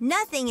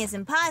 Nothing is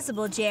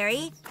impossible,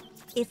 Jerry.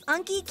 If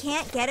Unky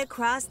can't get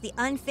across the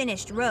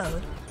unfinished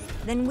road,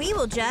 then we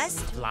will just...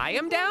 Fly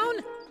him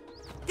down?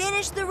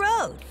 Finish the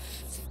road.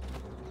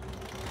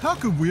 How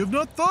could we have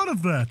not thought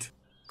of that?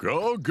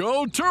 Go,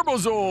 go,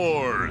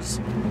 Turbozaurs!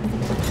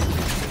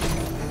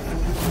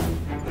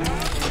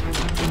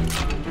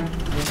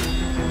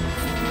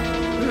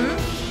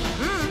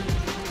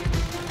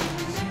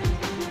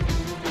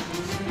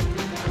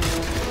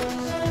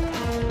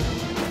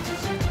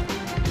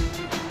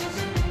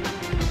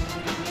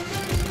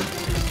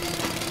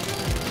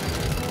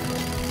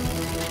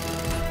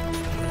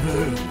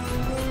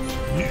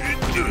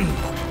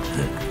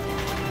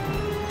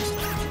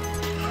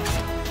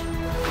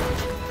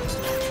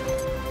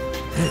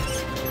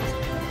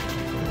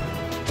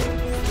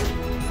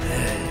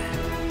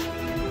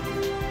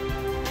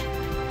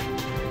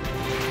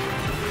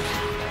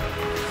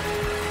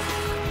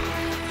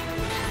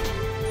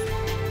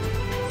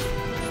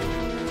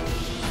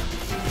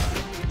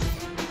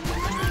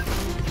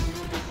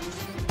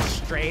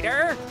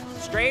 Straighter,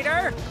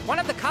 straighter. One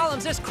of the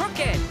columns is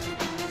crooked.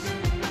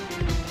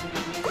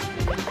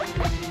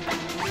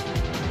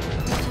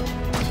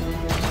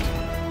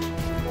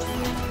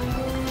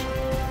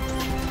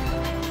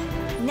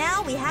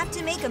 Now we have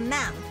to make a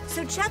mount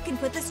so Chuck can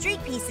put the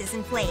street pieces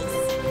in place.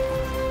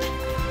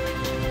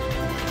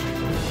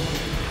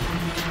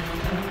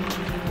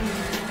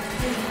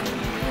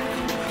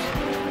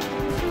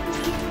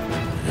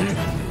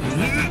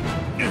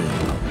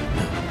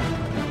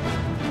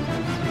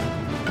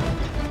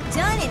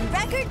 Done in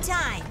record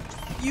time.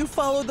 You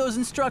followed those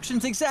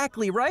instructions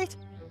exactly, right?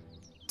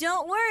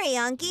 Don't worry,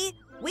 Unky.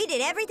 We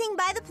did everything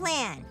by the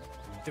plan.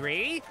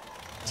 3,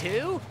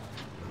 2,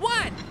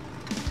 1.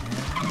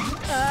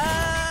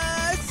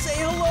 Say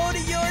hello to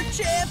your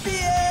champion!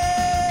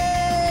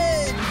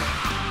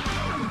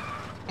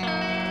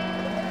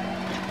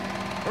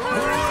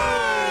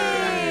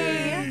 Hooray!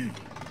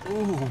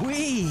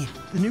 Ooh-wee!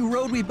 The new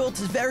road we built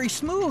is very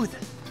smooth.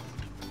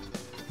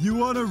 You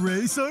want to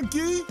race,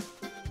 Unky?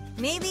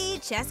 Maybe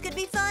chess could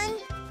be fun?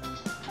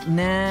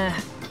 Nah.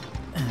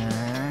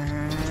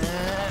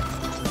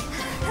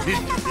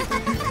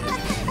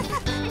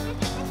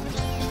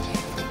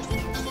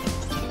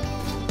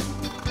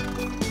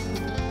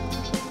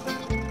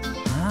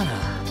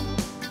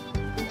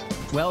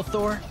 Well,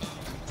 Thor,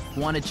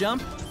 want to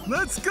jump?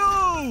 Let's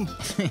go!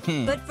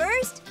 But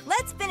first,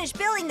 let's finish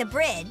building the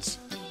bridge.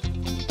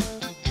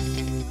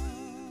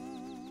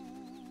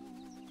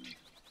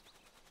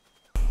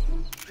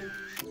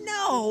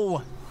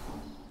 No!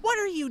 What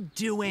are you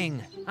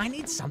doing? I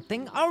need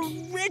something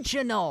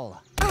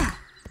original.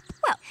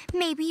 Well,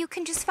 maybe you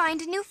can just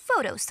find a new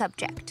photo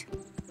subject.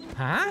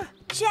 Huh?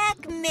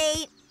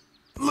 Checkmate.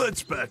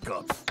 Let's back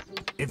up.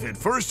 If at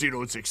first you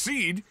don't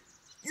succeed,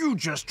 you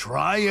just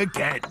try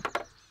again.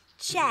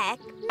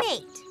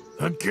 Checkmate.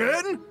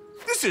 Again?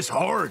 This is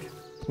hard.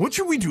 What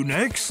should we do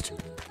next?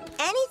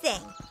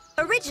 Anything.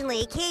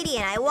 Originally, Katie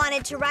and I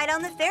wanted to ride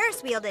on the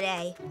Ferris wheel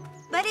today,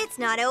 but it's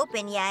not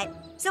open yet,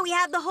 so we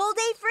have the whole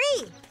day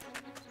free.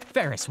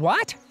 Ferris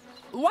what?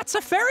 What's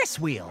a Ferris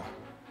wheel?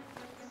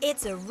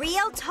 It's a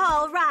real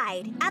tall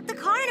ride at the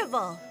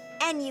carnival,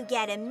 and you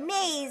get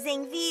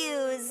amazing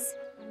views.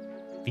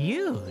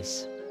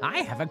 Views?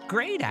 I have a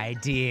great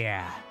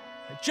idea.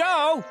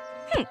 Joe!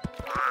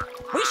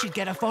 We should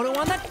get a photo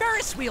on that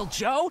Ferris wheel,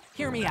 Joe.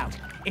 Hear me out.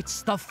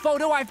 It's the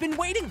photo I've been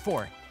waiting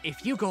for.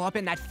 If you go up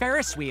in that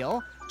Ferris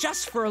wheel,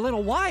 just for a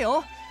little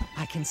while.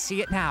 I can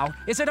see it now.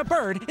 Is it a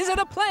bird? Is it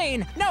a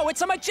plane? No,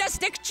 it's a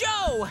majestic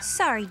Joe!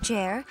 Sorry,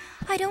 Jer.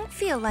 I don't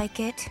feel like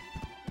it.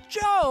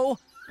 Joe!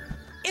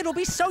 It'll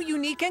be so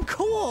unique and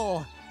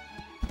cool.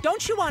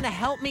 Don't you want to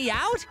help me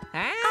out?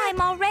 Huh?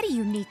 I'm already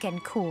unique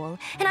and cool,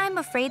 and I'm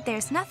afraid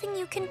there's nothing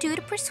you can do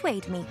to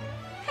persuade me.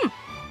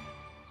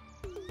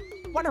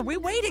 What are we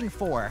waiting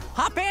for?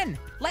 Hop in.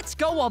 Let's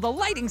go while the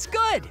lighting's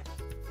good.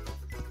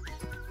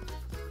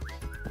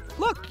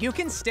 Look, you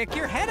can stick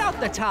your head out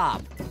the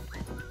top.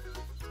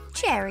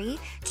 Jerry,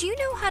 do you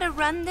know how to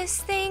run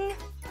this thing?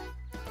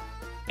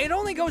 It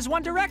only goes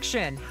one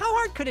direction. How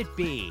hard could it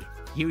be?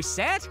 You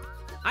set?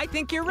 I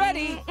think you're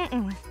ready.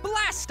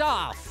 Blast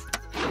off!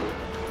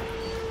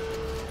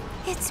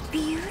 It's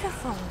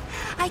beautiful.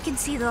 I can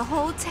see the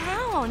whole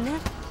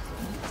town.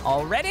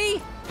 All ready?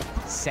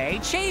 Say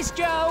cheese,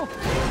 Joe.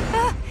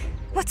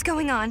 What's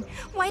going on?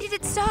 Why did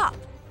it stop?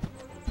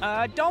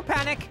 Don't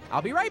panic.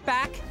 I'll be right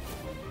back.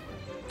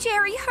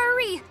 Jerry,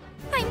 hurry!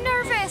 I'm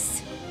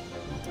nervous.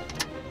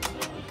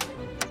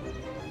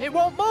 It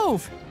won't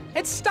move.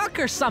 It's stuck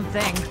or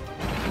something.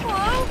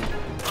 Whoa!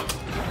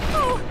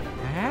 Oh.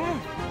 Huh?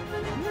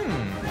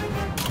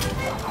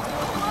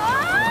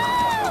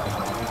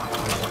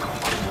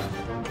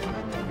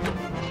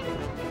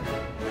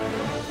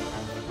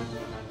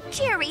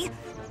 Jerry,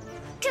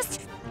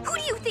 just who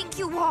do you think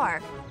you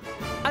are?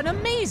 An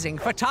amazing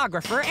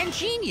photographer and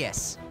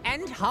genius.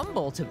 And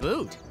humble to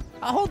boot.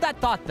 Hold that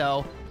thought,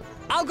 though.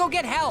 I'll go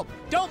get help.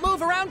 Don't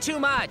move around too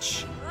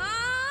much.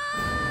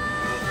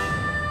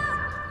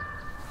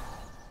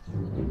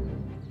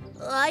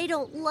 I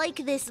don't like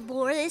this,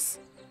 Boris.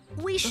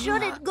 We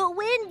shouldn't go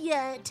in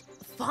yet.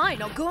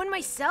 Fine, I'll go in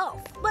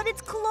myself. But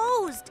it's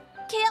closed.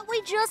 Can't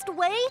we just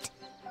wait?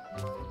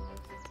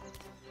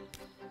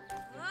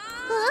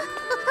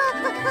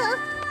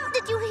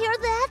 Did you hear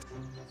that?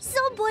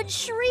 Someone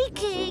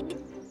shrieking.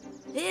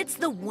 It's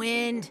the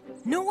wind.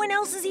 No one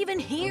else is even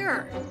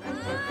here.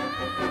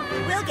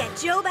 We'll get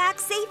Joe back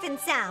safe and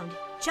sound.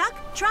 Chuck,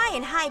 try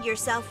and hide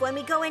yourself when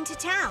we go into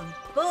town.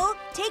 Bull,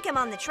 take him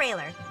on the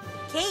trailer.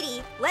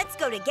 Katie, let's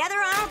go together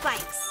on our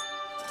bikes.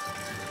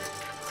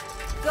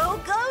 Go,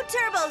 go,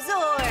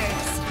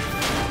 Turbozaurs!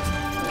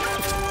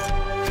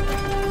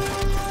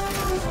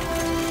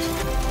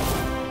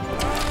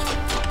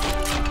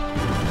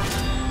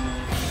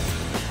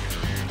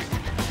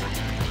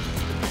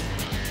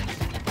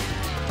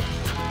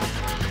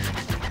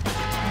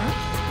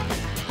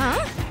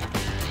 Huh?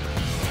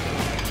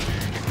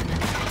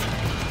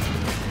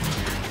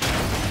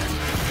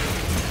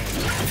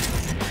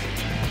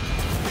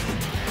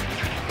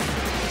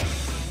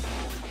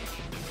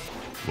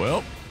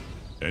 Well,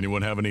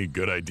 anyone have any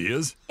good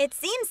ideas? It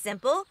seems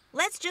simple.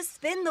 Let's just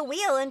spin the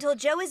wheel until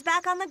Joe is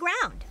back on the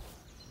ground.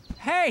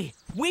 Hey,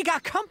 we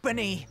got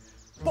company.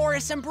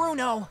 Boris and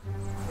Bruno.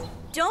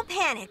 Don't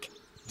panic.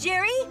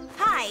 Jerry,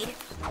 hide.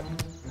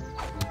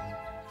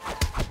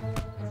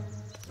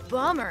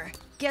 Bummer.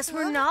 Guess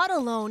we're not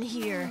alone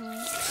here.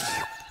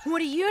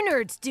 What are you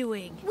nerds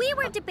doing? We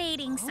were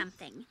debating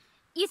something.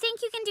 You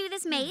think you can do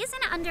this maze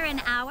in under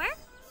an hour?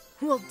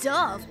 Well,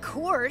 duh, of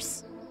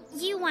course.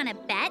 You want to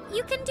bet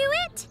you can do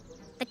it?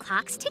 The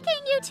clock's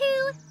ticking, you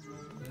two.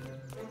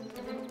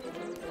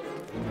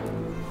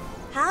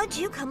 How'd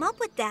you come up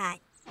with that?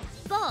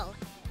 Bull,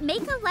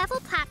 make a level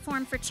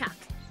platform for Chuck.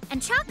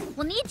 And Chuck,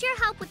 we'll need your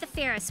help with the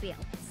Ferris wheel.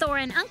 Thor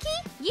and Unky,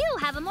 you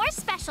have a more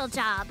special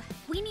job.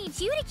 We need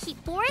you to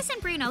keep Boris and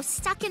Bruno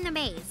stuck in the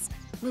maze.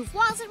 Move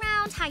walls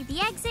around, hide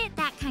the exit,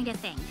 that kind of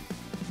thing.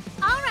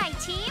 All right,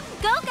 team,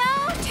 go,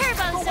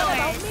 Turbozaurs! But what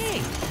about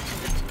me?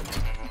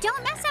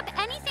 Don't mess up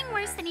anything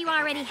worse than you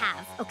already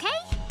have, okay?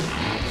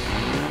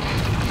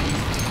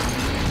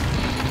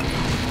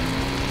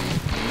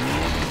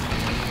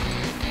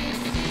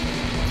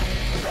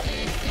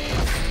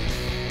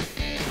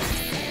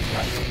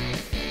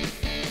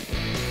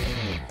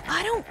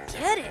 I don't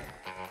get it.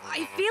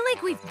 I feel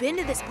like we've been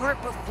to this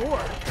part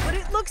before, but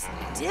it looks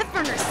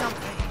different or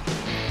something.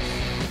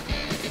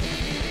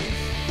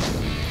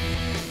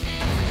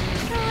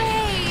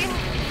 Hooray!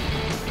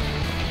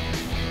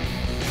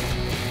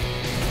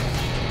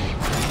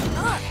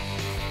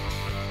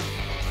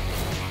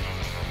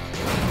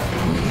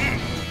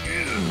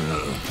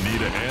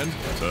 Need a hand?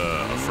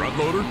 A front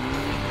loader?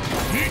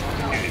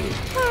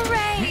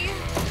 Hooray!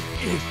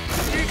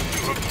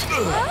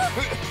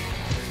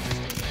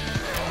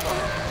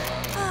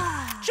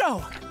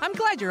 Joe, I'm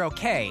glad you're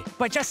okay,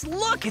 but just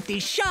look at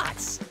these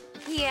shots.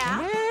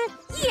 Yeah?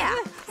 Yeah,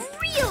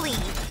 really?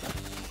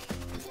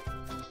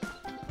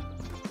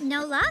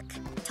 No luck?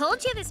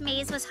 Told you this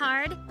maze was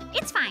hard.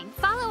 It's fine,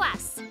 follow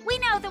us. We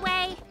know the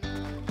way.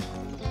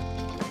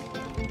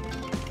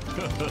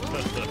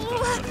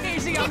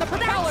 Easy on the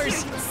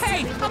propellers.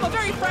 Hey, I'm a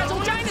very fragile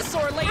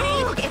dinosaur, lady.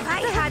 Oh, if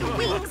I had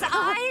wings,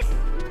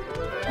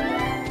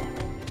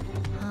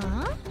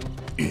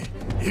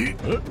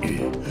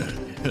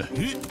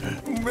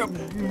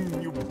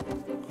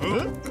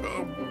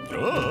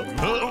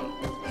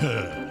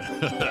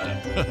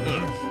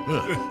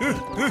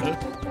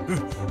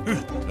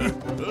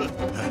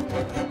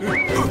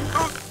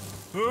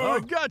 I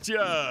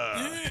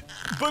gotcha!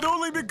 But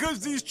only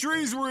because these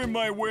trees were in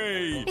my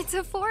way. It's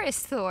a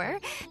forest, Thor.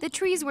 The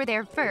trees were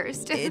there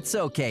first. It's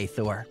okay,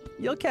 Thor.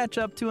 You'll catch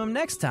up to him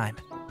next time.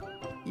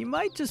 You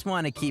might just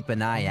want to keep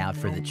an eye out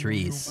for the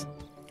trees.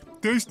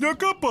 They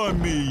snuck up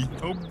on me.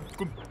 Oh,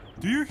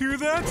 do you hear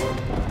that?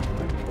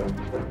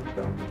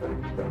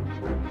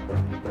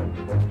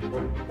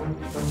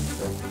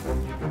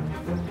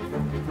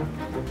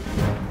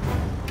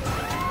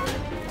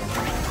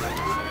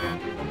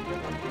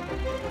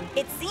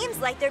 It seems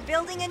like they're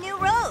building a new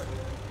road.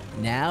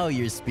 Now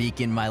you're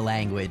speaking my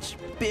language.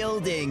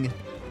 Building.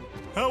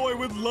 How I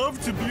would love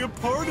to be a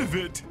part of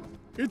it.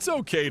 It's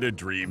okay to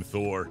dream,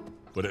 Thor,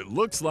 but it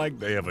looks like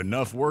they have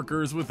enough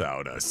workers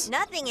without us.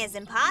 Nothing is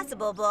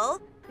impossible, Bull.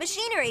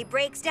 Machinery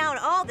breaks down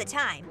all the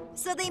time,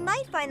 so they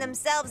might find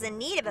themselves in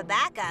need of a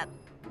backup.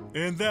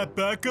 And that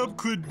backup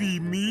could be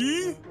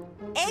me?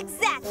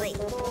 Exactly.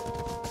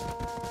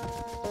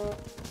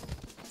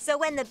 So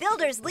when the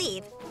builders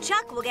leave,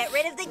 Chuck will get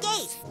rid of the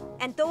gate.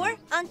 And Thor,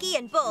 Unky,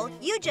 and Bull,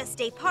 you just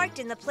stay parked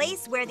in the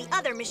place where the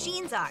other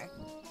machines are.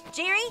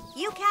 Jerry,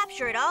 you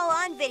capture it all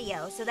on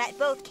video so that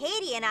both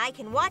Katie and I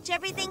can watch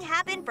everything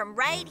happen from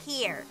right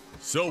here.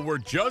 So we're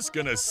just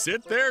gonna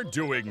sit there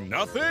doing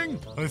nothing?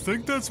 I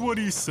think that's what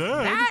he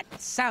said. That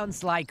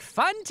sounds like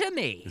fun to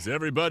me. Is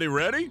everybody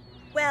ready?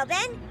 Well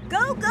then,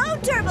 go,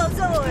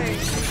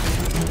 Turbozaurs!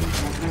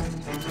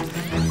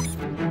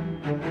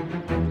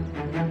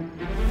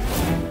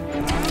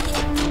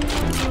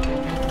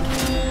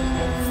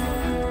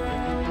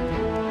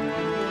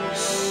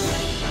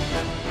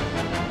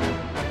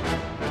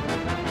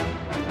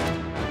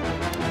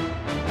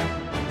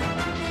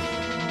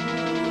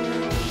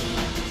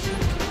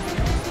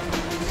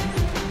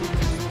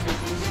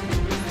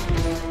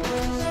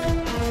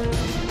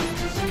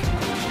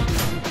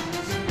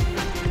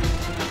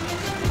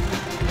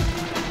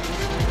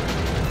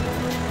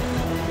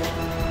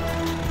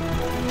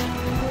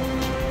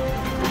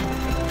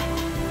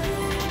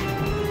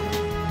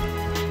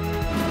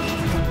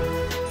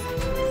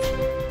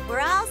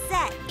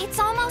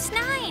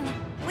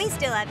 We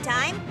still have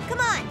time. Come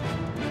on.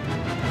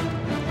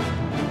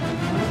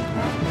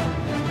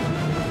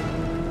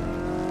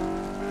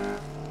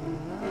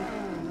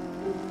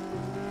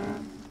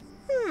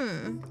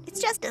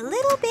 It's just a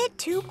little bit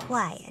too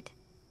quiet.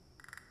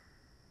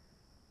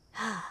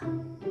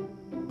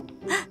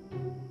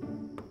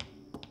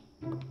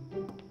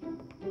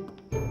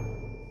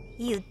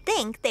 You'd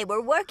think they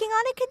were working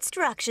on a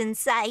construction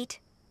site.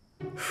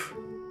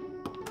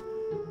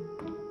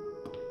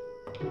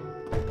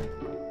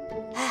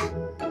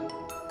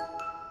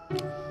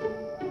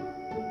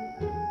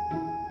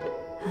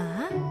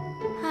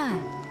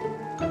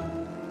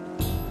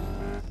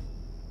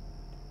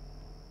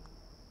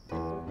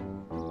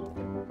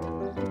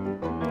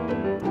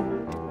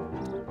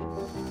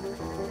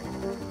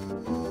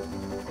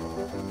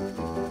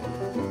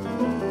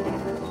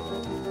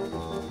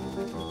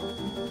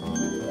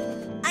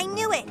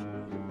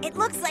 It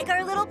looks like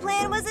our little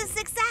plan was a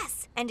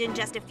success. And in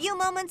just a few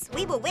moments,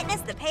 we will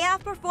witness the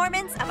payoff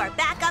performance of our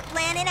backup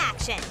plan in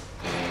action.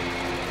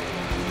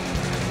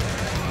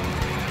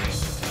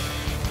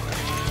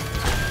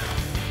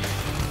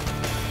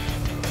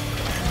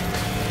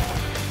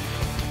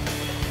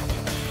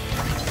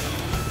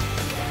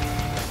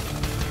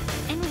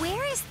 And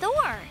where is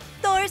Thor?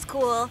 Thor's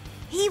cool.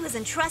 He was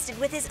entrusted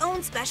with his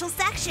own special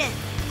section.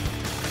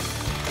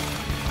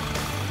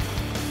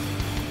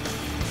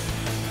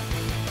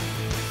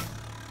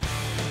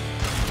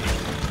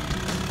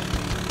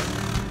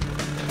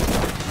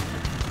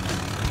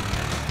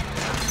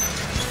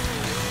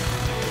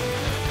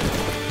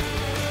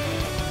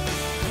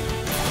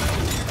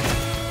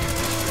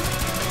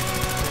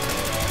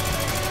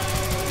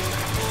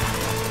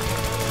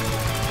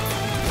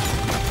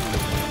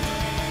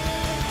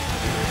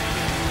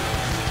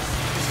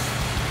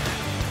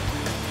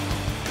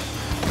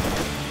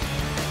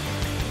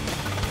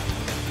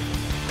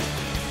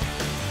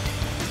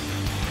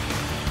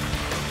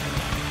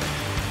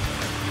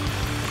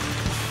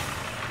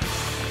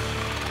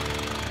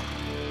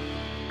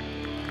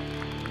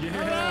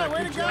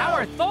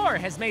 Our Thor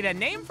has made a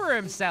name for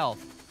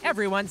himself.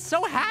 Everyone's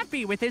so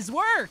happy with his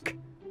work.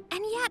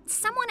 And yet,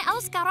 someone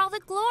else got all the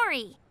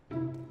glory.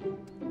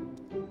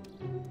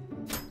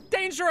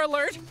 Danger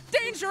alert!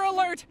 Danger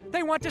alert!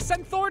 They want to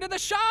send Thor to the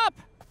shop!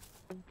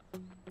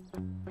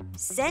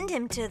 Send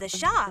him to the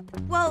shop?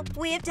 Well,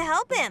 we have to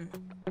help him.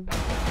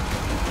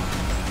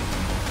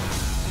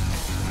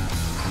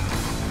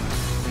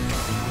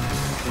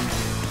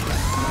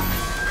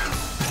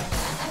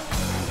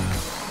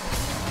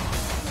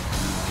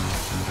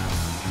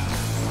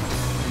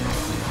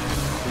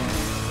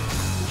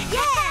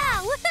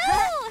 Yeah!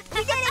 Woohoo!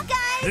 We did it,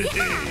 guys!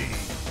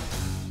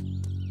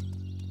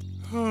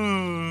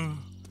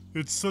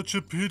 It's such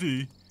a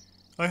pity.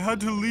 I had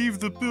to leave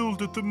the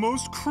build at the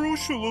most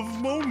crucial of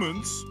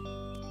moments.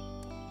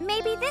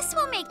 Maybe this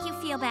will make you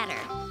feel better,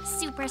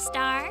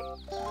 superstar.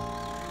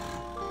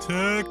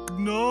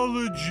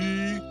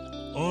 Technology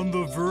on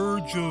the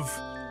verge of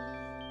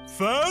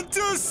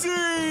fantasy!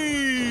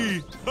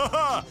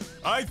 Haha!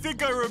 I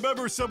think I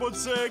remember someone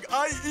saying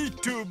I eat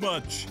too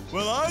much.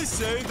 Well, I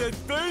say that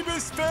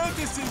famous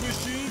fantasy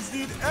machines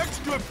need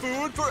extra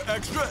food for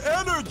extra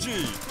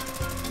energy.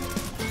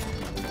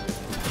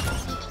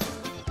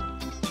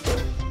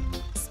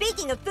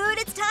 Speaking of food,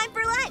 it's time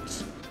for lunch.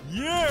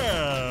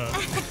 Yeah!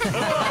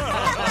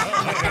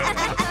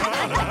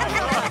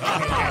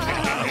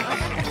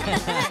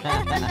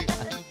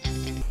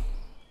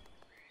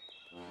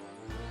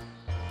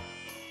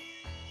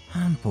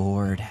 I'm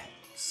bored.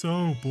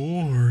 So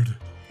bored.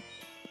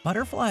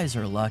 Butterflies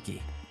are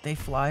lucky. They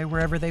fly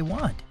wherever they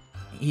want,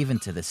 even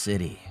to the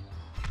city.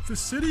 The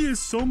city is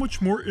so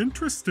much more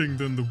interesting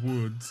than the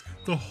woods.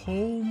 The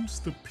homes,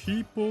 the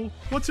people.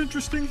 What's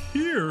interesting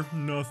here?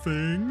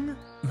 Nothing.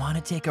 Want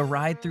to take a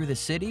ride through the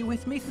city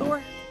with me,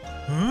 Thor?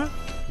 Huh?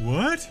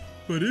 What?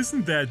 But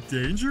isn't that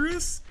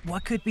dangerous?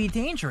 What could be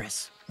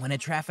dangerous? When a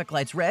traffic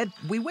light's red,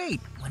 we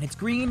wait. When it's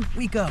green,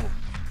 we go.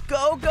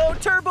 Go, go,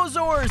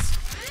 Turbozaurs!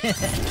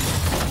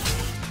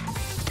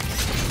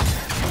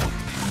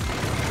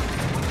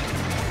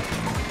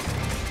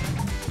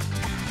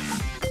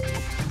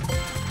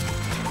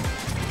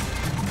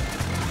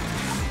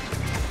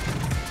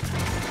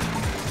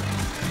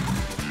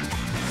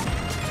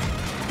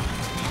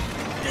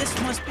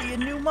 This must be a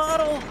new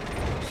model.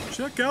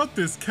 Check out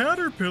this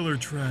caterpillar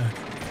track.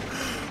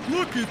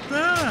 Look at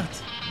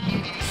that!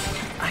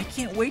 I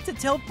can't wait to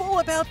tell Bull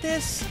about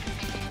this.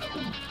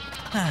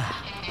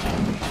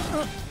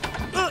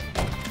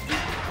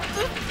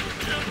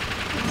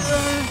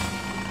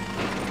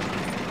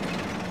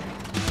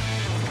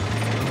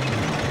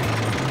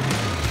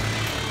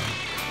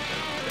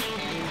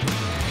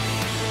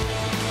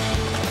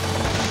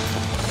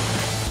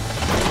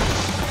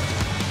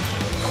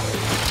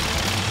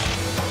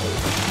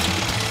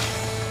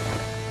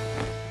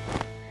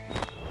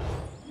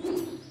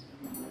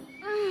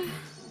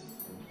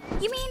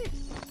 You mean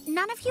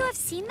none of you have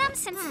seen them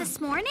since this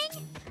morning?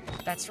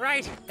 That's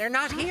right. They're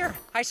not here.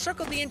 I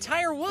circled the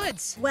entire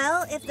woods.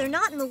 Well, if they're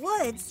not in the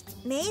woods,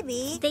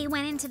 maybe... They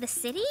went into the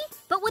city?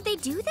 But would they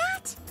do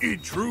that? In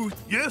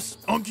truth, yes.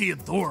 Unky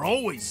and Thor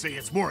always say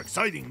it's more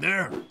exciting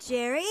there.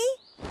 Jerry?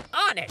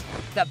 On it.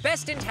 The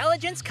best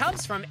intelligence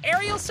comes from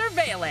aerial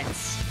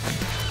surveillance.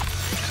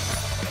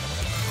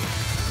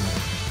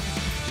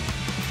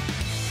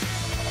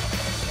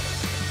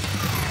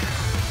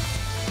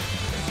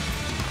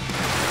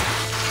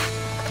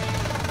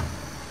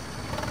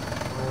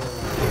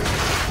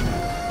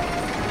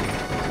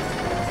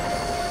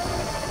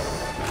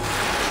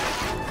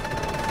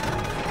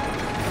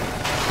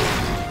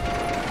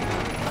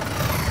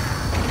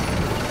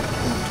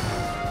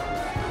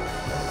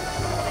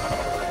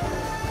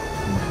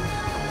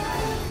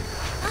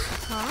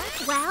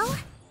 Well?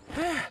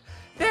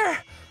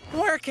 They're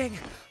working.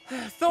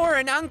 Thor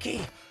and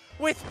Unky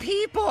with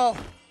people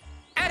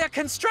at a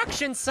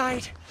construction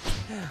site.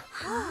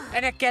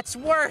 And it gets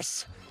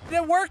worse.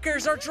 The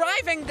workers are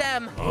driving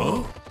them.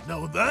 Oh,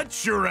 now that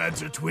sure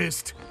adds a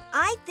twist.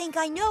 I think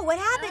I know what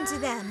happened to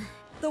them.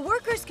 The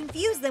workers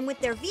confused them with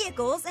their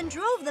vehicles and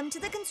drove them to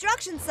the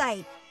construction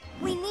site.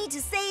 We need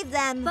to save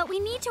them. But we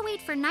need to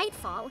wait for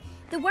nightfall.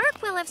 The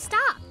work will have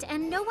stopped,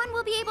 and no one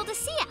will be able to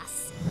see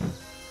us.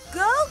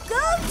 Go,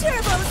 go,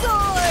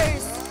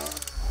 Turbozaurs!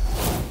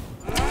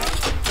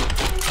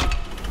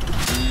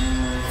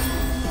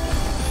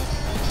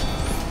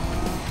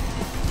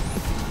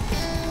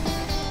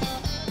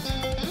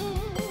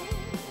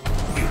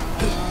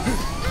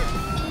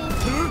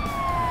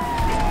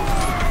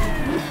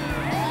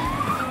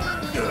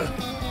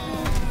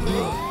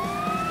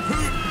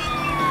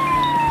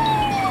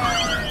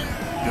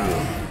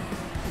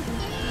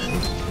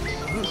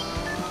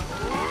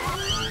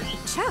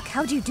 Chuck,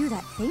 how'd you do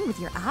that thing with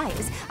your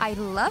eyes? I'd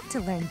love to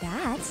learn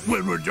that.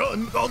 When we're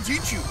done, I'll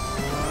teach you.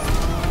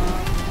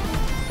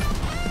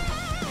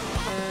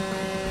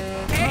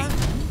 Hey,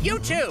 you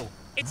two!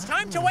 It's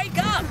time to wake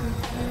up!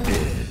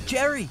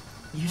 Jerry,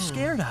 you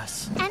scared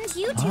us. And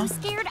you two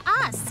scared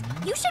us.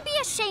 You should be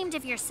ashamed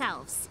of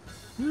yourselves.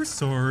 We're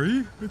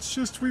sorry. It's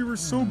just we were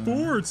so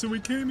bored, so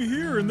we came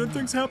here, and then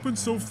things happened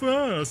so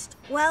fast.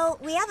 Well,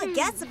 we have a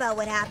guess about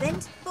what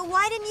happened, but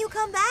why didn't you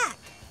come back?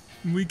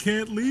 We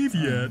can't leave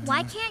yet.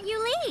 Why can't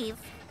you leave?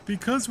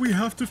 Because we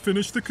have to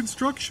finish the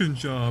construction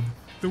job.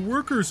 The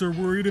workers are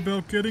worried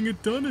about getting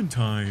it done in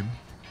time.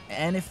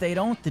 And if they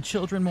don't, the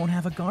children won't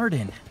have a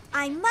garden.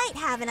 I might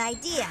have an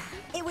idea.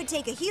 It would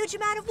take a huge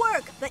amount of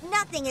work, but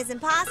nothing is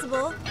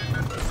impossible.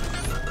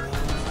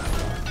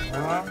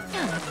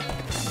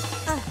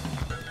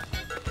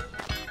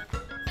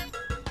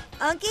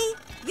 Unky,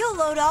 you'll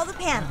load all the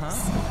panels.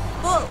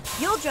 Bull,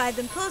 you'll drive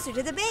them closer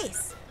to the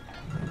base.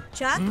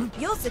 Chuck,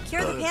 you'll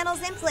secure the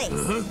panels in place.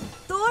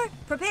 Thor,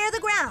 prepare the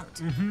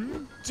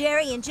ground.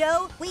 Jerry and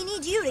Joe, we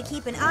need you to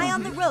keep an eye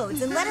on the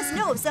roads and let us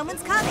know if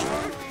someone's coming.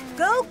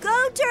 Go,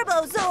 go,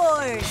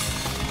 Turbozaurs!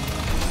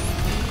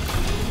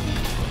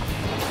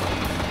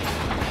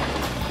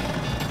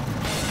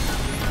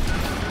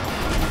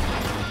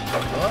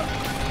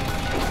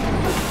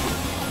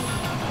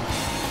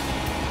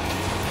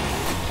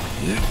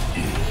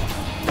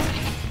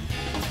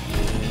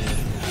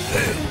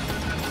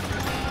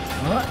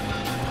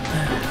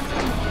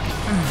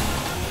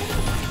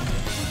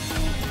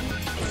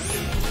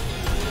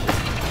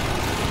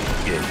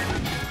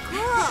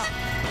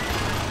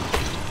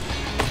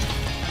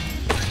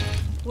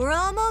 We're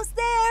almost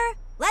there.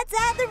 Let's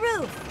add the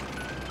roof.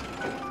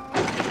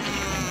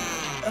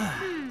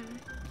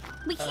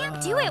 We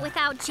can't do it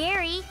without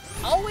Jerry.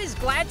 Always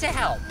glad to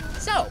help.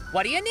 So,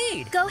 what do you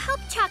need? Go help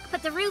Chuck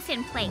put the roof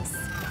in place.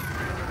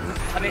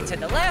 A bit to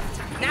the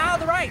left, now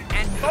the right,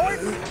 and forward,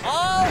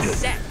 all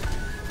set.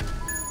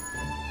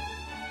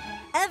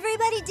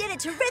 Everybody did a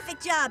terrific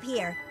job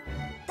here.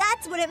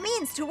 That's what it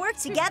means to work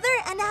together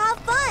and to have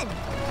fun.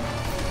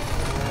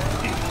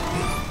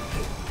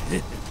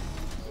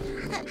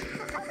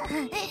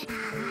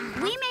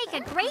 We make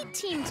a great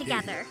team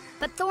together.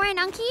 But Thor and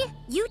Unky,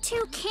 you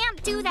two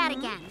can't do that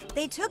again.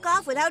 They took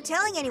off without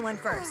telling anyone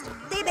first.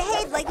 They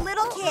behaved like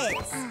little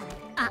kids.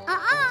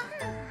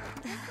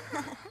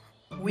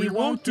 We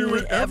won't do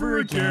it ever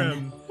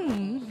again.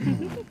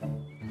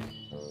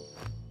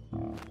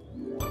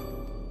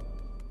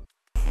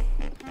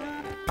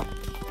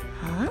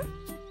 Huh?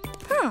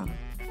 Huh.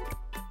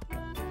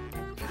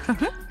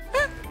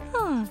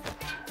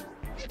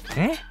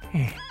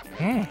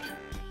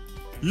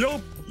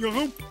 Yup.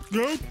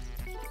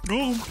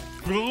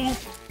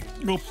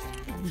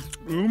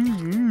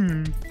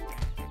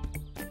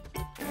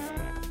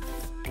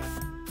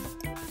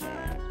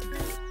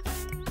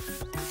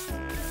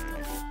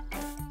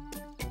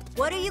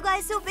 What are you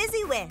guys so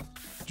busy with?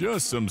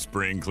 Just some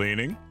spring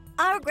cleaning.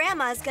 Our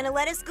grandma's gonna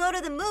let us go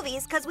to the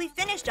movies because we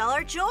finished all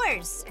our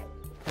chores.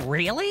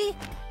 Really?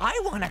 I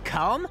want to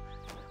come.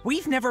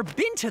 We've never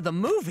been to the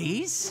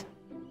movies.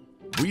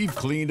 We've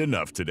cleaned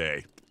enough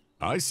today.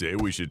 I say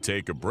we should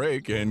take a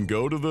break and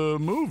go to the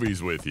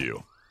movies with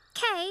you.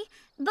 Okay,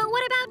 but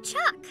what about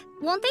Chuck?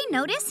 Won't they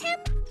notice him?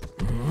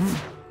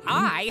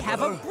 I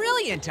have a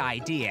brilliant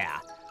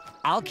idea.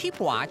 I'll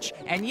keep watch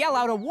and yell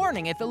out a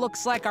warning if it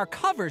looks like our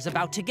cover's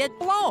about to get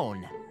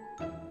blown.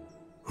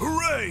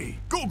 Hooray!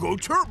 Go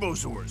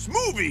Turbozaurs!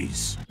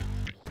 Movies!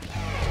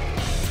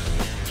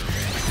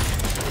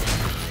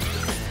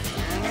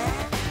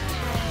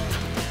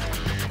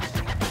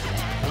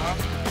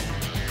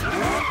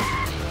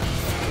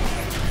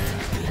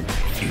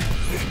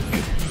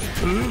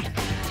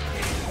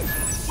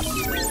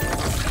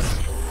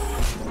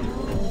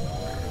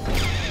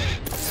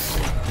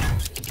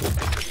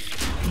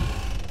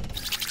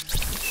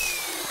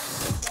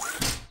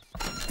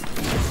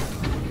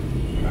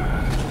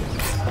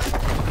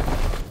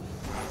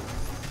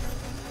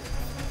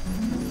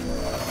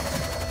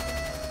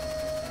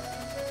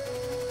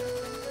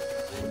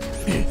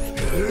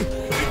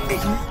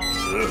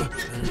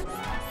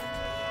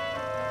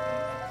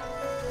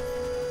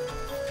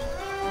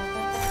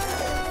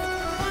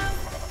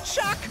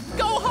 Chuck,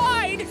 go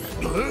hide!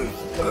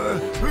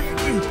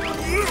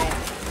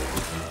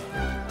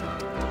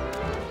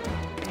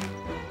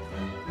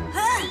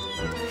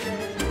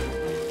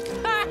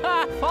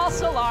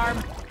 False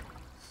alarm.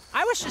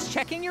 I was just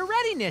checking your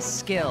readiness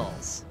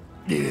skills.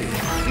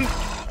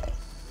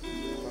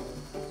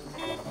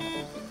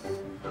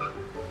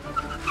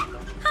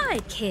 Hi,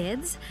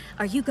 kids.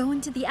 Are you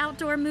going to the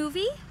outdoor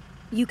movie?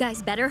 You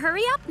guys better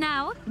hurry up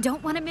now.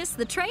 Don't want to miss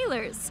the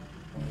trailers.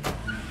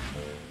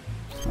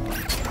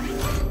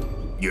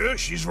 Yeah,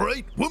 she's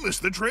right. We'll miss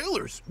the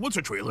trailers. What's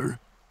a trailer?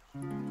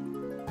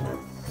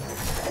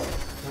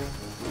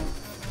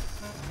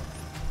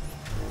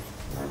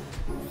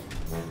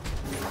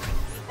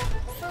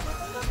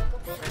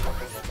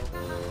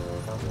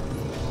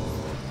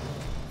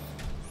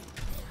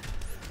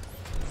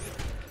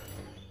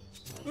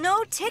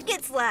 No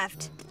tickets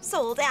left.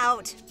 Sold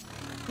out.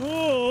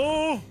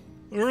 Oh,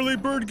 early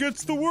bird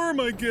gets the worm,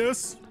 I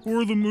guess.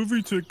 Or the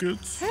movie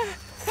tickets.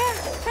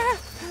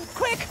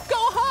 Quick, go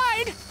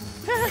hide!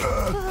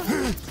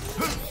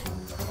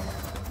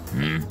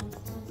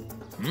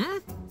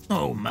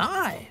 Oh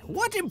my,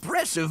 what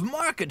impressive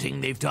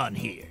marketing they've done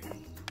here.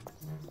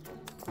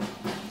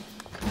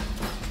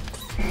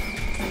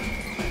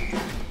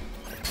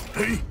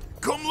 Hey,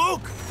 come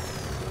look!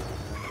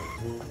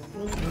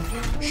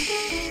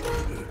 Shh.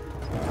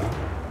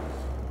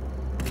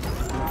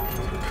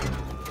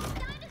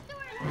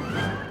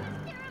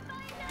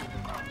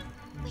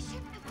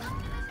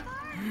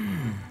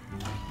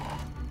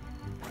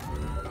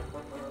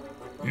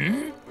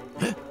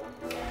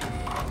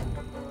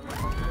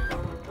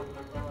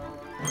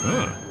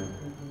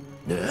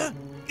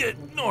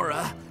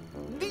 Nora,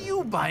 do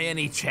you by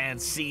any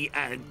chance see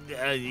a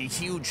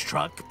huge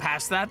truck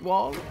past that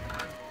wall?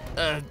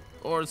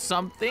 Or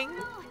something?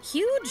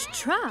 Huge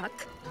truck?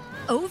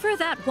 Over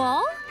that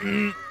wall?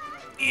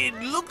 It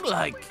looked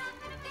like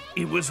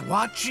it was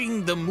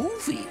watching the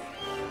movie.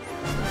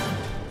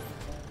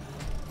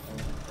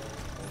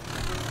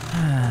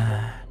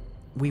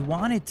 We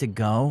wanted to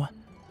go,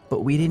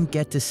 but we didn't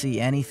get to see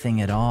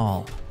anything at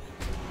all.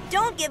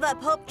 Don't give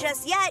up hope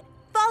just yet.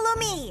 Follow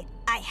me.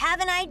 I have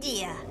an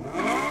idea.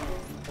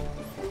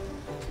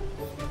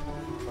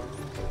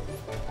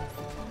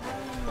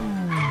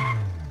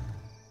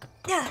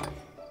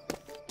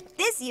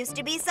 This This used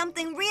to be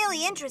something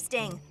really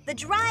interesting. The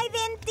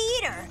drive-in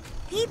theater.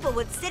 People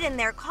would sit in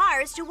their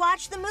cars to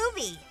watch the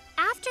movie.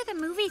 After the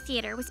movie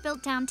theater was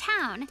built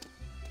downtown,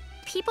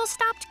 people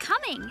stopped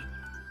coming.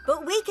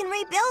 But we can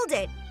rebuild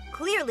it.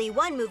 Clearly,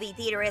 one movie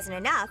theater isn't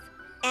enough.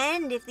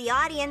 And if the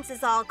audience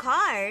is all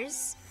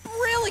cars...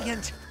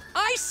 Brilliant!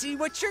 I see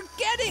what you're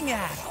getting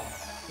at.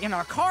 In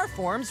our car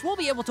forms, we'll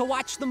be able to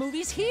watch the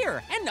movies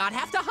here and not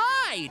have to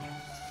hide.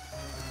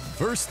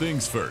 First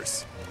things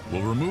first.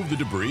 We'll remove the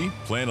debris,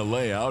 plan a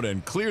layout,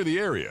 and clear the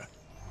area.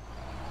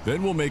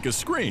 Then we'll make a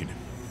screen.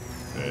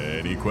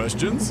 Any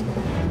questions?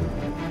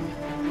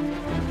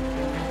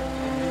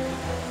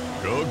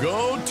 Go,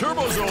 go,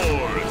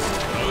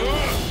 Turbozaurs!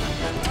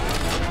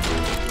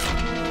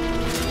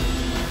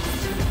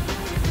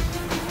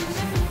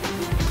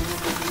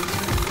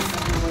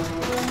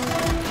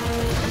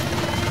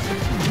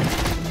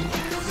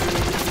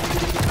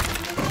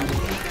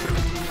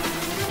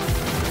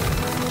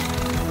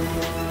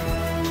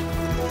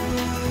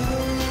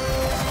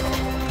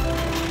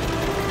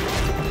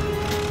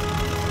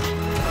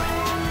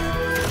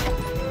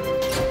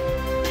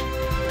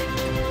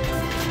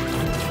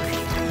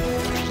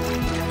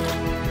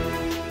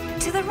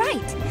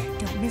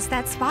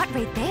 That spot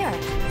right there.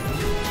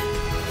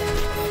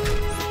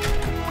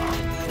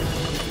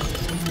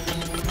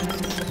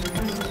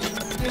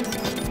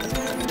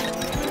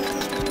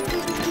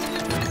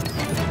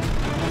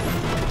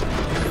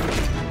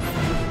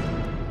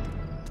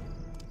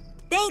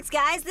 Thanks,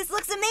 guys. This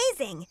looks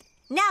amazing.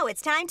 Now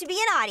it's time to be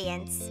an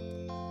audience.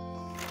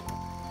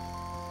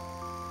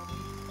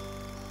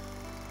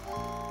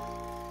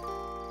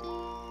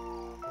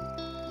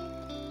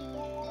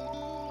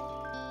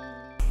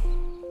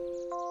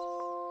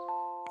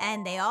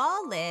 And they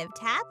all lived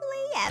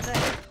happily ever.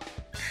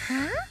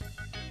 Huh?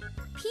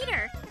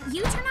 Peter,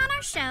 you turn on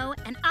our show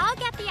and I'll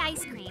get the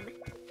ice cream.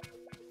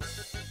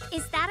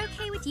 Is that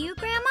okay with you,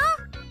 Grandma?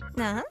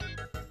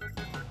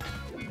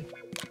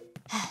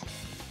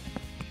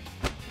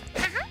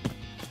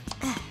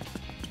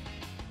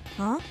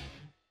 Huh?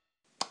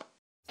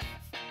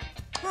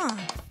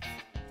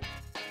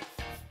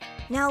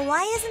 Now,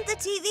 why isn't the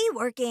TV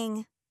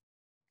working?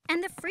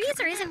 And the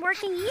freezer isn't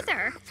working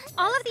either.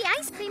 All of the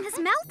ice cream has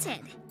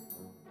melted.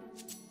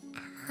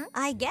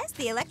 I guess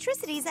the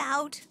electricity's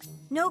out.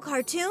 No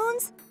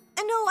cartoons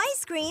and no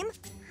ice cream.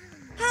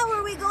 How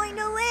are we going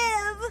to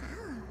live?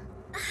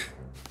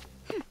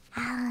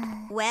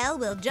 Well,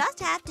 we'll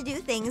just have to do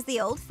things the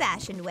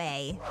old-fashioned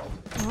way.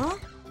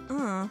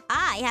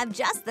 I have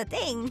just the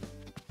thing.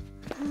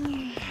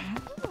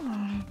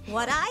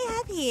 What I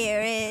have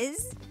here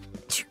is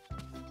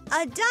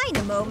a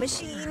dynamo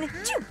machine.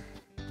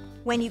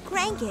 When you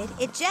crank it,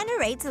 it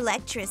generates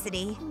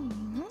electricity.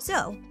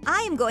 So,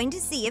 I am going to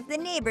see if the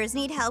neighbors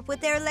need help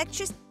with their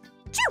electricity.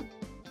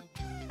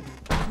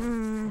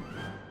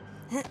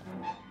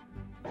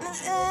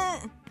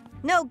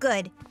 No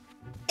good.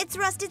 It's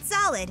rusted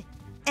solid,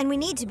 and we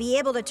need to be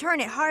able to turn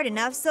it hard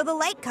enough so the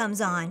light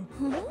comes on.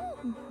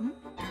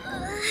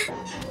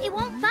 It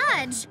won't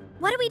budge.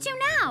 What do we do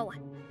now?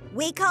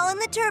 We call in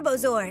the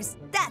Turbozaurs.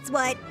 That's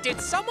what.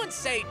 Did someone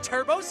say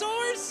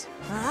Turbozaurs?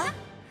 Huh?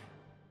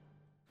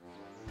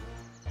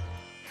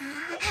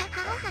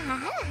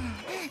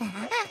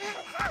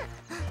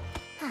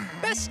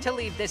 Best to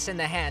leave this in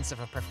the hands of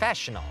a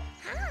professional.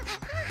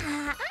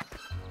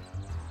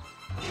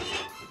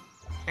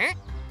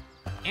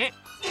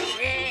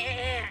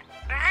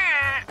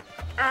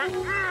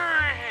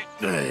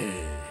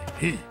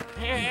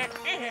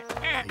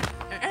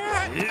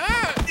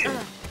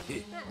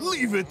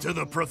 Leave it to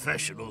the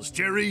professionals,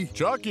 Jerry.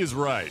 Chuck is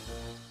right.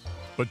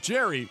 But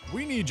Jerry,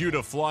 we need you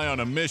to fly on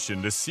a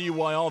mission to see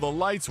why all the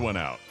lights went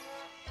out.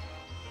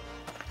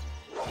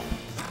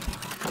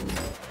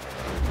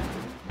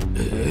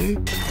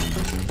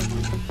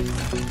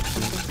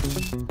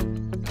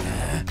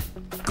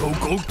 Go,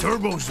 go,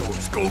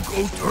 Turbozaurs! Go,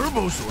 go,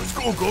 Turbozaurs!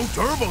 Go, go,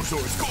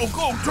 Turbozaurs! Go,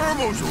 go,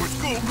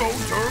 Turbozaurs! Go, go,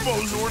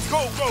 Turbozaurs!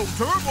 Go, go,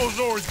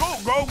 Turbozaurs! Go,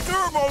 go,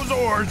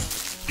 Turbozaurs!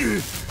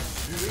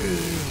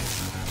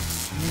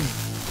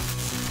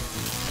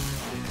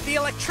 The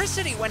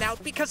electricity went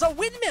out because a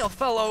windmill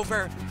fell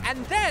over,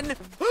 and then...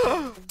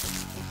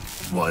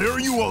 Why are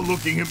you all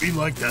looking at me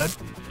like that?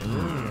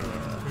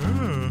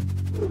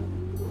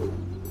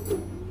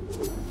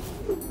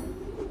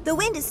 The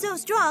wind is so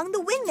strong,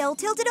 the windmill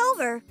tilted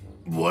over.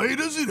 Why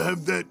does it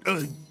have that,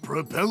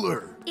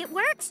 propeller? It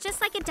works just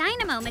like a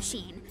dynamo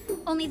machine,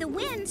 only the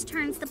wind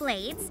turns the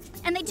blades,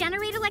 and they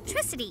generate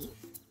electricity.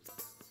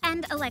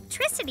 And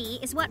electricity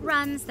is what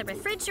runs the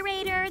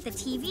refrigerator, the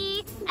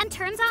TV, and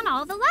turns on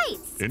all the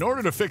lights. In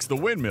order to fix the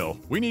windmill,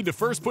 we need to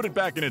first put it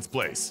back in its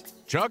place.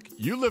 Chuck,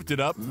 you lift it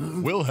up,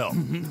 we'll help.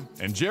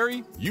 And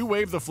Jerry, you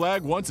wave the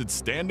flag once it's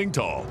standing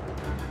tall.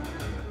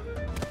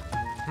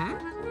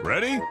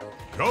 Ready?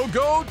 Go,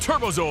 go,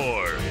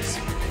 Turbozaurs!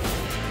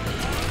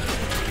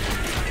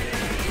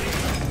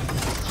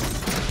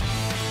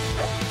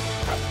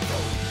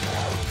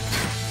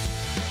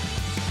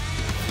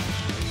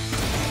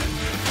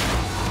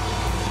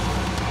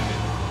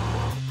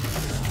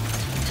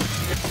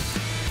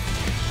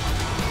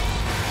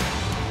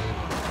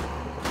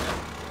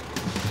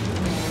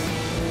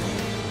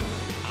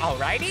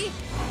 Alrighty.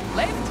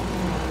 Lift,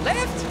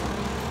 lift.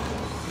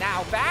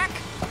 Now back.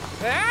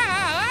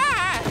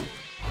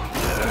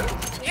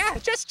 Yeah,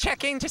 just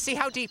checking to see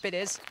how deep it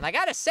is. And I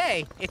gotta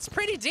say, it's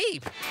pretty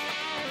deep.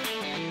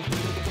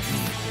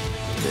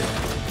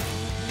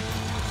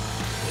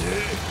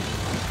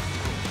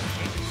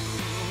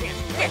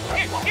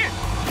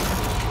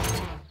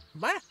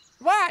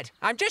 What?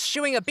 I'm just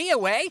shooing a bee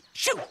away.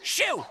 Shoo,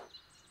 shoo!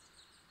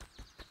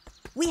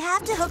 We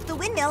have to hook the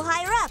windmill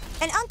higher up,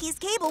 and Unky's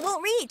cable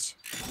won't reach.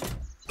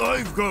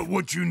 I've got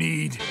what you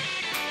need.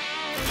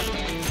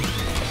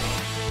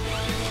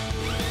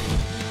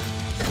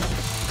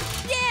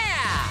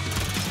 Yeah!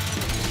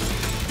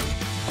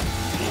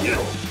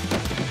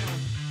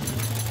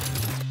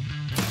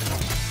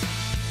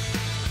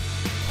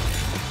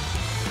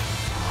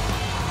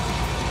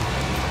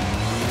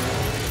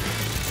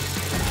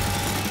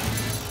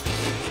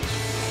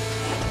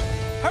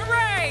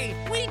 Hooray!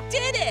 We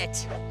did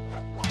it!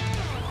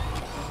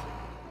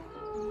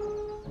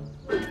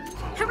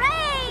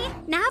 Hooray!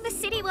 Now the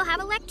city will have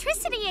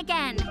electricity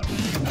again.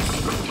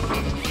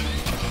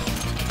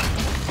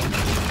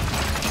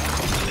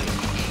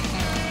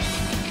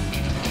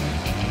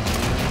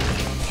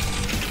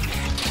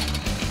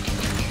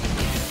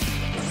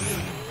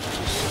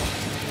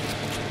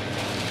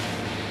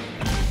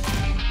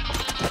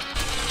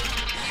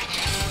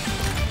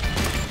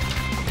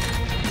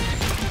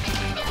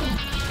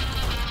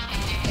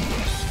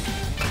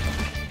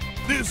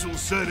 This'll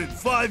set in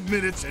 5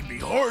 minutes and be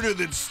harder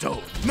than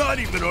stone. Not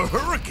even a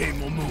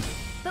hurricane will move it.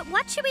 But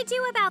what should we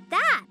do about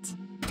that?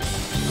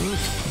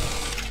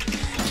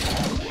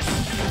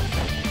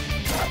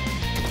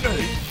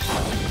 Hey.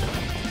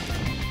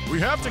 We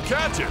have to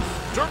catch it.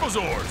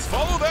 Turbozaurs,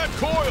 follow that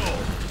coil.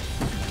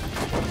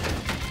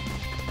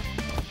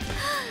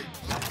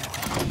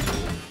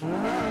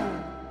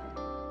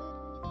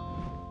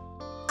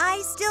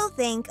 I still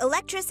think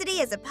electricity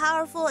is a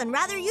powerful and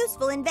rather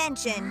useful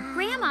invention.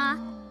 Grandma,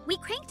 we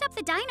cranked up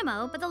the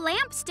dynamo, but the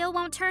lamp still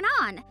won't turn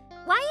on.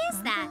 Why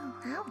is that?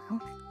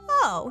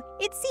 Oh,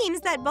 it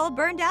seems that bulb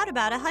burned out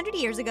about 100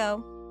 years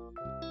ago.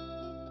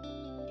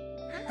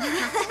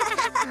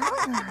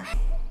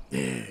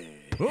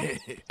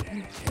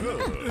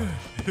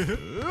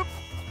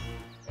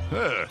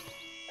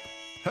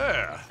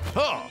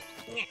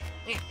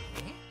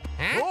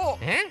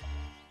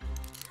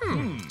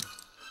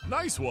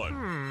 Nice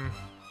one.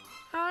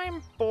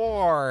 I'm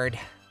bored.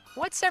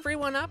 What's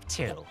everyone up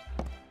to?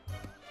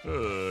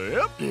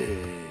 Yep.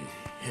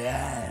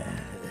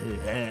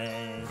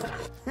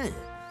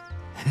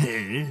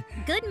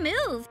 Good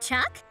move,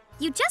 Chuck.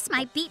 You just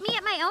might beat me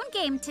at my own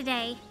game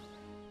today.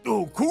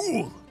 Oh,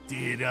 cool.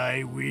 Did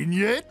I win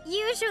yet?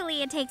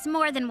 Usually it takes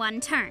more than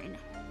one turn.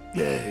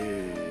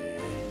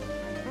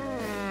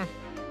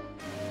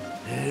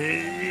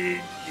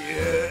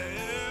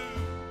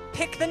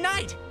 Pick the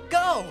knight.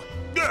 Go.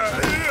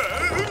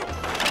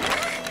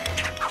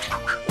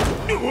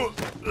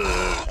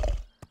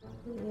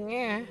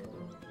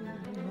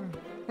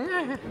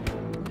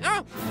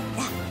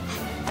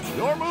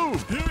 Your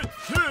move.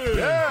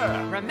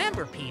 Yeah.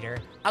 Remember, Peter,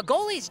 a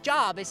goalie's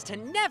job is to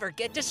never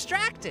get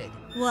distracted.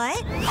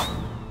 What?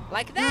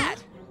 Like that.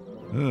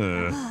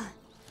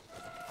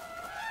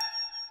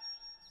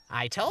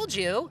 I told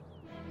you.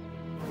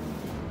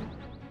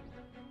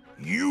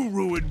 You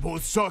ruined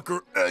both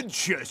soccer and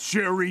chess,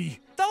 Jerry.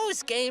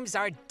 Those games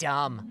are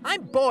dumb.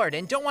 I'm bored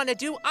and don't want to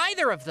do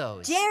either of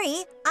those.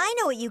 Jerry, I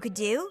know what you could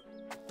do.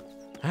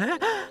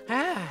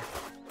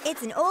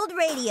 It's an old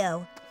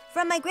radio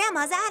from my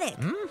grandma's attic.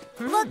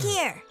 Look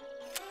here.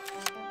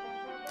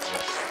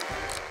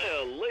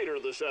 Later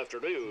this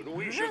afternoon,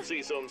 we should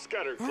see some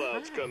scattered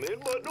clouds come in,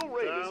 but no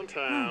rain.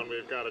 Downtown,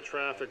 we've got a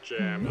traffic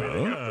jam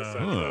leading up the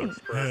Central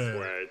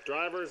Expressway.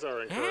 Drivers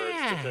are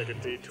encouraged to take a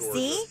detour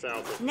See? to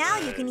south of Now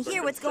you can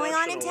hear what's going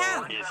on in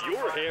town. Is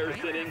your hair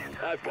thinning?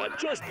 I've got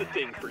just the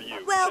thing for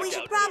you. Well, Check we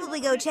should out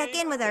probably go check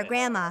in with our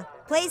grandma.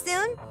 Play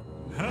soon?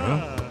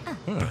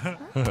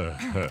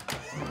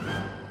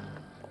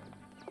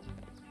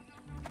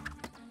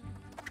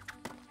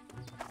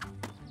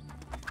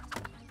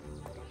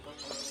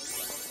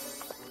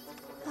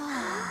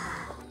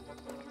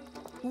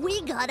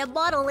 We got a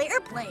model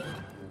airplane.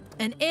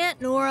 And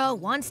Aunt Nora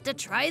wants to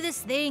try this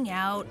thing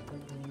out.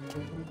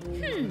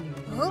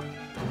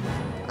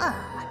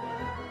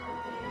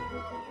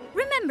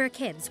 Remember,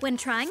 kids, when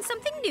trying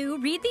something new,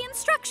 read the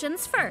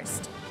instructions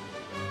first.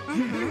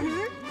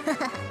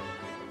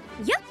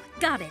 Yep,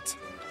 got it.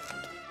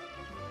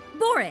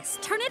 Boris,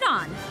 turn it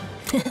on.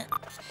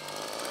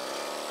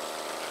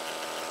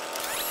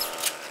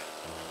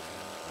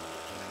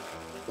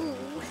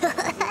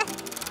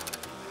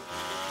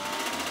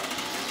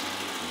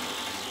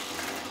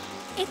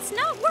 It's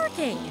not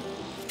working.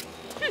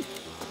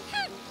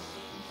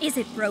 Is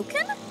it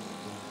broken?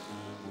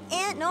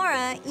 Aunt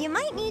Nora, you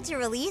might need to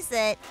release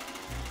it.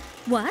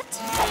 What?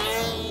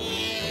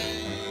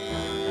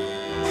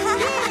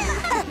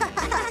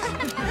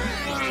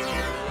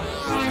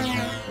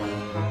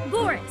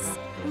 Boris,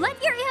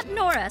 let your Aunt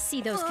Nora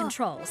see those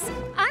controls.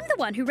 I'm the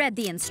one who read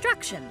the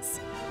instructions.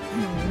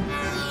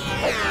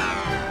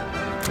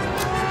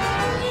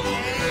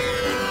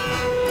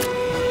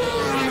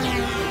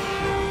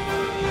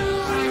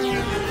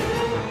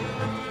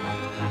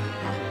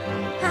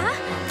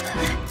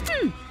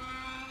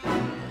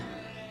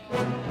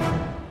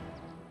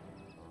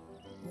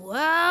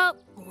 Well,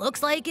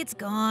 looks like it's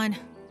gone.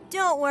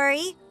 Don't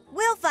worry.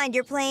 We'll find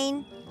your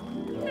plane.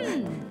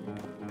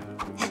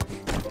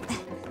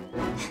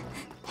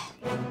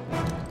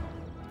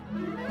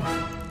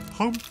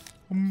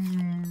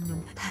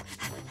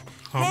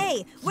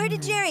 Hey, where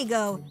did Jerry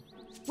go?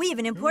 We have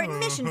an important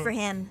mission for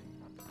him.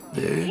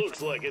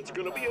 Looks like it's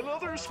gonna be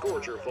another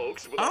scorcher,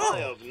 folks. With a high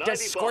of 95,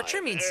 does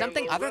scorcher mean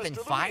something other than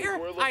fire?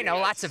 I know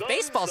lots of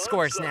baseball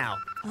scores now.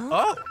 Huh?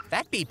 Oh,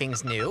 that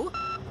beeping's new.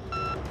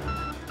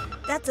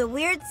 That's a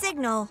weird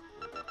signal.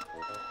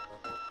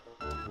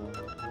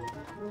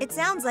 It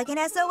sounds like an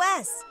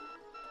SOS.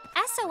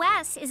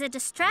 SOS is a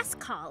distress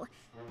call.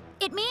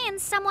 It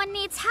means someone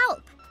needs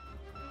help.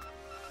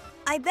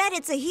 I bet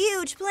it's a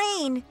huge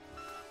plane.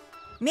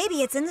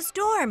 Maybe it's in the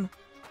storm.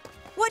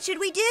 What should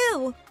we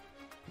do?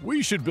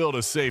 We should build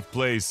a safe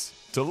place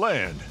to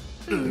land.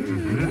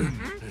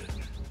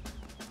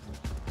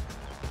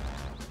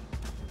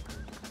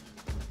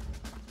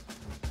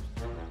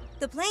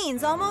 The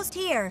plane's almost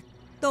here.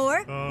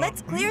 Thor,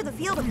 let's clear the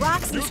field of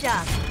rocks and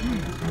stuff.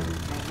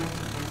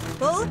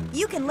 Bull,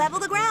 you can level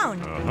the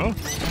ground.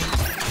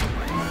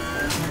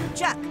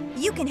 Chuck,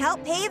 you can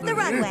help pave the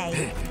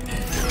runway.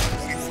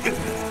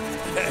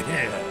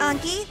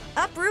 Unky,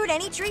 uproot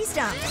any tree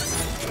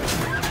stumps.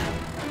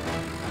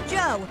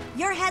 Joe,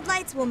 your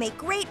headlights will make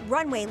great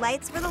runway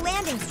lights for the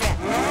landing strip.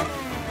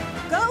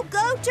 Go,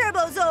 go,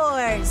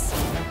 Turbozaurs!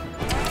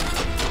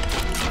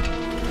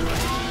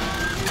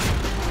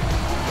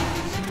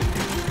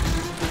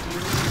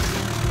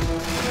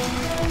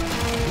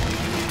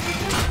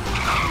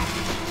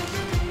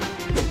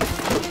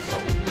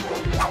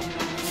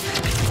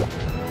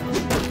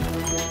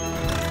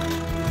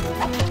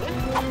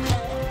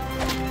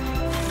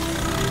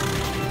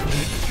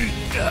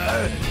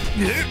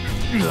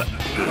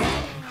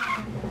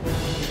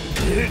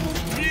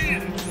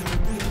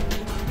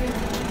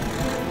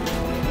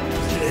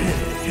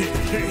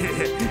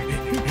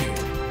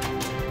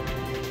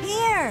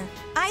 Here,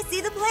 I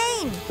see the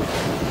plane.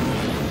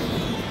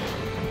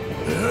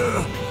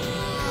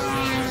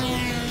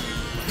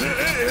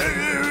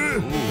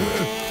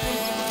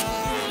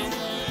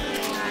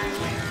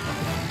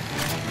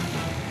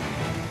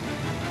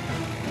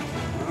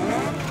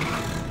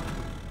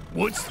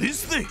 What's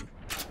this thing?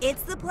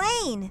 It's the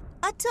plane,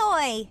 a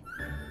toy.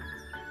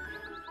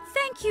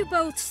 Thank you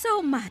both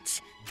so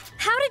much.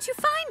 How did you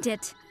find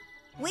it?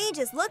 We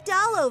just looked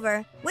all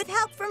over, with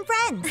help from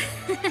friends.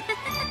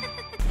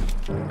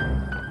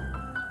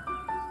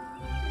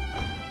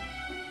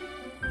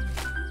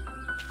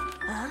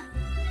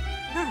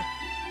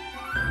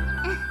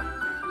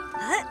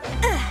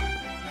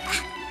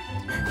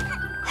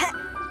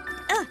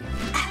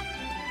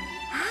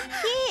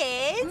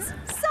 Kids,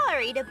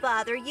 sorry to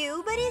bother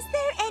you, but is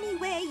there any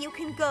way you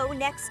can go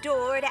next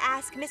door to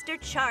ask Mr.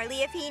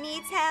 Charlie if he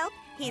needs help?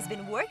 He's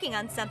been working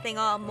on something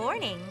all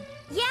morning.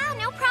 Yeah,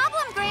 no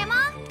problem,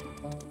 Grandma.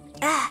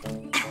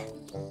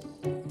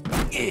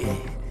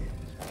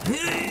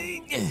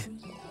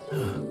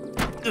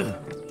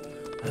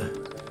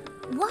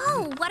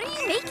 Whoa, what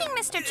are you making,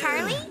 Mr.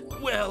 Charlie?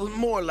 Well,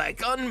 more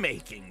like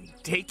unmaking.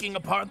 Taking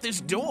apart this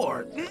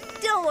door.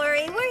 Don't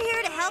worry, we're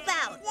here to help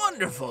out.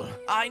 Wonderful.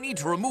 I need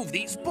to remove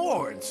these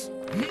boards.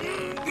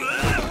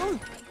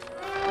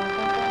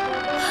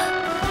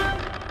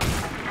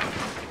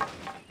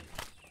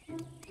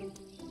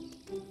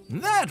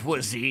 That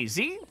was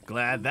easy.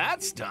 Glad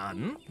that's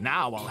done.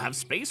 Now I'll have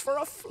space for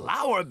a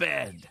flower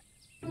bed.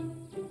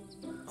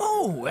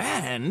 Oh,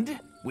 and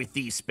with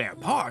these spare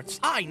parts,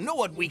 I know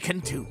what we can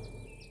do.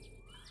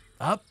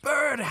 A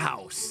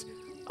birdhouse.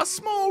 A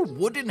small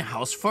wooden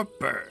house for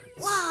birds.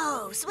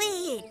 Whoa,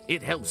 sweet.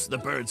 It helps the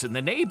birds in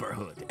the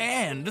neighborhood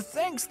and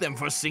thanks them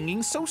for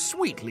singing so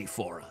sweetly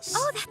for us.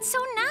 Oh, that's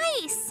so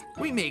nice.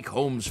 We make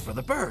homes for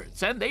the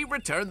birds, and they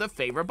return the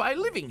favor by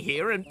living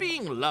here and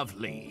being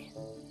lovely.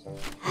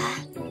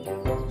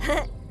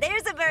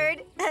 There's a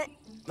bird.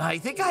 I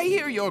think I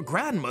hear your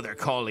grandmother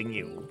calling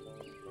you.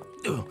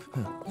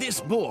 This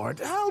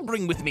board I'll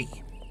bring with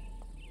me.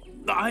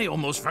 I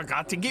almost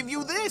forgot to give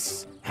you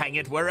this. Hang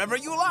it wherever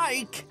you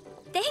like.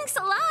 Thanks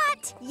a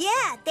lot.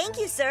 Yeah, thank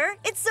you, sir.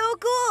 It's so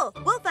cool.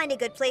 We'll find a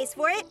good place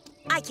for it.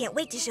 I can't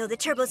wait to show the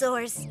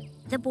Turbozaurs.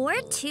 The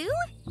board, too?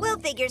 We'll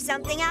figure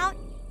something out.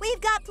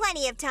 We've got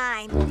plenty of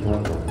time.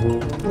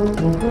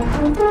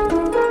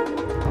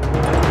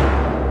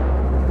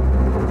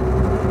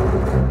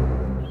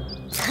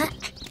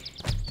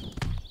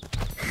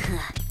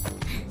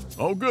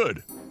 Oh,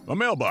 good. A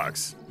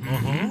mailbox.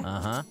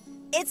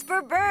 It's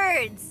for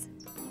birds.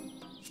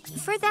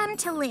 For them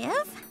to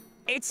live?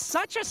 It's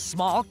such a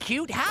small,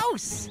 cute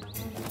house.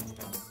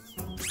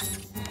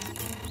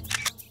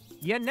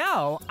 You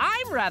know,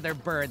 I'm rather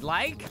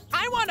bird-like.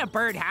 I want a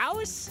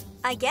birdhouse.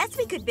 I guess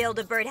we could build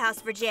a birdhouse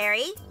for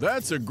Jerry.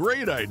 That's a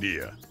great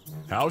idea.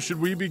 How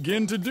should we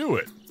begin to do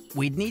it?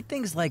 We'd need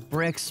things like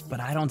bricks, but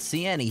I don't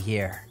see any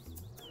here.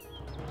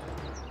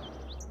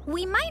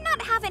 We might not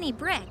have any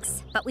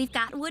bricks, but we've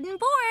got wooden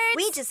boards.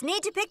 We just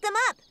need to pick them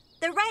up.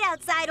 They're right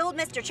outside old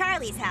Mr.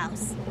 Charlie's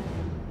house.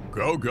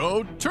 Go,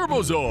 go,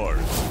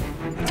 Turbozaurs!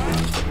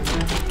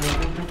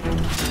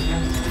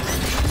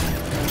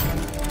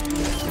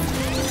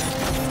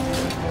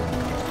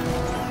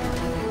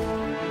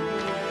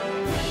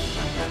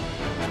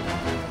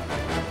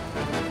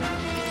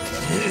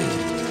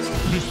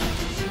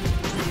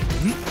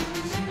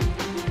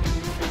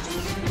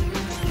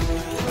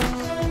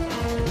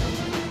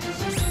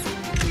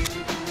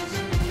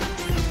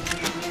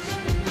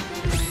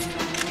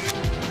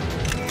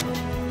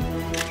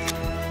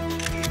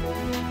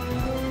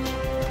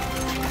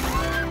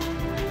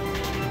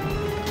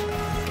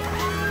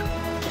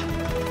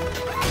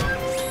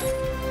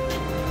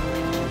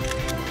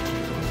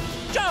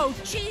 Oh,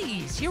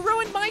 jeez, you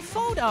ruined my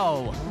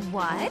photo.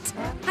 What?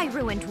 I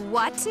ruined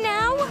what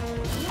now?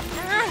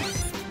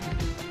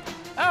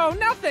 Oh,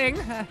 nothing.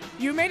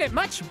 You made it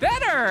much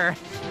better.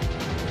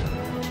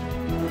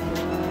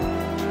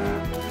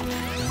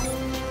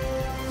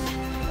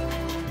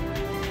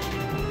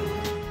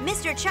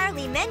 Mr.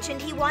 Charlie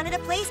mentioned he wanted a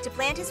place to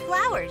plant his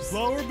flowers.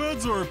 Flower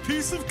beds are a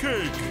piece of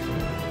cake.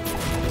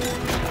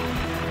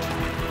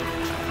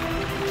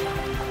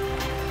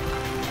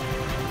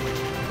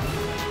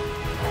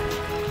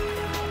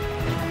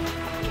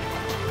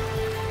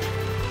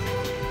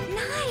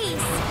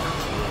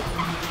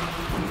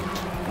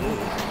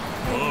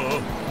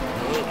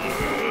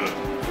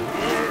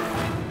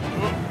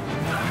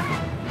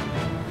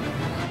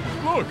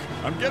 Look,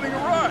 I'm getting a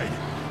ride.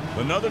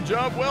 Another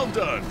job well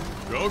done.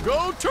 Go,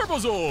 go,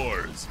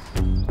 Turbozaurs!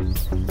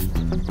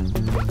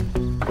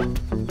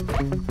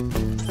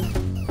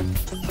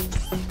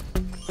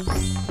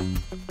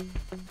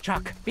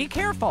 Chuck, be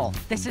careful.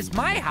 This is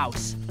my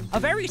house. A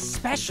very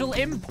special,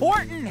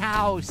 important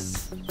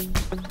house.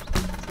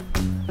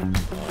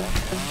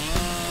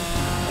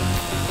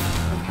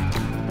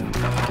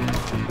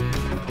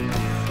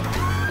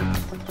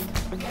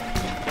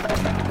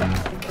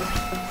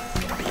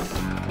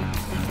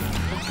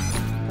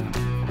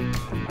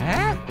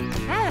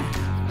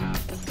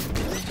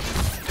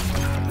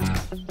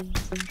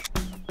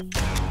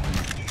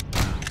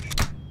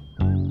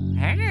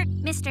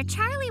 Mr.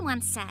 Charlie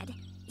once said,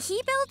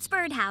 he builds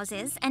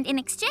birdhouses, and in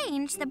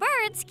exchange, the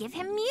birds give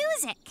him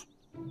music.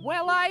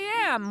 Well, I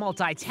am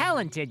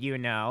multi-talented, you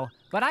know,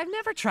 but I've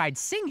never tried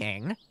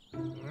singing.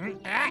 Make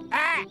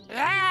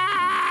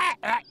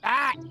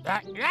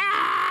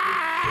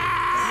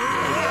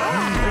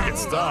it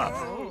stop.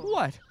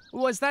 What?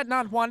 Was that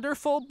not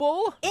wonderful,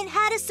 Bull? It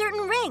had a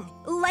certain ring,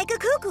 like a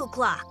cuckoo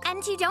clock.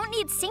 And you don't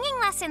need singing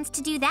lessons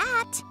to do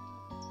that.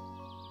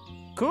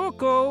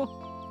 Cuckoo,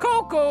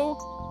 cuckoo,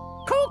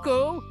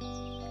 cuckoo,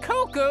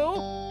 cuckoo.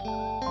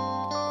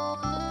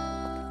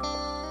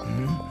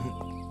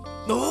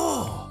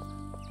 Oh!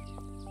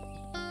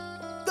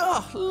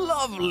 Oh,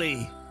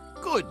 lovely.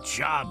 Good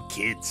job,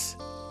 kids.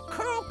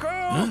 Cuckoo!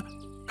 Huh?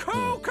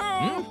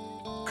 Cuckoo!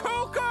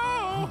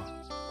 Cuckoo!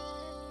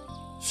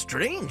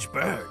 Strange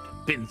bird.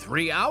 Been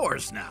 3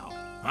 hours now.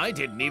 I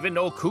didn't even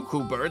know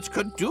cuckoo birds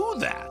could do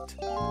that.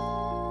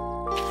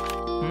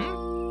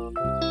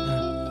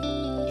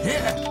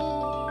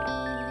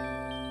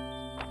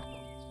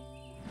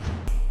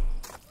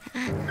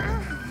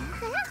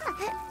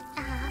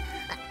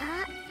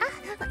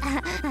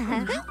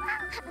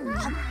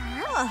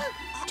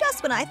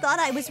 Just when I thought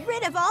I was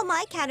rid of all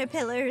my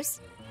caterpillars.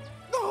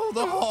 Oh,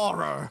 the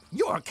horror!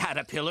 Your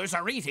caterpillars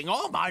are eating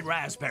all my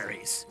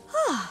raspberries.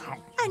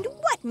 And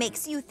what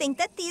makes you think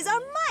that these are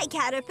my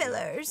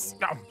caterpillars?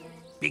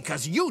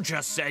 Because you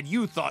just said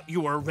you thought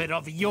you were rid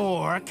of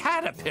your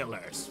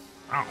caterpillars.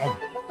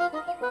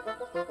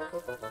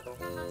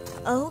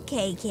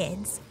 Okay,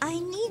 kids. I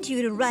need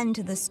you to run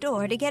to the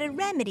store to get a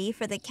remedy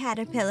for the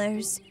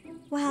caterpillars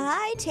while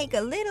I take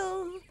a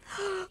little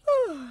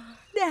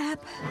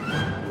nap.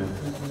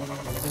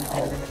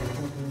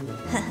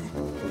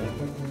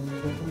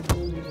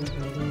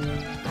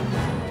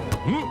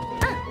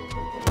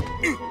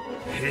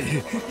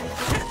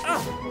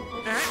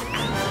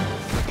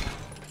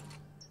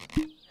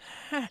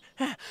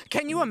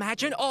 Can you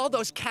imagine all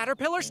those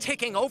caterpillars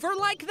taking over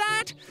like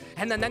that?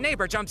 And then the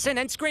neighbor jumps in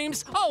and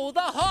screams, "Oh,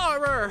 the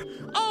horror!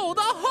 Oh,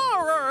 the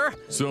horror!"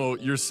 So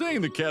you're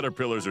saying the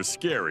caterpillars are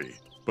scary,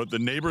 but the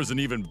neighbor's an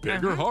even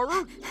bigger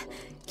horror?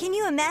 Can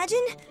you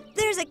imagine?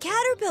 There's a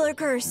caterpillar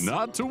curse.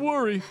 Not to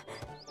worry.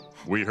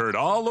 We heard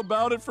all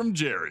about it from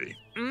Jerry.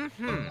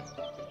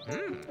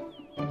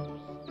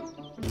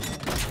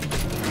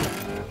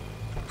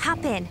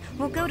 Hop in.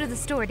 We'll go to the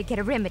store to get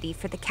a remedy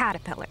for the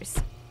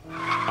caterpillars.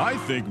 I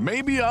think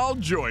maybe I'll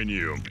join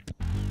you.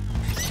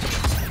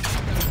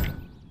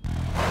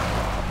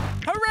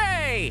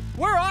 Hooray!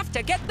 We're off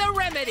to get the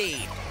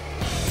remedy!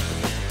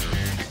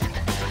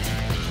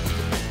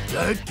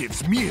 That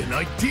gives me an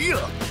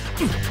idea.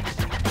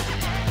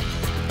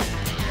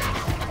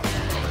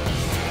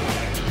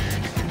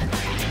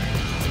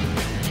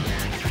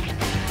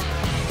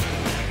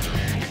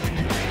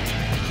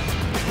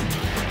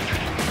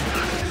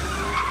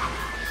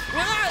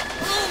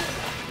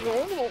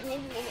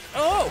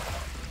 Oh!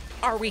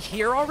 Are we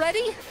here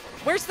already?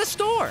 Where's the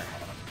store?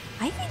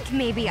 I think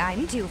maybe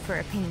I'm due for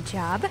a paint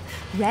job.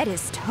 Red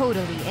is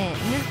totally in.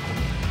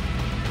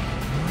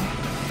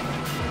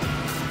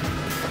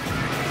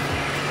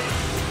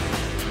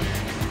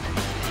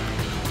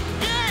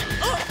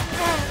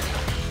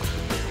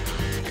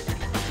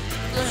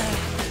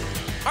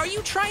 Are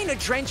you trying to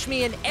drench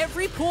me in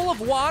every pool of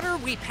water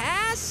we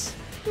pass?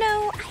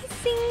 No, I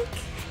think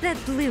that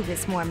blue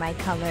is more my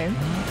color.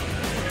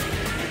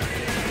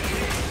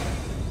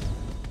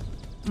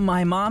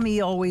 My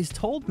mommy always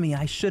told me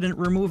I shouldn't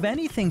remove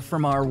anything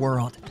from our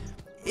world.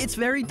 It's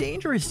very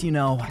dangerous, you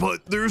know.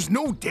 But there's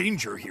no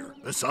danger here.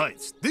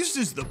 Besides, this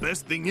is the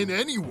best thing in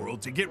any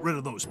world to get rid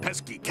of those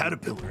pesky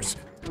caterpillars.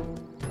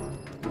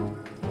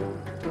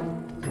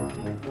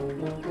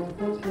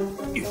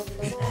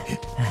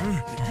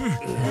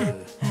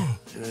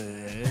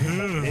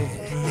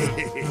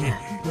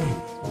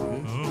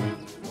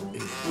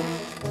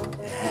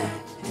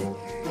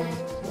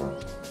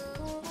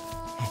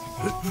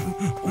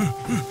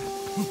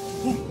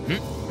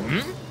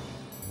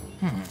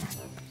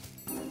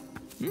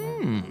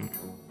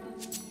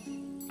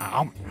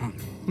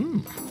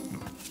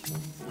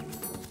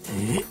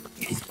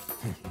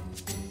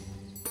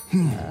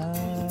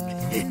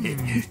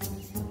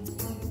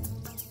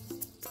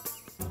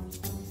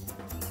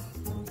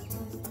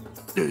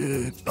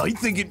 I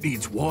think it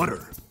needs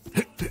water.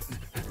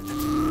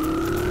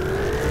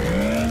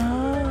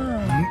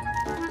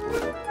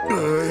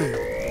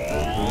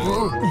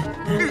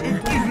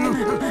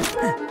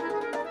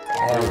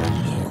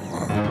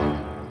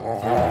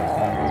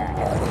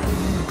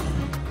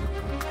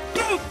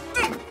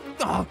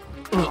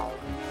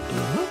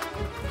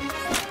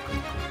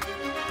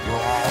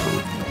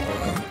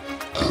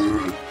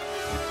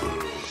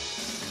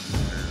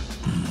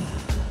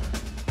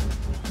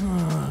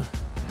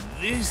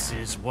 This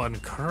is one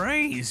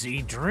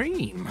crazy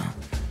dream.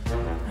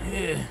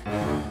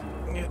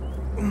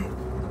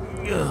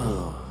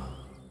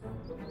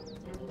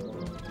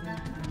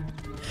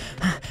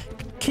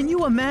 Can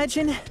you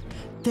imagine?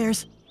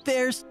 There's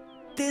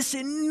this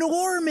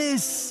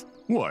enormous...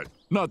 What?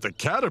 Not the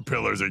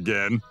caterpillars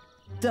again?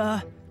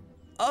 The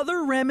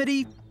other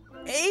remedy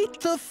ate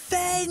the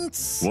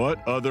fence!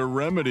 What other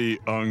remedy,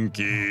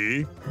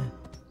 Unky?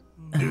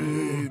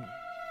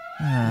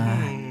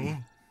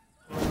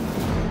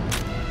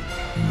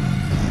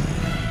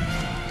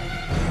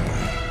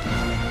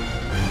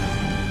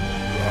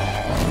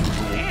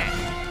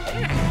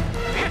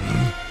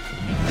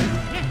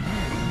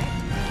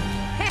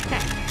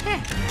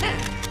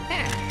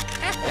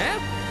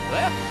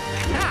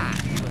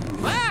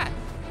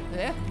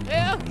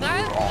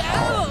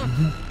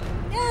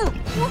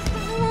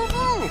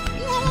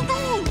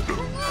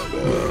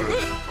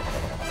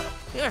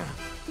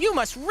 You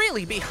must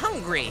really be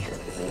hungry.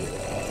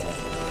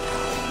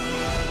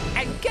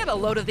 And get a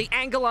load of the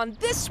angle on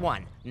this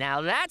one.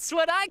 Now that's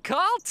what I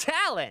call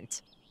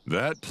talent.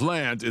 That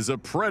plant is a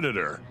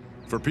predator.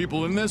 For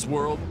people in this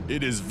world,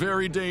 it is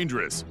very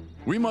dangerous.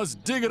 We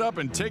must dig it up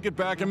and take it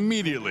back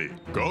immediately.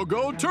 Go,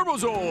 go,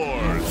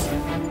 Turbozaurs!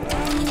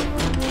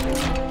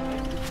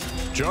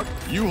 Chuck,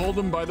 you hold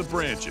him by the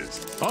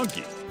branches.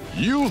 Unky,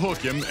 you hook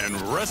him and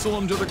wrestle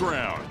him to the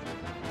ground.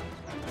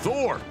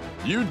 Thor,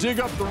 you dig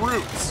up the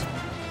roots.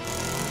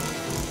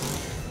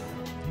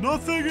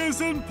 Nothing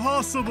is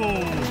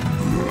impossible!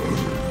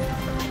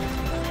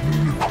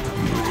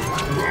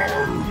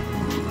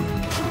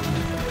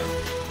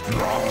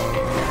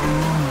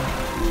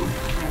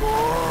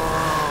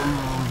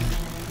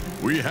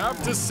 We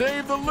have to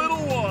save the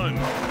little one!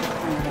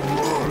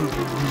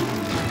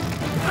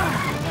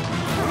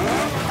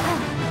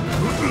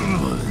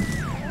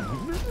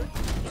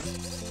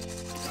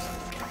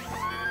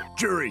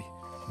 Jerry,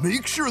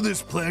 make sure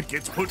this plant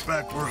gets put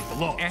back where it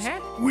belongs.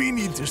 We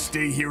need to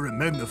stay here and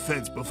mend the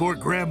fence before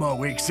Grandma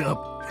wakes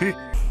up.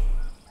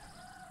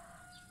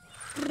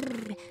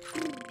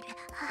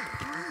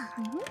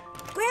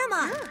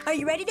 Grandma, are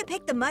you ready to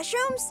pick the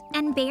mushrooms?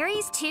 And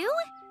berries, too?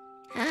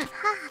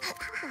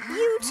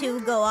 You two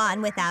go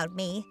on without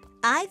me.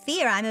 I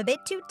fear I'm a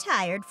bit too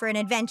tired for an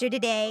adventure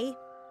today.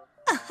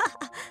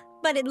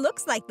 But it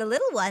looks like the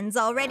little one's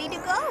all ready to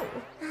go.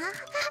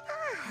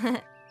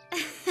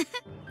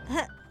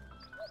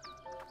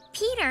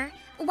 Peter,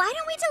 why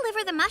don't we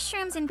deliver the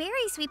mushrooms and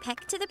berries we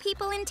picked to the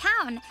people in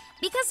town?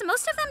 Because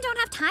most of them don't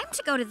have time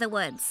to go to the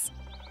woods.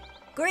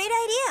 Great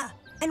idea.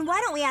 And why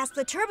don't we ask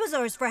the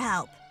Turbozaurs for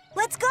help?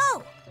 Let's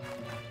go!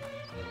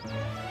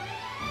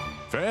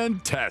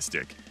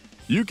 Fantastic.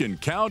 You can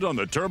count on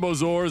the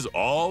Turbozaurs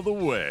all the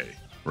way.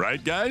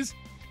 Right, guys?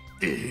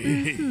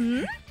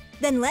 Then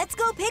let's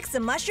go pick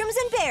some mushrooms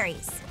and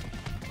berries.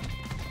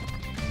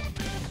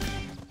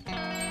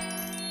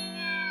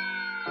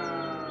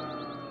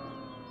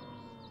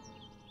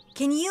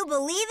 Can you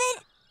believe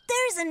it?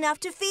 There's enough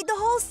to feed the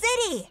whole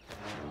city.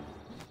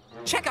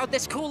 Check out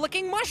this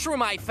cool-looking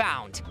mushroom I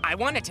found. I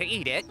wanted to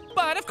eat it,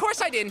 but of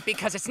course I didn't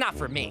because it's not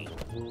for me.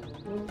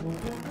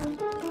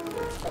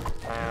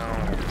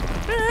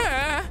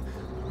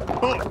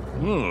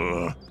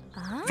 Ugh.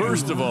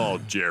 First of all,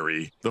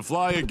 Jerry, the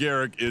fly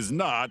agaric is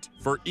not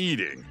for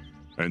eating.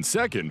 And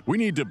second, we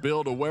need to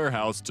build a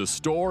warehouse to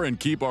store and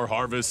keep our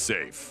harvest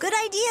safe. Good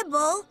idea,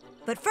 Bull.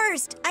 But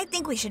first, I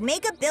think we should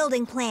make a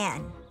building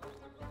plan.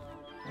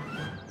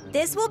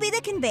 This will be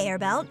the conveyor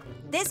belt,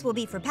 this will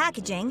be for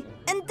packaging,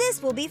 and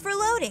this will be for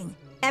loading.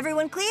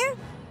 Everyone clear?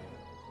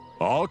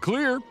 All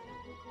clear.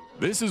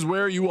 This is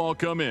where you all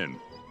come in.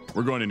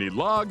 We're going to need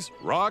logs,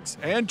 rocks,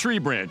 and tree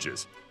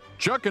branches.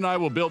 Chuck and I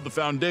will build the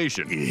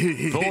foundation.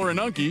 Thor and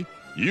Unky,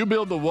 you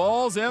build the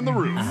walls and the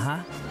roof.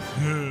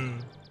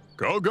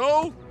 Go,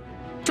 go,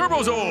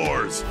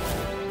 Turbozaurs!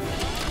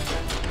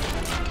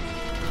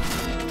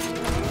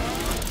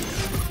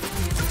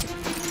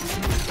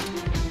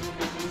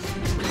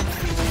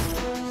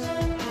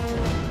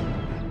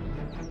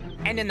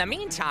 And in the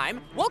meantime,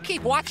 we'll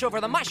keep watch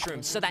over the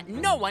mushrooms so that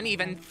no one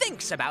even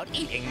thinks about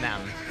eating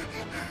them.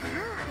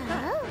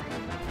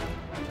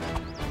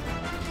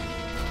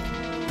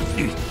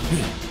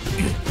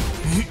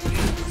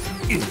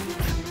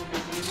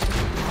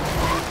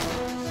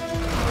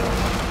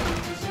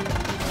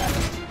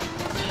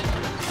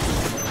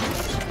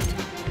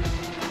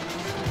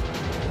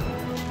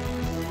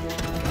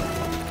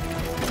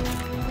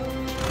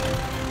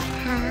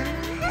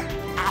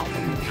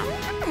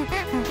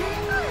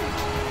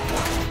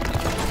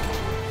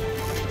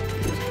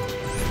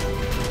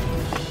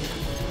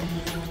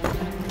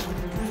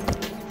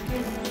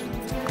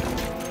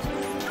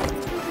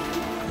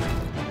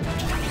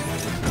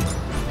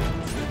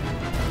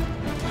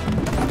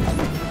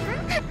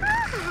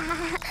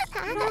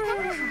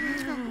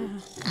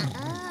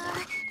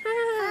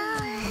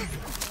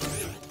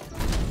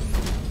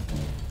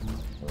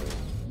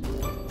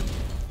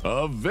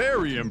 A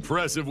very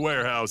impressive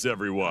warehouse,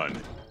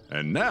 everyone.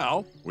 And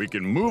now, we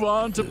can move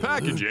on to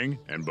packaging,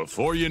 and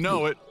before you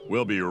know it,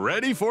 we'll be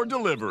ready for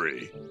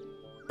delivery.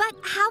 But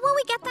how will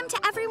we get them to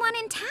everyone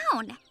in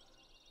town?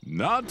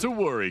 Not to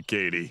worry,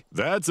 Katie.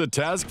 That's a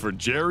task for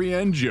Jerry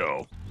and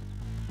Joe.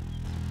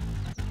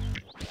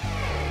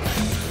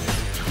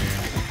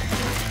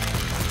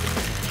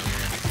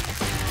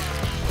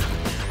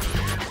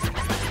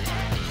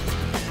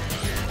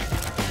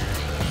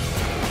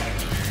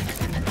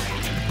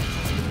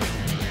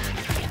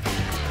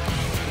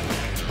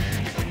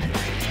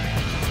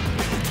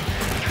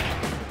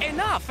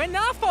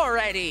 Enough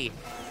already!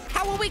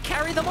 How will we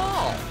carry them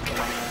all?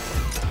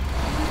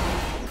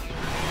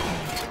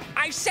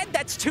 I said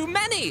that's too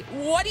many!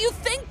 What are you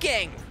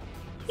thinking?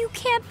 You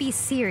can't be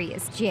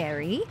serious,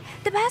 Jerry.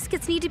 The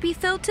baskets need to be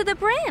filled to the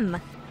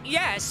brim.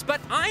 Yes,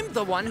 but I'm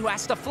the one who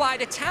has to fly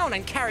to town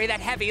and carry that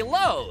heavy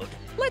load.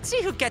 Let's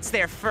see who gets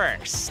there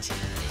first.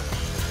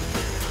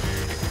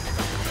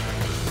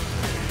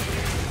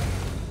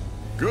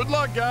 Good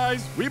luck,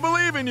 guys. We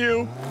believe in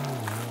you.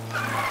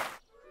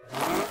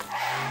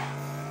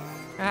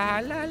 La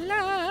la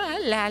la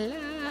la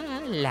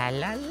la la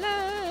la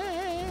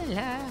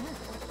la.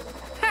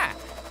 Ha!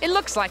 It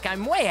looks like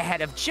I'm way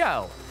ahead of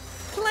Joe.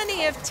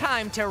 Plenty of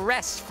time to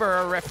rest for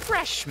a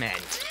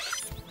refreshment.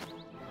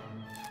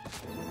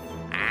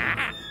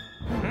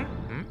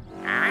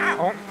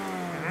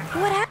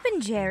 What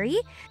happened, Jerry?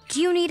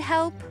 Do you need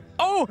help?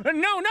 Oh,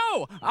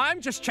 no! I'm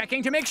just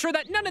checking to make sure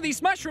that none of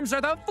these mushrooms are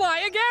the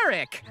fly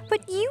agaric.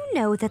 But you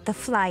know that the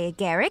fly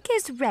agaric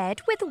is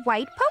red with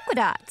white polka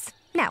dots.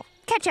 Now,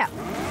 catch up.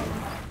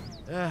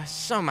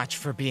 So much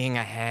for being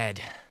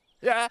ahead.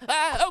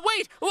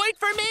 Wait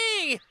for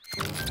me!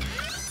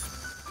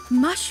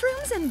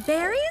 Mushrooms and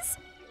berries?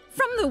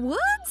 From the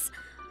woods?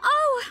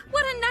 Oh,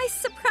 what a nice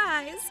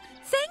surprise.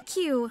 Thank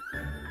you.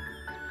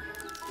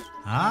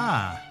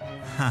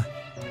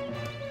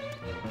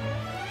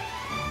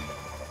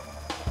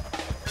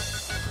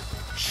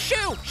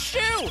 Shoo!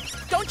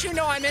 Don't you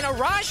know I'm in a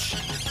rush?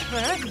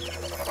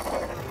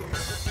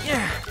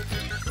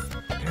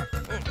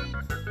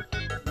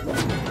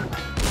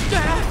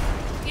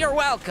 You're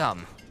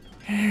welcome.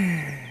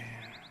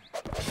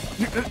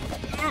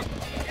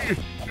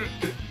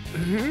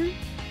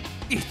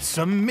 It's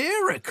a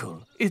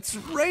miracle. It's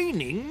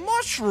raining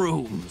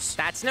mushrooms.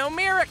 That's no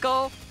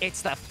miracle.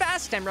 It's the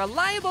fast and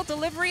reliable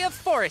delivery of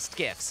forest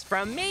gifts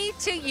from me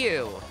to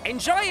you.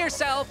 Enjoy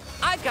yourself.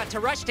 I've got to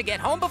rush to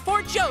get home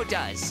before Joe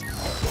does.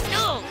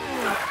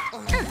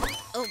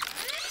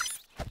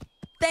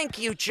 Thank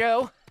you,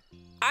 Joe.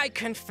 I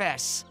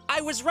confess,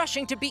 I was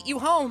rushing to beat you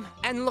home,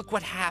 and look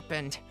what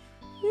happened.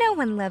 No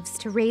one loves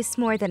to race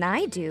more than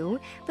I do,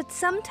 but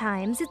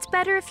sometimes it's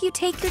better if you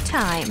take your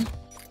time.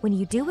 When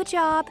you do a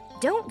job,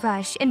 don't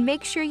rush and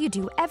make sure you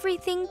do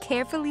everything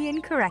carefully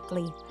and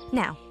correctly.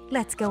 Now,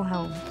 let's go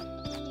home.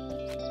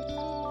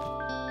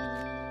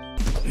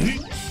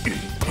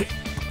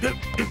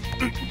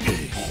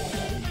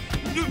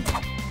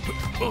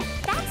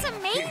 That's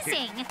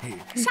amazing!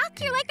 Chuck,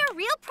 you're like a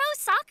real pro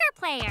soccer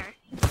player.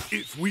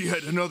 If we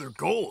had another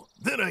goal,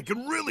 then I could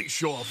really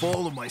show off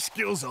all of my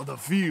skills on the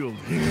field.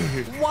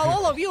 While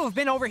all of you have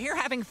been over here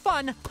having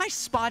fun, I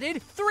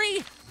spotted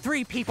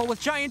three people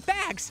with giant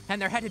bags, and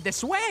they're headed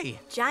this way.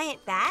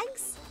 Giant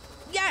bags?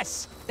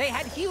 Yes, they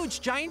had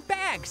huge giant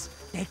bags.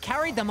 They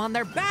carried them on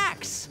their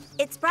backs.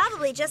 It's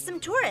probably just some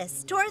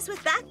tourists with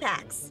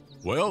backpacks.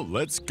 Well,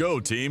 let's go,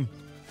 team.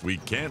 We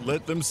can't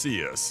let them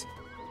see us.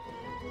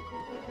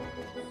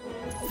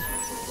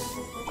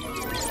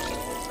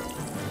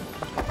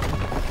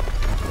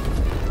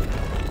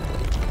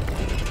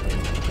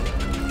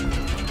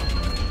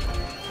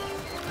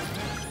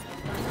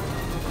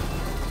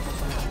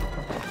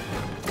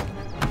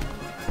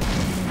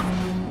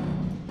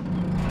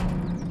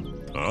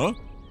 Huh?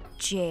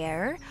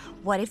 Jer,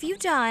 what have you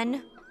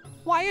done?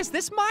 Why is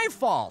this my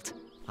fault?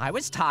 I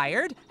was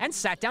tired and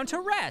sat down to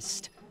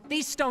rest.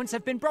 These stones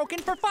have been broken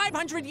for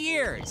 500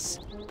 years.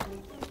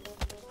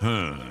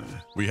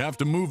 We have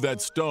to move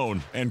that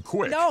stone, and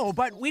quick. No,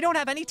 but we don't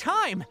have any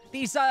time.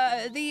 These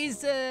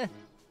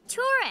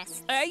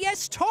Tourists.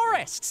 Yes,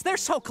 tourists. They're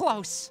so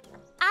close.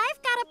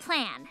 I've got a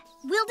plan.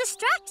 We'll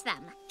distract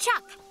them.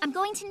 Chuck, I'm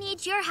going to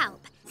need your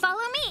help.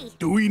 Follow me.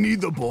 Do we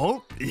need the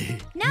ball?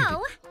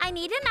 No, I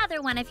need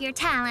another one of your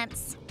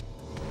talents.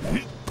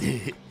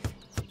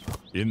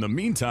 In the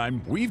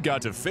meantime, we've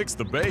got to fix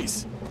the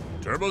base.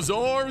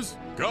 Turbozaurs,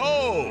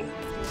 go!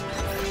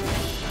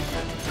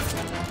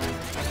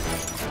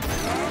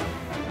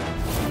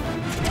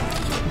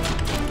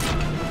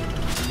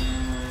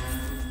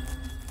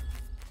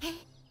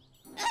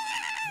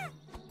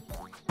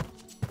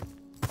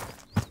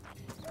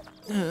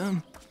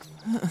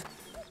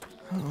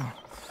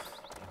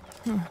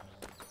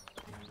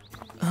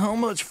 How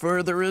much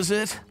further is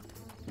it?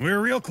 We're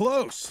real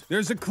close.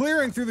 There's a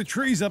clearing through the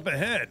trees up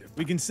ahead.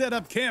 We can set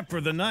up camp for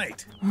the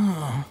night.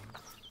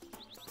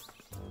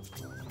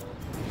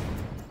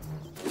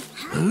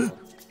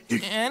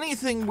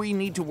 Anything we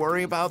need to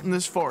worry about in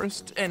this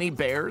forest? Any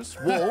bears?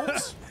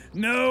 Wolves?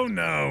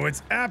 No,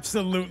 it's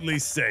absolutely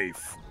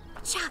safe.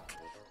 Chuck,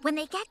 when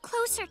they get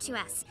closer to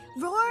us,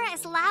 roar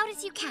as loud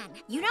as you can.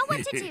 You know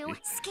what to do.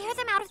 Scare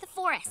them out of the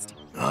forest.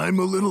 I'm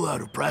a little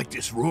out of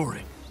practice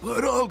roaring,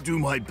 but I'll do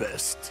my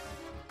best.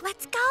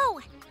 Let's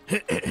go.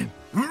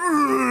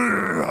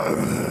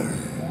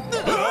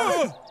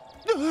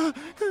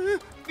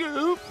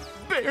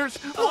 Bears,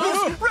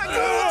 wolves,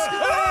 raccoons!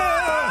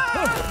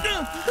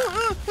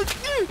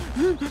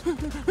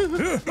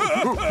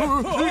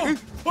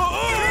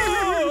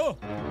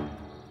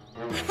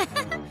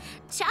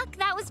 Chuck,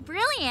 that was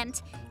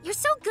brilliant. You're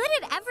so good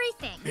at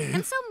everything,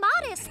 and so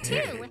modest,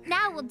 too.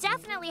 Now we'll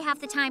definitely have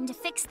the time to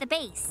fix the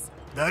base.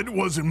 That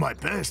wasn't my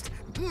best.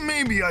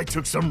 Maybe I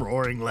took some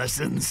roaring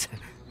lessons.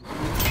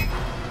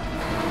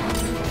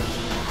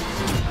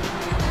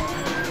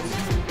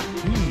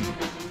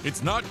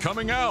 It's not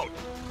coming out.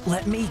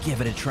 Let me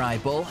give it a try,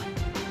 Bull.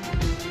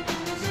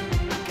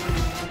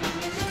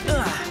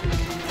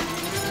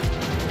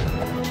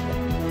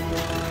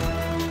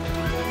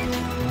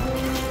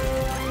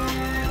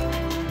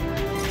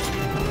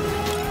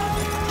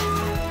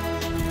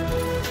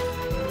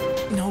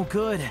 No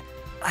good.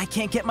 I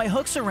can't get my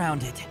hooks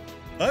around it.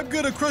 I'm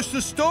gonna crush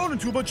the stone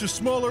into a bunch of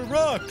smaller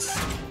rocks.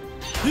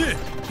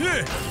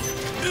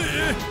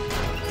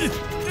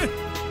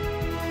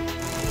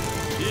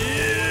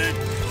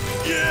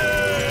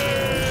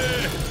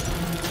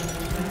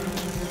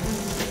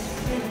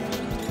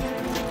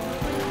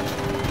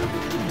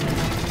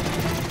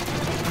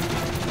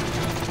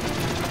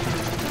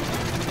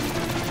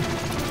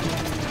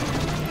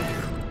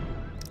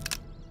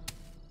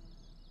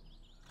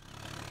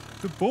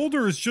 The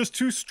boulder is just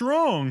too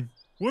strong.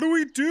 What do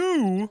we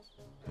do?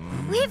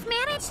 We've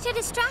managed to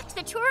distract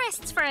the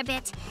tourists for a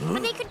bit,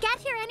 but they could get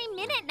here any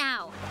minute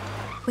now.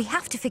 We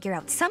have to figure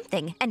out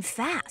something, and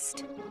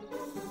fast.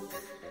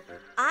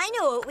 I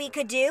know what we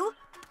could do.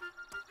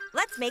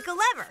 Let's make a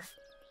lever.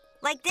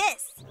 Like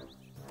this.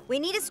 We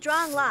need a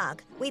strong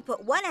log. We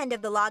put one end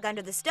of the log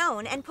under the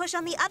stone and push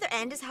on the other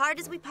end as hard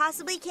as we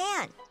possibly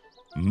can.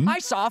 I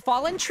saw a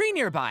fallen tree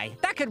nearby.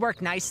 That could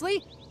work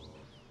nicely.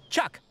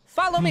 Chuck,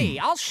 follow me.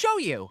 I'll show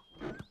you.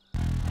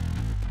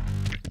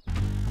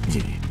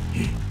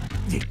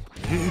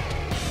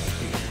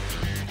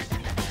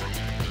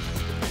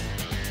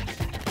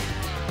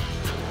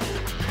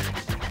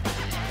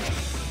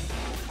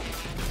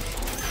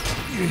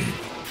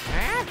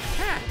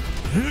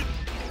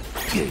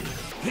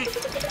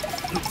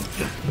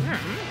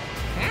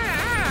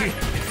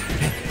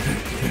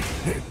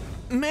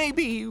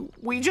 Maybe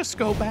we just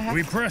go back.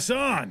 We press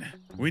on.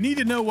 We need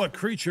to know what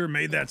creature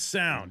made that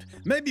sound.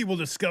 Maybe we'll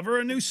discover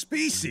a new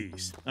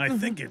species. I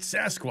think it's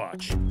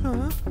Sasquatch.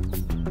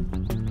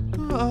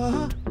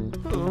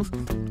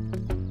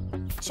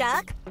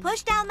 Chuck,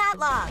 push down that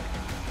log.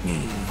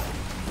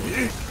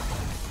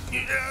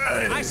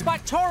 I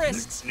spot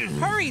tourists.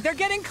 Hurry, they're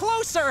getting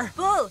closer.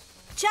 Bull,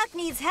 Chuck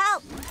needs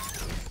help.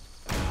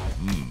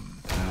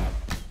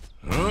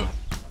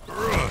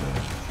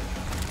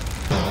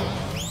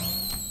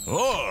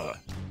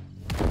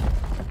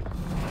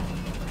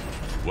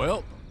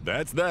 Well,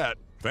 that's that.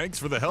 Thanks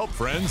for the help,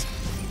 friends.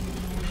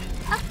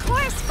 Of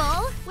course,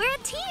 Bull. We're a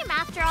team,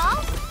 after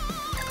all.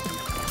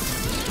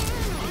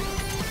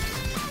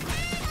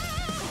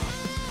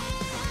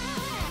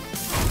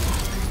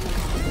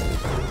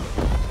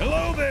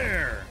 Hello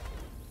there!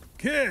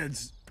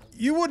 Kids,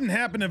 you wouldn't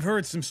happen to have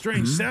heard some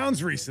strange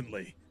sounds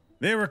recently.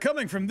 They were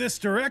coming from this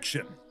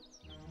direction.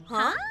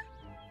 Huh?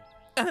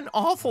 An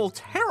awful,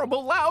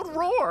 terrible loud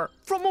roar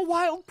from a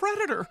wild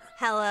predator.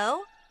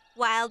 Hello?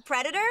 Wild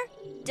predator?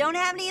 Don't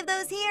have any of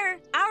those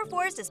here. Our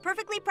forest is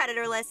perfectly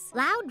predatorless.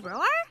 Loud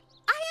roar?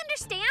 I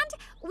understand.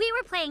 We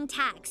were playing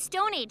tag,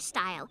 Stone Age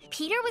style.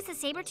 Peter was the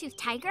saber-toothed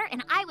tiger,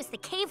 and I was the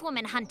cave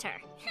woman hunter.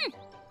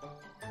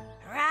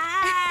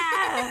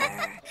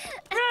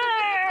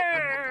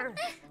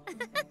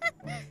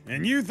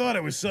 And you thought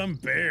it was some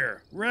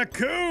bear.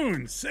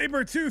 Raccoon!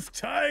 Saber-toothed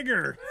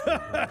tiger!